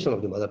the acquisition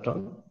of the mother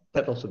tongue,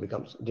 that also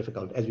becomes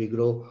difficult. As we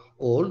grow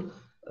old,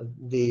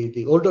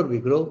 the older we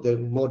grow, the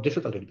more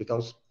difficult it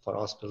becomes for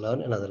us to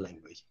learn another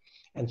language.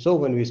 And so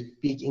when we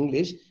speak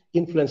English,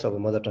 influence of a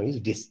mother tongue is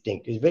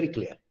distinct, it's very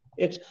clear.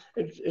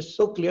 It's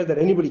so clear that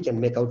anybody can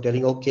make out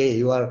telling, okay,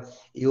 you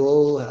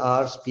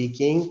are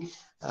speaking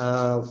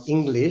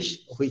English,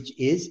 which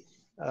is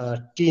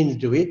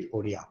tinged with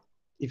Odia.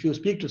 If you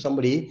speak to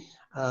somebody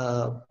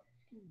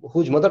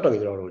whose mother tongue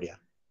is not Odia,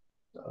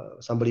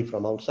 somebody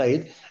from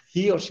outside,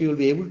 he or she will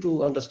be able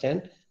to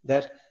understand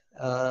that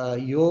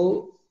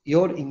your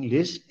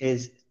English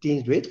is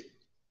tinged with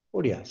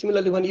Odia.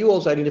 Similarly, when you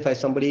also identify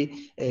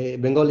somebody, a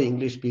Bengali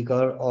English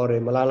speaker or a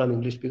Malayalam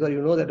English speaker,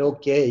 you know that,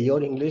 okay,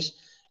 your English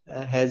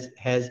has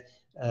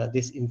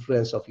this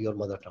influence of your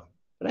mother tongue,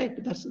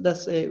 right?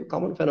 That's a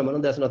common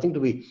phenomenon. There's nothing to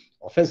be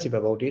offensive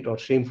about it or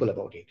shameful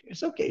about it.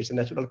 It's okay. It's a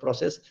natural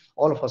process.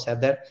 All of us have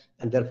that,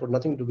 and therefore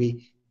nothing to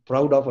be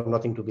proud of or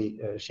nothing to be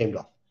ashamed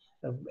of.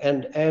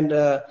 And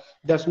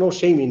there's no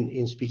shame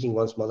in speaking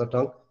one's mother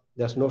tongue.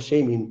 There's no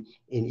shame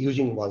in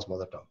using one's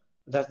mother tongue.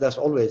 That's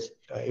always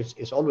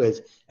it's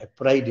always a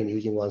pride in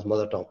using one's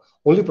mother tongue.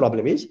 Only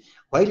problem is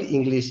while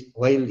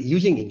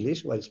using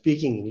English, while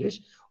speaking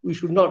English, we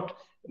should not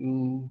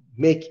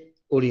make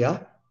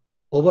Odia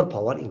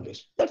overpower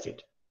English. That's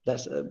it.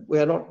 We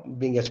are not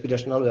being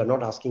aspirational. We are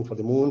not asking for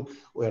the moon.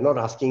 We are not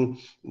asking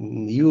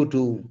you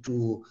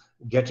to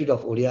get rid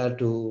of Odia,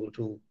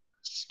 to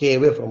stay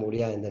away from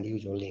Odia and then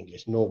use only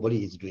English.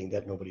 Nobody is doing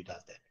that. Nobody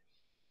does that.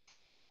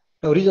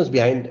 Now, reasons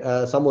behind,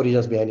 some more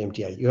reasons behind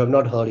MTI. You have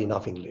not heard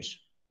enough English.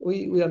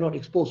 We are not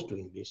exposed to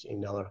English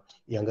in our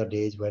younger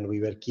days. When we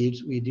were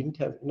kids, we didn't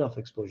have enough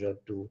exposure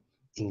to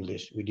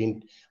English.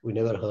 We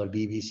never heard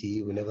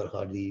BBC. We never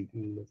heard the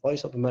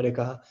Voice of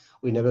America.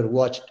 We never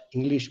watched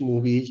English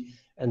movies,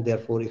 and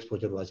therefore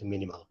exposure was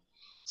minimal.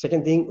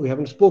 Second thing, we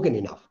haven't spoken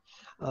enough.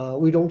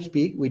 We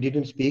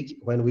didn't speak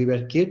when we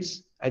were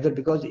kids, either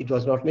because it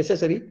was not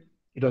necessary,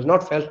 it was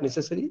not felt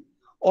necessary,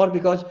 or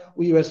because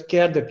we were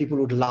scared that people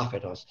would laugh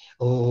at us.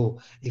 Oh,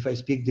 if I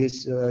speak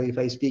this, if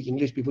I speak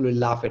English, people will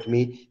laugh at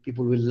me,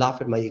 people will laugh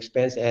at my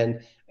expense,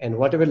 and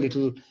whatever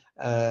little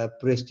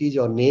prestige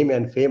or name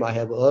and fame I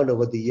have earned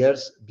over the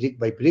years, brick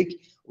by brick,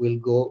 will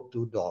go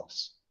to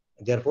dogs.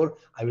 Therefore,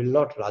 I will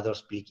not rather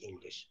speak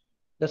English.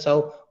 That's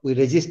how we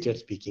resisted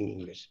speaking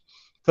English.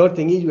 Third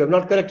thing is we have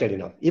not corrected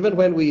enough. Even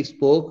when we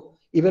spoke,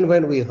 even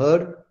when we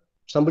heard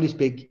somebody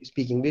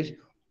speak English,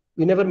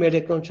 we never made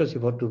a conscious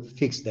effort to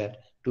fix that,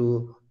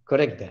 to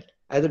correct that.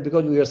 Either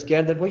because we were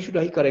scared that why should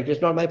I correct?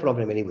 It's not my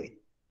problem anyway.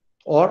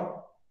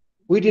 Or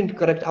we didn't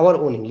correct our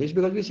own English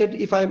because we said,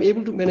 if I'm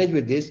able to manage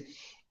with this,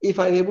 if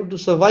I'm able to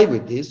survive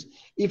with this,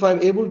 if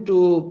I'm able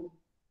to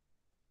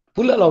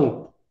pull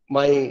along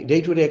my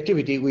day-to-day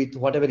activity with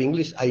whatever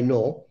English I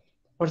know,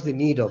 what's the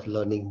need of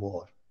learning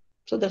more?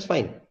 So that's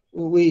fine.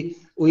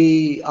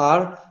 We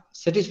are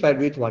satisfied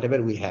with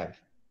whatever we have.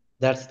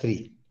 That's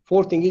three.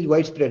 Fourth thing is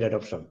widespread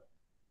adoption.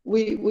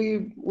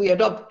 We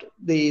adopt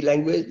the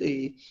language,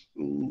 the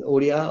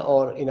Odia,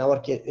 or in our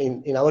case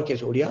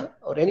Odia,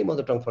 or any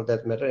mother tongue for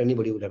that matter.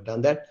 Anybody would have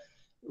done that.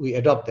 We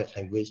adopt that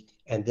language,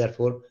 and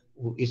therefore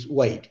it's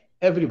wide.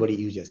 Everybody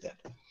uses that.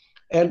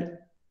 And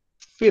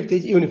fifth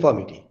is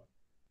uniformity.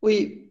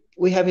 We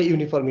have a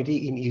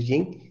uniformity in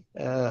using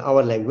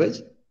our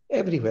language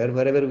everywhere,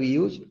 wherever we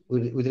use,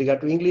 with regard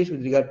to English,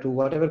 with regard to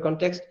whatever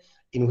context,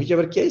 in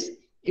whichever case,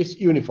 it's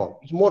uniform.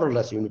 It's more or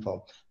less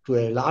uniform. To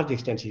a large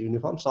extent, it's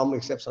uniform. Some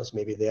exceptions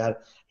may be there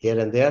here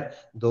and there.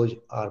 Those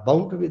are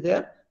bound to be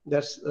there.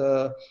 That's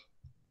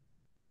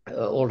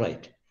all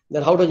right.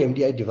 Then how does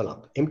MTI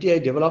develop?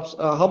 MTI develops,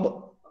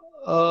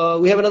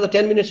 we have another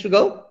 10 minutes to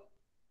go.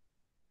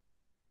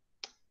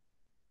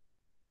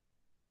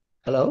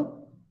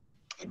 Hello?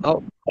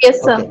 Oh,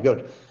 Yes, sir. okay,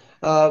 good.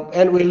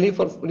 And we'll leave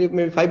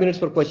maybe 5 minutes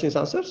for questions,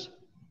 answers.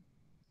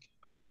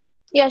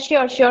 Yeah,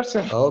 sure,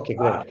 sir. Okay,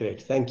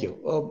 great. Thank you.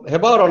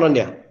 Heba or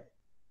Ananya?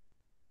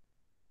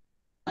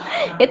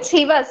 It's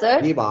Hiva, sir.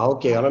 Heba,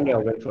 okay.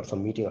 Ananya went for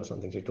some meeting or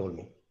something, she told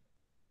me.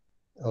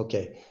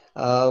 Okay.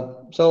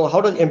 So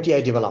how does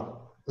MTI develop?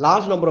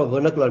 Large number of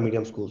vernacular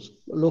medium schools,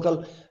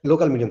 local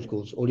medium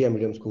schools, Odia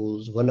medium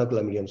schools,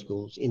 vernacular medium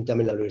schools. In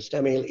Tamil Nadu is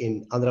Tamil,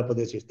 in Andhra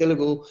Pradesh is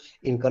Telugu,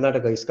 in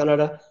Karnataka is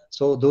Kannada.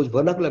 So those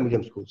vernacular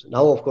medium schools.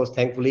 Now, of course,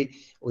 thankfully,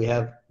 we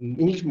have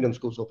English medium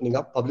schools opening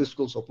up, public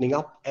schools opening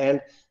up, and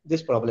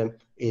this problem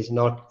is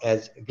not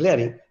as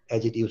glaring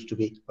as it used to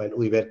be when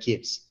we were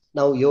kids.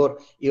 Now you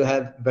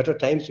have better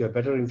times, you have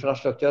better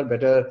infrastructure,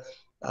 better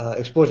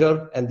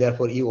exposure, and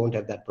therefore you won't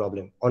have that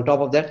problem. On top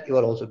of that, you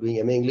are also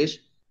doing MA English,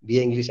 BA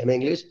English, MA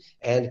English,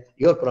 and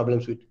your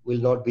problems will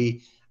not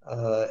be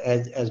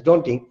as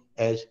daunting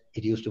as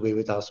it used to be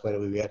with us when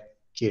we were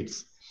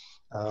kids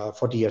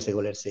 40 years ago,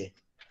 let's say,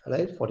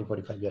 right?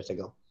 45 years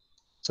ago.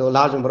 So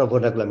large number of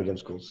vernacular medium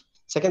schools.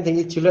 Second thing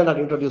is children are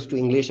introduced to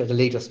English at a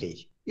later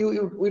stage.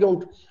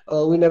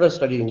 We never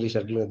studied English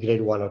at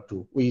grade 1 or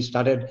 2. We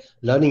started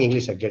learning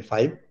English at grade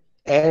 5.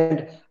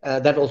 And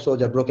that also,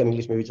 the broken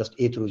English, maybe just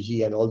A through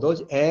G and all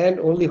those. And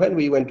only when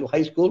we went to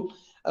high school,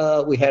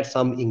 we had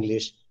some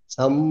English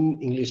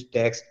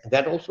text.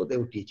 That also they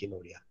would teach in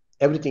Odia.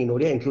 Everything in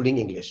Odia, including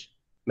English.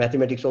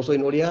 Mathematics also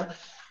in Odia.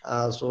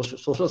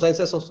 Social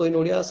sciences also in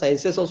Odia.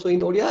 Sciences also in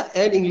Odia.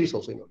 And English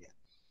also in Odia.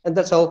 And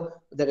that's how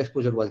that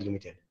exposure was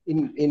limited.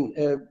 In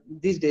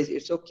these days,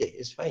 it's okay.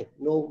 It's fine.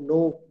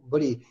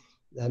 Nobody,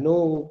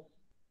 no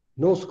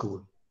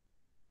school,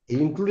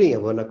 including a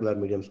vernacular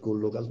medium school,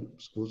 local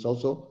schools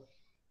also,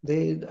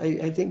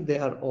 I think they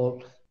are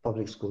all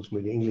public schools,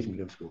 English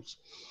medium schools.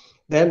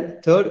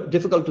 Then third,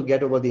 difficult to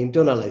get over the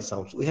internalized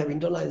sounds. We have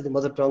internalized the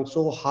mother tongue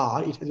so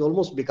hard, it has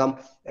almost become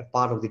a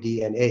part of the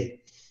DNA.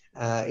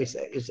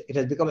 It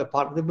has become a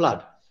part of the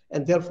blood.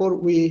 And therefore,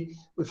 we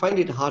find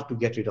it hard to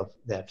get rid of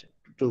that,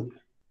 to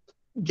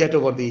get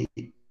over the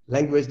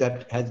language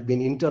that has been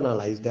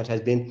internalized, that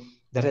has been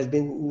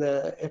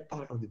a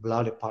part of the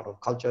blood, a part of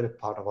culture, a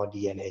part of our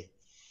DNA.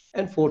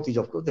 And fourth is,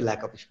 of course, the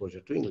lack of exposure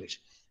to English,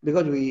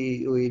 because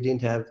we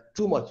didn't have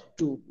too much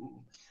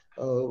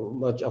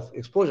of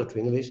exposure to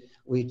English.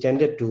 We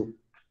tended to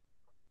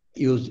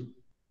use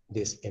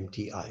this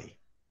MTI.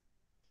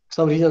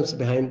 Some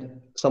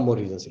more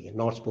reasons again: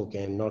 not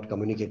spoken, not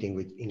communicating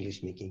with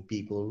English-speaking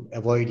people,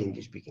 avoid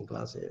English-speaking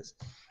classes,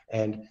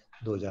 and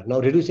those are now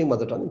reducing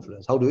mother tongue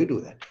influence. How do we do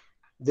that?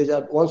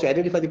 Once we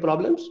identify the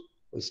problems,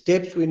 with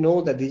steps, we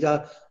know that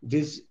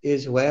this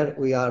is where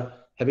we are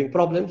having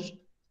problems.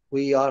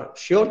 We are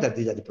sure that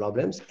these are the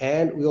problems,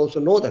 and we also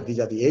know that these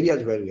are the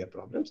areas where we have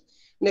problems.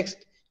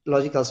 Next,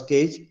 logical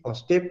stage or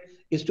step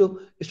is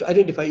to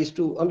identify, is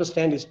to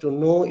understand, is to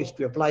know, is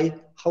to apply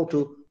how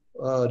to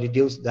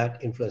reduce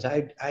that influence.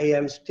 I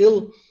am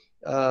still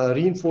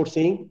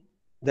reinforcing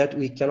that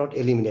we cannot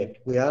eliminate.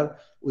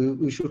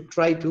 We should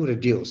try to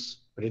reduce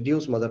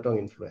mother tongue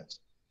influence.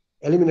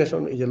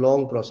 Elimination is a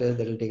long process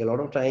that will take a lot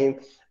of time,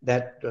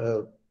 that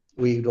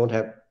we don't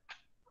have,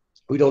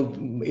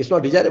 it's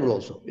not desirable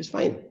also. It's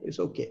fine, it's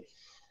okay.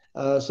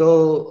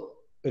 So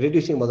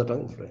reducing mother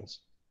tongue influence,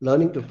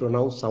 learning to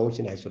pronounce sounds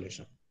in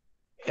isolation.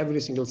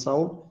 Every single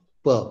sound,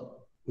 per,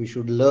 we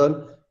should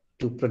learn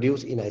to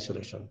produce in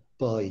isolation.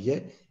 Per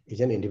is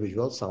an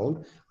individual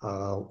sound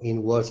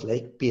in words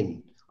like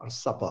pin or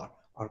supper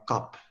or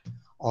cup,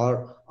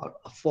 or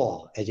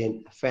for, as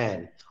in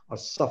fan, or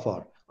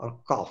suffer or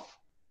cough.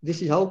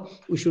 This is how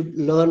we should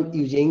learn,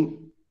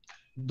 using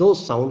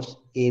those sounds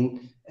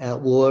in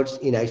words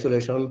in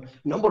isolation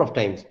number of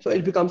times. So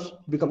it becomes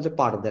a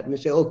part of that. We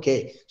say,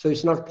 okay, so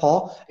it's not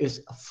paw,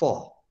 it's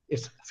for,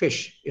 it's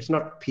fish, it's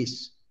not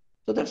piece.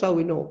 So that's how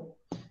we know.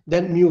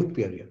 Then mute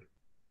period.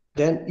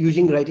 Then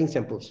using writing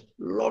samples,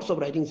 lots of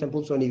writing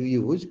samples. When you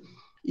use,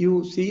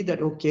 you see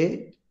that,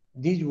 okay,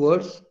 these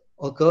words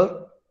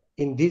occur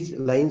in these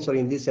lines or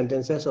in these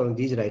sentences or in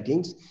these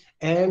writings.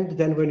 And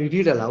then when you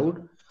read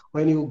aloud,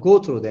 when you go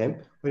through them,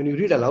 when you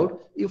read aloud,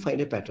 you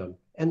find a pattern.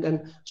 And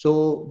then,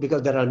 so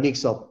because there are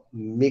mix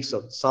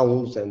of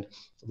sounds and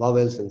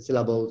vowels and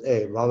syllables,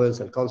 vowels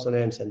and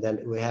consonants, and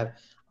then we have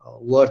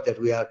words that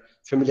we are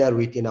familiar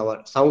with in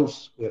our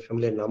sounds, we are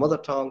familiar in our mother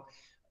tongue.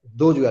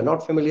 Those who are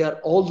not familiar,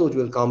 all those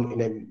will come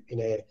in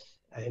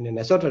an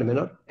assorted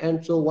manner.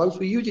 And so once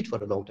we use it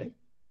for a long time,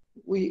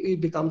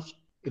 it becomes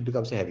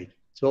a habit.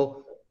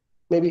 So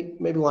maybe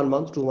 1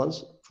 month, 2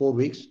 months, 4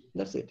 weeks,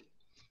 that's it.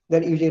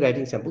 Then using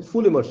writing samples,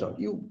 full immersion,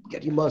 you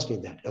get immersed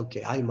in that.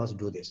 Okay, I must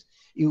do this.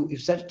 You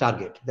set a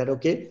target that,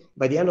 okay,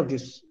 by the end of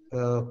this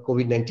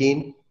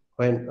COVID-19,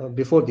 when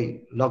before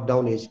the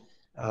lockdown is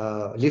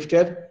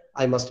lifted,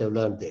 I must have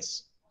learned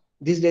this.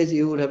 These days,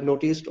 you would have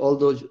noticed all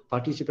those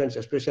participants,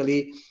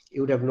 especially,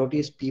 you would have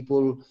noticed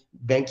people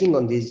banking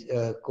on this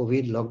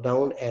COVID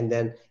lockdown and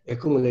then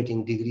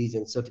accumulating degrees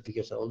and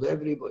certificates. Although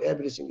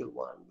every single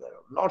one, there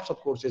are lots of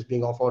courses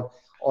being offered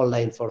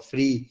online for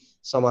free.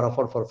 Some are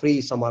offered for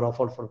free, some are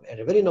offered at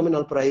a very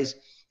nominal price.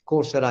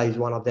 Coursera is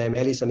one of them,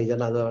 Allison is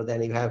another.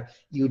 Then you have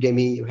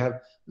Udemy, you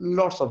have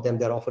lots of them.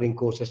 They're offering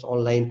courses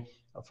online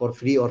for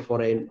free or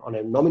on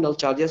a nominal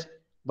charges.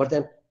 But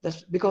then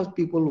that's because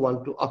people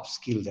want to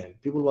upskill them.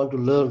 People want to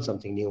learn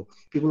something new.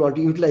 People want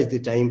to utilize the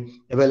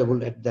time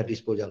available at their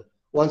disposal.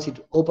 Once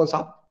it opens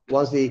up,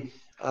 once the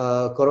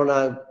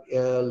corona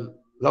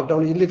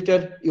lockdown is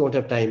lifted, you won't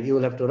have time. You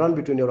will have to run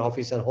between your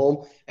office and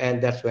home,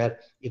 and that's where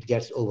it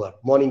gets over.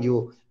 Morning,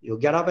 you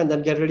get up and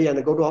then get ready and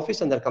then go to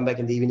office and then come back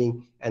in the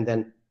evening and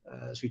then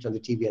switch on the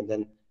TV and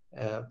then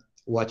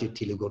watch it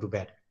till you go to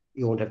bed.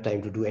 You won't have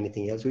time to do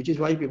anything else, which is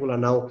why people are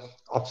now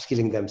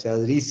upskilling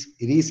themselves,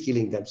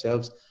 reskilling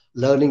themselves,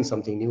 learning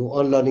something new,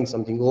 unlearning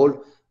something old.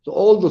 So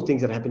all those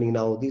things are happening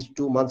now. These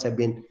 2 months have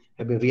been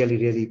really,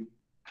 really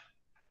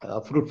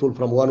fruitful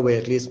from one way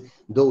at least.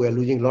 Though we are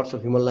losing lots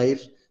of human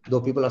lives, though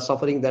people are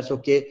suffering, that's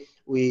okay.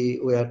 We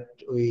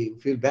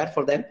feel bad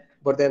for them,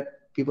 but then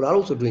people are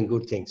also doing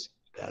good things.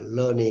 They are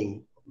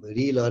learning,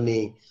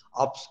 relearning,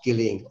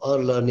 upskilling,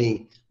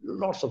 unlearning.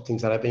 Lots of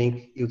things are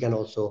happening. You can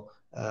also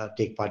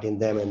take part in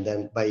them, and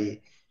then by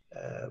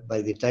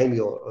the time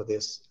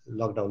this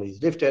lockdown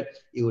is lifted,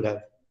 you would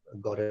have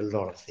got a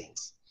lot of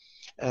things.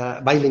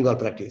 Bilingual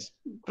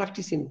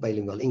practice in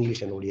bilingual,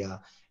 English and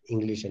Odia,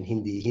 English and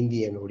Hindi,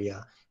 Hindi and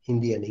Odia,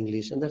 Hindi and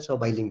English, and that's how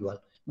bilingual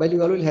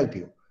will help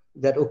you.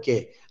 That,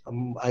 okay,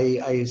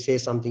 I say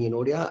something in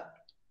Odia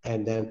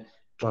and then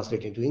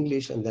translate into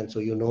English, and then so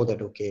you know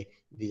that, okay,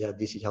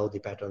 this is how the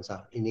patterns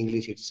are. In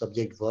English, it's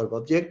subject, verb,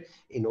 object.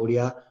 In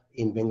Odia,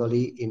 in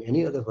Bengali, in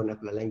any other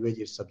vernacular language,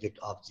 it's subject,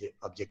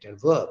 object,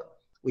 and verb.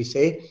 We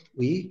say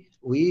we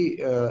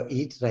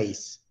eat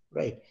rice,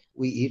 right?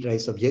 We eat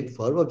rice, subject,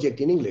 verb,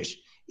 object in English.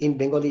 In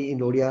Bengali, in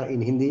Odia,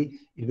 in Hindi,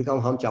 it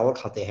becomes hum chawal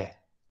khate hai.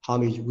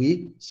 Hum is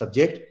we,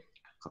 subject,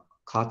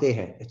 khate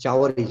hai.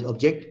 Chawal is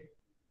object,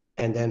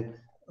 and then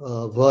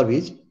verb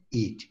is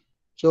eat.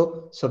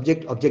 So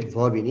subject, object,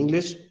 verb in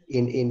English.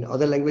 In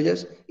other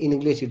languages, in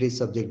English, it is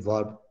subject,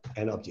 verb,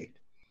 and object.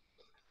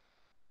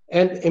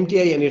 And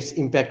MTI and its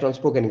impact on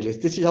spoken English.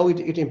 This is how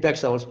it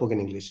impacts our spoken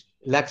English.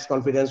 Lacks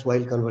confidence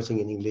while conversing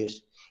in English.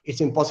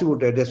 It's impossible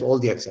to address all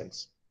the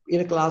accents.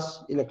 In a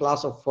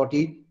class of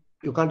 40,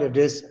 you can't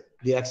address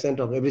the accent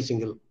of every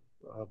single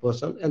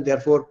person, and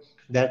therefore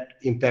that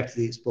impacts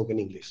the spoken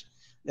English.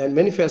 And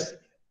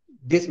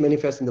this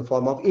manifests in the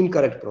form of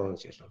incorrect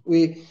pronunciation.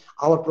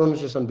 Our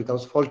pronunciation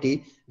becomes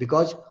faulty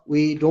because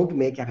we don't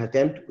make an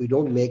attempt, we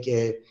don't make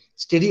a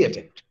steady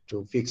attempt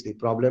to fix the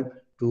problem,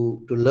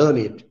 to learn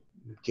it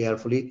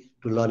carefully,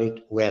 to learn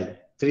it well.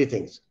 3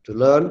 things: to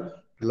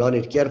learn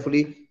it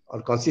carefully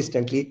or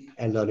consistently,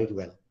 and learn it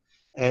well.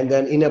 And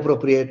then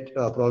inappropriate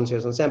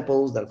pronunciation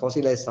samples, that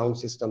fossilized sound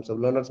systems of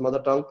learners'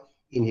 mother tongue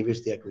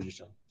inhibits the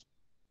acquisition.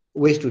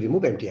 ways to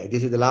remove MTI.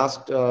 This is the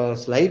last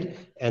slide,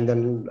 and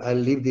then I'll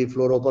leave the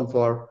floor open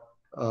for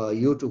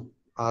you to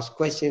ask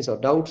questions or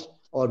doubts,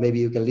 or maybe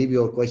you can leave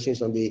your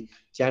questions on the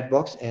chat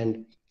box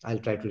and I'll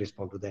try to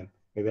respond to them,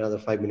 maybe another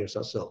 5 minutes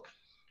or so.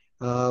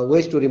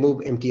 Ways to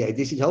remove MTI.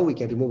 This is how we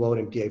can remove our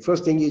MTI.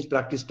 First thing is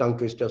practice tongue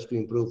twisters to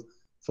improve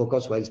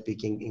focus while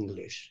speaking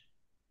English.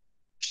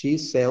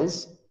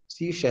 Seashells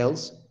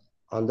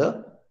on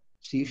the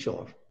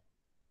seashore.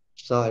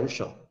 Sa and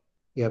sha.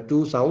 You have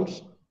two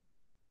sounds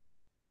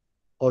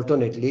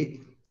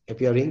alternately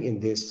appearing in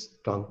this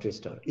tongue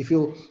twister. If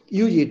you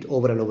use it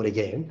over and over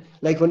again,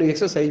 like when you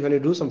exercise, when you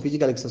do some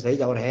physical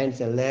exercise, our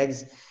hands and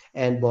legs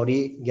and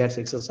body gets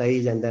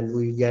exercise, and then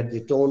we get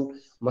the tone,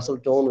 muscle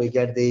tone, we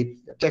get the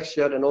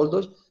texture and all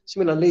those.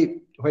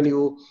 Similarly, when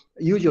you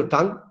use your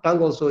tongue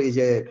also is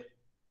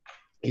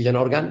an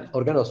organ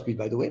of speech,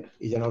 by the way,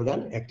 is an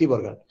organ, active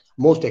organ,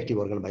 most active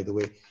organ, by the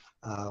way,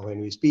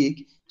 when we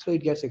speak. So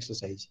it gets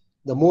exercise.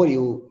 The more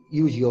you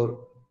use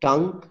your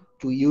tongue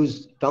to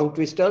use tongue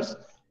twisters,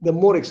 the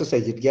more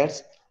exercise it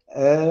gets.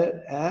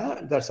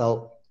 That's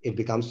how it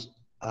becomes,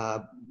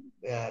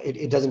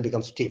 it doesn't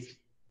become stiff.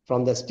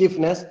 From the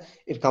stiffness,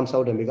 it comes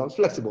out and becomes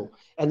flexible.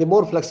 And the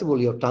more flexible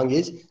your tongue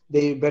is,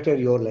 the better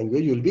your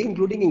language will be,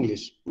 including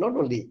English, not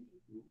only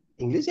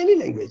English, any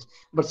language.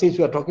 But since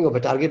we are talking of a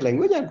target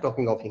language, I'm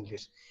talking of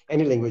English.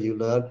 Any language you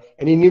learn,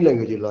 any new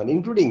language you learn,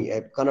 including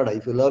Kannada.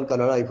 If you learn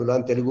Kannada, if you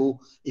learn Telugu,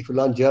 if you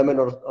learn German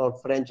or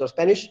French or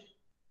Spanish,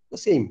 the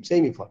same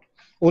effort.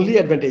 Only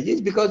advantage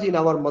is because in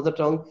our mother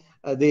tongue,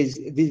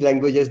 these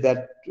languages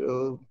that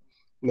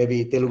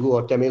maybe Telugu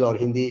or Tamil or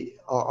Hindi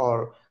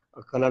or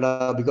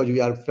Kannada, because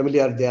we are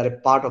familiar, they are a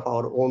part of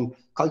our own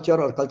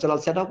culture or cultural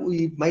setup,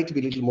 we might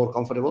be a little more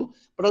comfortable.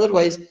 But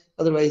otherwise,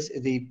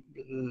 the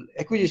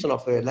acquisition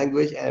of a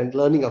language and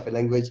learning of a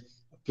language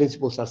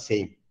principles are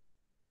same.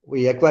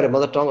 We acquire a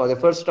mother tongue or the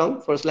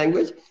first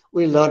language,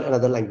 we learn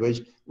another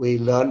language, we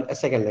learn a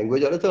second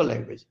language or a third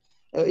language.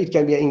 It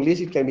can be English,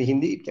 it can be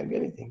Hindi, it can be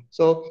anything.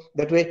 So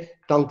that way,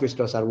 tongue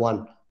twisters are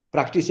one.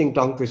 Practicing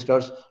tongue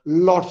twisters,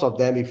 lots of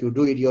them, if you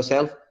do it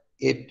yourself,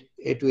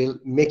 it will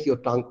make your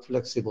tongue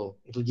flexible.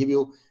 It will give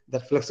you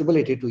that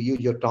flexibility to use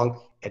your tongue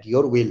at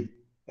your will.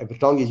 If the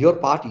tongue is your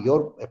part,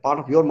 a part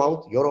of your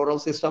mouth, your oral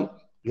system,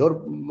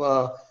 your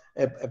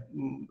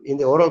in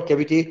the oral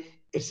cavity,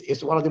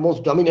 it's one of the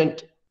most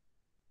dominant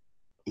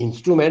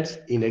instruments,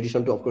 in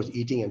addition to, of course,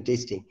 eating and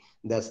tasting.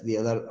 That's the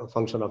other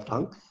function of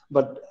tongue.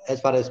 But as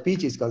far as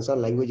speech is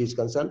concerned, language is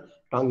concerned,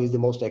 tongue is the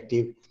most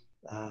active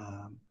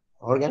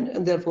organ,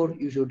 and therefore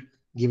you should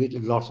give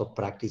it lots of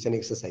practice and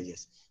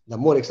exercises. The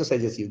more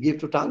exercises you give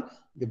to tongue,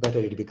 the better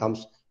it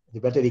becomes, the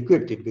better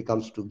equipped it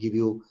becomes to give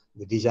you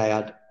the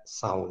desired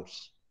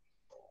sounds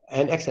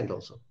and accent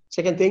also.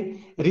 Second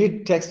thing,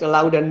 read text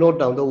aloud and note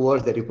down the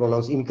words that you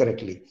pronounce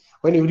incorrectly.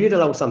 When you read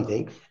aloud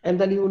something, and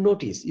then you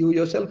notice, you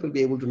yourself will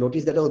be able to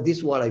notice that, oh,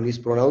 this word I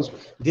mispronounced,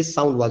 this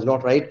sound was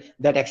not right,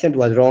 that accent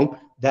was wrong,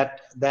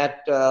 that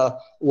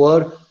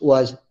word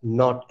was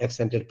not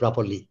accented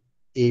properly.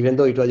 Even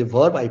though it was a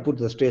verb, I put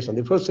the stress on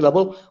the first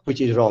syllable, which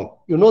is wrong.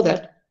 You know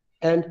that.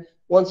 And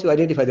once you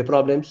identify the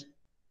problems,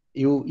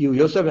 you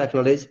yourself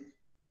acknowledge,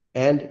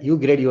 and you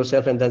grade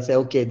yourself and then say,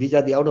 okay, these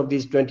are the, out of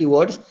these 20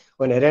 words,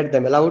 when I read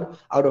them aloud,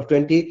 out of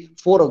 20,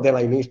 4 of them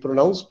I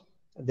mispronounced,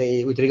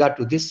 with regard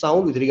to this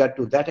sound, with regard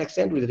to that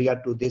accent, with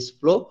regard to this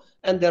flow,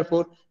 and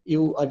therefore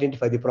you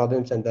identify the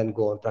problems and then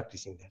go on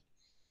practicing that.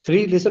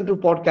 3, listen to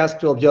podcasts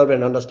to observe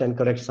and understand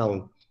correct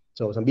sound.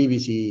 So some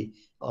BBC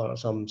or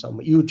some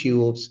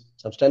YouTubes,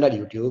 some standard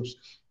YouTubes,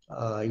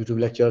 YouTube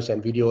lectures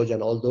and videos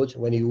and all those.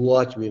 When you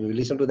watch, when you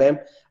listen to them,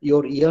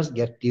 your ears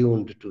get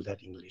tuned to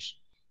that English.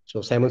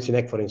 So Simon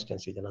Sinek, for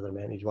instance, is another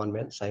man, is one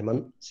man,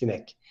 Simon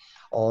Sinek,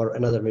 or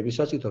another maybe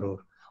Shashi Tharoor,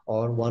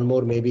 or one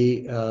more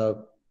maybe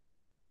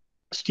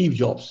Steve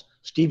Jobs.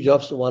 Steve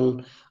Jobs,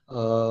 one,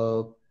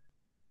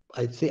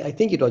 I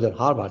think it was on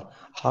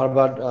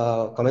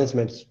Harvard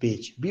commencement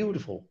speech.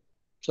 Beautiful.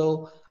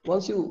 So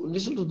once you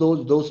listen to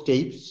those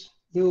tapes,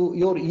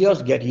 your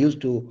ears get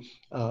used to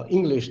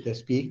English they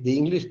speak, the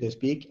English they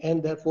speak,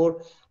 and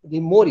therefore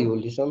the more you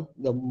listen,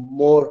 the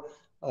more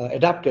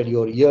adapted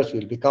your ears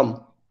will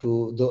become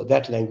to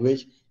that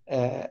language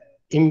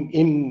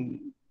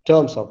in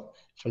terms of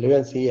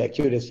fluency,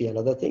 accuracy, and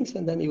other things,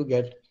 and then you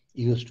get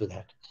used to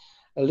that.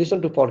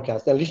 Listen to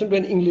podcasts and listen to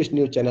an English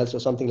news channel, so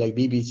something like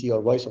BBC or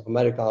Voice of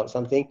America or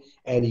something,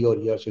 and your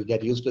ears will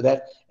get used to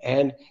that.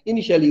 And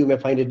initially you may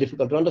find it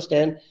difficult to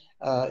understand,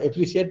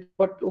 appreciate,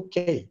 but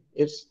okay,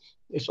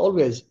 it's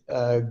always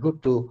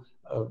good to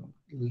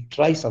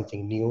try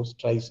something new,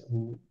 try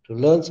to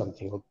learn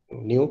something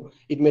new.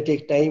 It may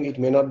take time, it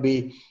may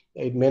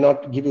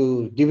not give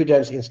you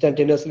dividends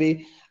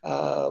instantaneously,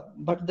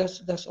 but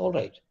that's all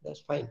right,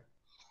 that's fine.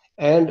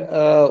 And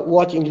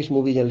watch English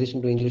movies and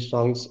listen to English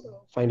songs,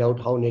 find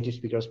out how native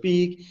speakers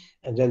speak,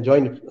 and then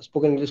join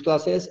spoken English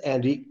classes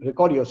and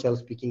record yourself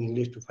speaking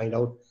English to find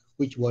out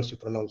which words you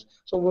pronounce.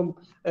 So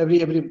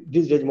every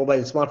these days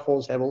mobile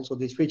smartphones have also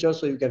these features,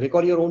 so you can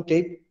record your own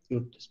tape.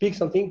 You speak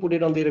something, put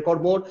it on the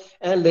record mode,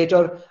 and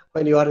later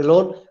when you are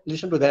alone,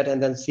 listen to that and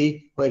then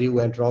see where you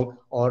went wrong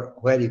or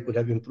where you could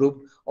have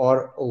improved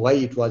or why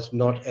it was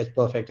not as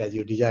perfect as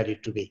you desired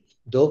it to be.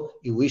 Though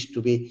you wish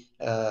to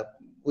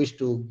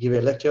give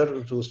a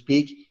lecture, to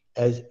speak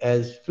as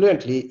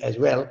fluently as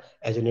well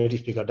as a native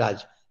speaker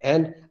does.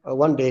 And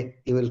one day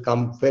you will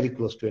come very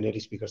close to a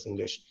native speaker's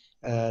English.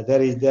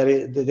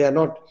 They are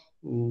not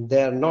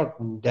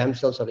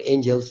damsels or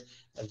angels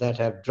that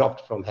have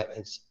dropped from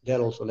heavens. They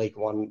are also like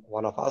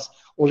one of us.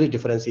 Only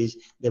difference is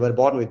they were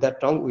born with that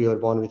tongue, we were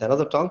born with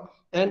another tongue,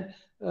 and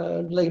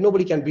like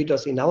nobody can beat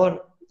us in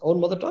our own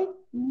mother tongue.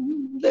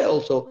 They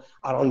also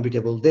are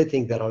unbeatable. They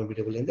think they're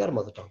unbeatable in their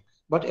mother tongue.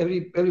 But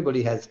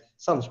everybody has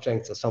some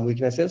strengths or some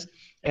weaknesses,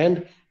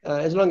 and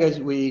as long as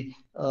we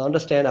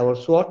understand our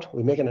SWOT,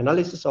 we make an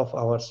analysis of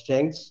our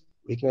strengths,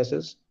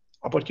 weaknesses,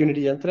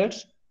 opportunities, and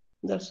threats.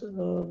 That's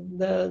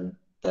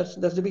that's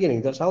the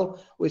beginning. That's how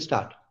we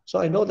start. So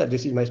I know that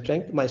this is my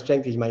strength. My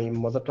strength is my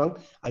mother tongue.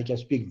 I can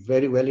speak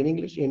very well in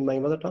English in my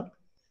mother tongue.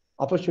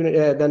 Opportunity,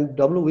 then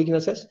double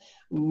weaknesses.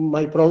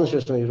 My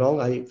pronunciation is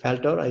wrong. I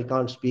falter. I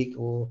can't speak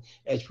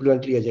as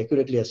fluently, as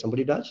accurately as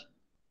somebody does.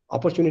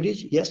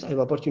 Opportunities, yes, I have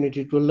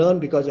opportunity to learn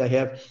because I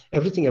have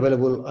everything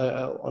available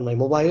on my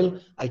mobile.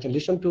 I can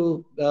listen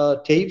to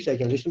tapes. I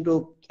can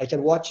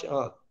watch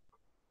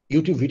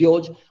YouTube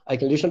videos. I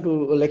can listen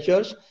to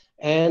lectures,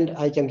 and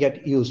I can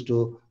get used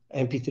to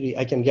MP3.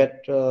 I can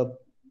get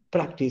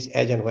practice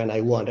as and when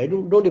I want. I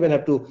don't even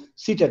have to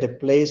sit at a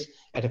place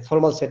at a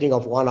formal setting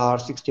of 1 hour,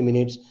 60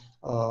 minutes,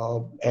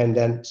 and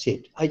then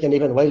sit. I can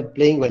even while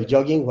playing, while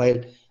jogging,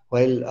 while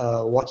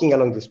walking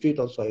along the street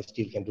also, I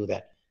still can do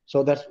that.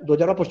 So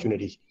those are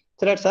opportunities.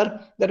 Threats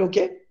are that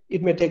okay,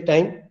 it may take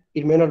time.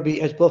 It may not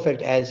be as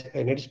perfect as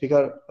a native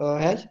speaker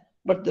has,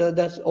 but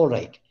that's all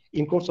right.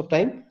 In course of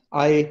time,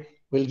 I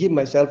will give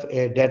myself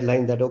a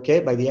deadline that okay,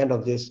 by the end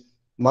of this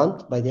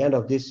month, by the end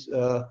of this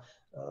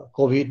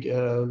COVID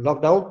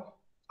lockdown,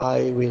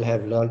 I will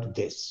have learned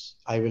this.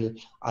 I will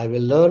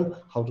learn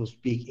how to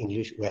speak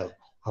English well,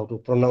 how to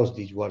pronounce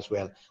these words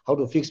well, how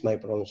to fix my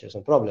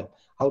pronunciation problem,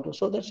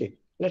 so that's it.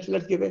 Let's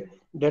give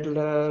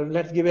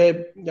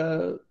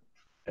a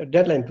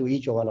deadline to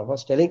each one of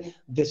us, telling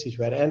this is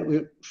where, and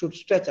we should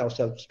stretch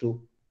ourselves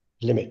to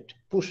limit,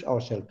 push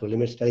ourselves to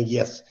limits, telling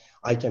yes,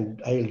 I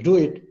will do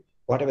it,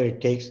 whatever it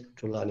takes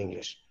to learn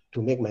English,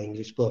 to make my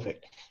English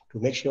perfect, to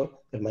make sure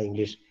that my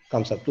English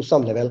comes up to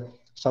some level,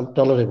 some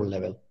tolerable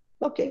level.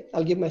 Okay,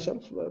 I'll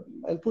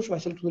push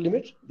myself to the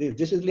limit.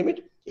 This is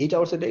limit, 8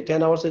 hours a day,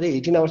 10 hours a day,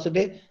 18 hours a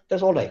day.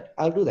 That's all right.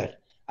 I'll do that.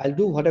 I'll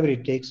do whatever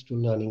it takes to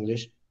learn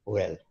English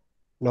well.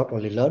 Not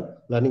only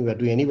learning we're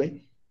doing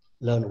anyway,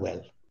 learn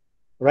well.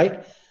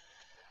 Right?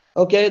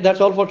 Okay, that's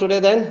all for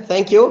today then.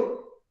 Thank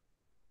you.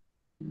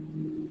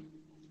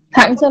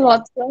 Thanks a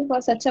lot, sir,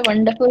 for such a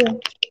wonderful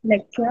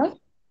lecture.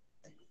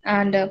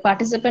 And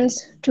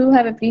participants too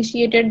have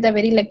appreciated the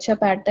very lecture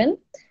pattern,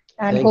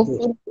 and Thank you.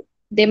 hopefully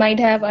they might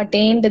have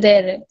attained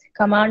their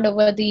command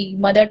over the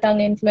mother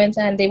tongue influence,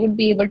 and they would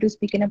be able to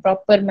speak in a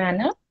proper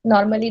manner.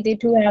 Normally they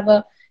too have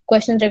a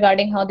questions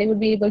regarding how they would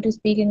be able to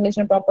speak English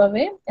in a proper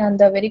way, and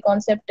the very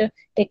concept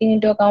taking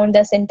into account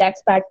the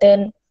syntax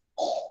pattern.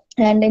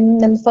 And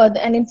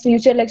in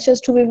future lectures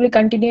too, we will be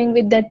continuing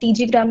with the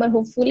TG grammar,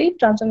 hopefully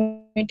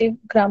transformative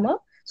grammar,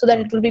 so that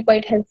it will be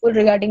quite helpful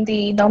regarding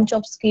the Noun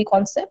Chomsky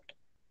concept.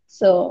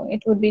 So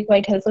it would be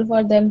quite helpful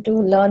for them to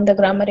learn the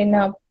grammar in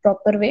a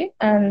proper way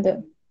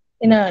and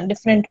in a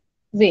different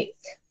way.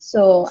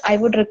 So I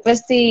would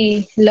request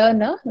the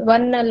learner.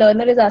 One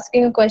learner is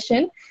asking a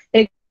question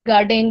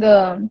regarding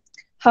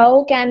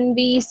how can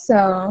we.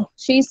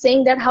 She's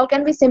saying that how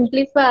can we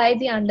simplify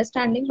the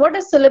understanding? What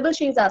is syllable?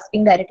 She is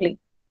asking directly.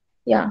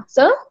 Yeah,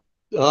 sir.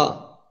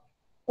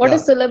 What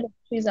is Yeah. syllable?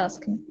 She's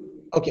asking.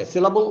 Okay,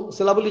 syllable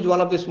is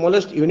one of the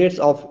smallest units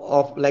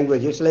of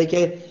language. It's like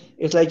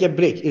a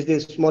brick. It's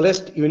the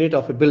smallest unit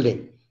of a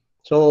building.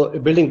 So a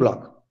building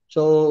block.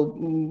 So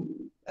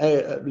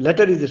a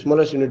letter is the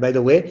smallest unit, by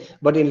the way.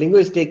 But in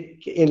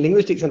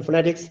linguistics and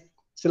phonetics,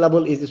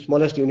 syllable is the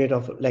smallest unit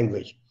of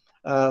language.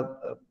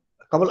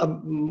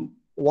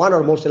 One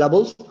or more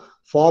syllables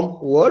form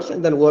words,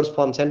 and then words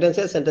form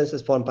sentences.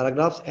 Sentences form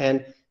paragraphs,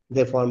 and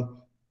they form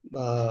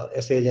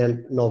essays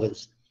and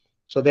novels.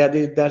 So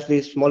that's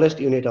the smallest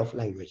unit of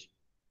language.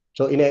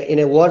 So in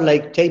a word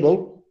like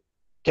table,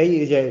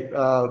 T is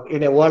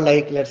in a word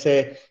like, let's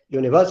say,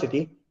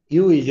 university,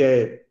 U is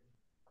a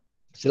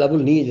syllable,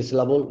 Ni is a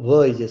syllable,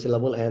 V is a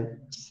syllable, and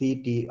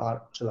CT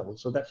are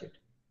syllables. So that's it.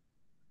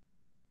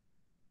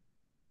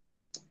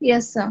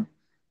 Yes, sir.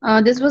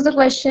 This was the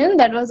question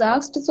that was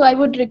asked. So I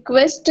would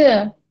request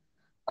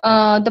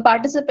the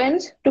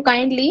participants to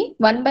kindly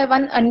one by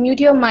one unmute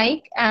your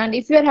mic, and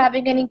if you are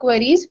having any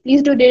queries,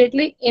 please do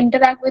directly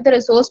interact with the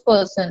resource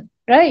person,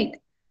 right?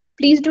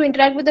 Please do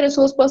interact with the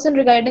resource person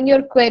regarding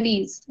your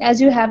queries, as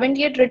you haven't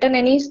yet written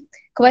any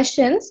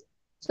questions.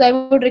 So I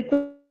would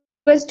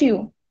request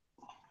you.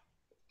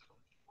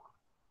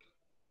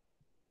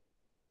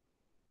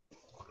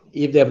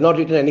 if they have not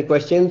written any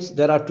questions,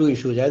 there are two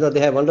issues. Either they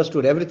have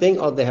understood everything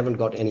or they haven't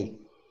got any.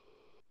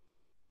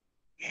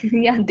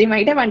 Yeah, they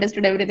might have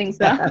understood everything,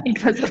 sir.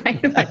 It was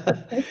quite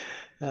wonderful.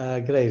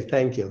 Great,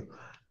 thank you.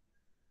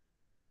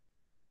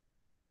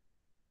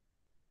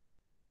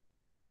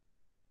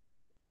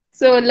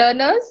 So,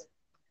 learners,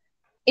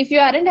 if you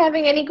aren't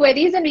having any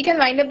queries, then we can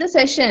wind up the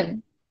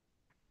session.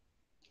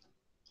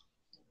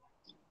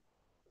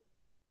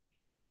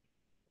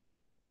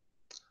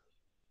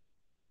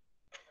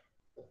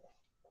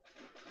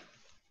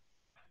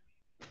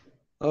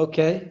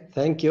 Okay,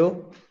 thank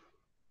you.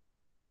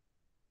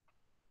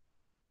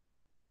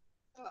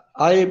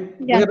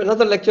 We have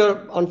another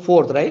lecture on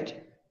 4th,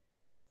 right?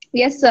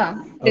 Yes,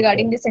 sir.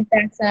 Regarding Okay. the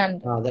syntax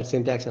and That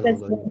syntax and all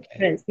stress, that. Okay.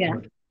 stress, yeah.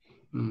 Good.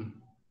 Mm.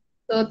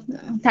 So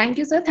thank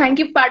you, sir. Thank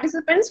you,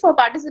 participants, for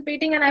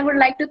participating, and I would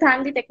like to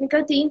thank the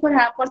technical team for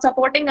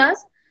supporting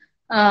us.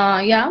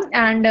 Yeah,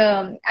 and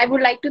I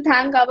would like to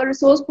thank our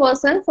resource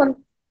person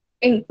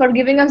for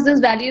giving us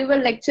this valuable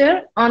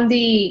lecture on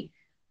the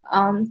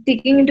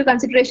taking into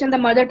consideration the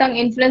mother tongue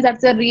influence.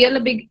 That's a real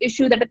big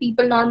issue that the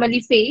people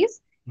normally face,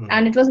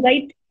 and it was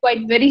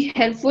quite very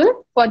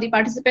helpful for the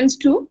participants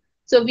too.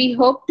 So we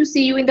hope to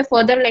see you in the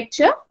further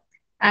lecture,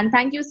 and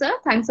thank you, sir.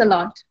 Thanks a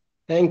lot.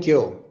 Thank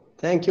you.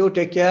 Thank you.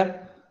 Take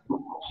care.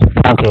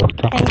 Thank you.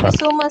 Thank you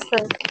so much,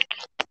 sir.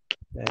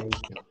 Thank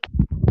you.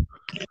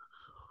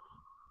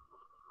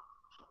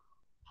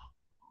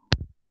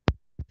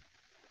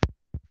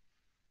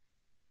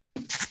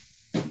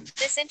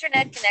 This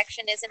internet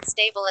connection isn't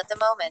stable at the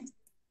moment.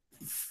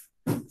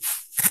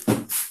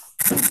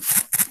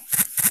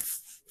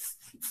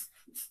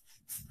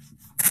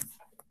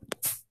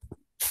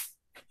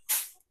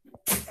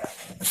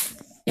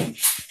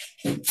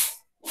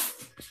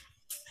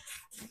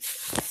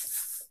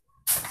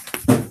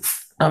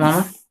 Mama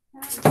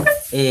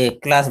A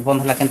class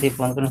बंद होला केंति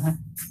बंद करना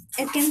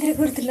है केंद्र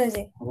करथिलो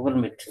जे Google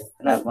meet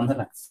class बंद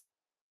होला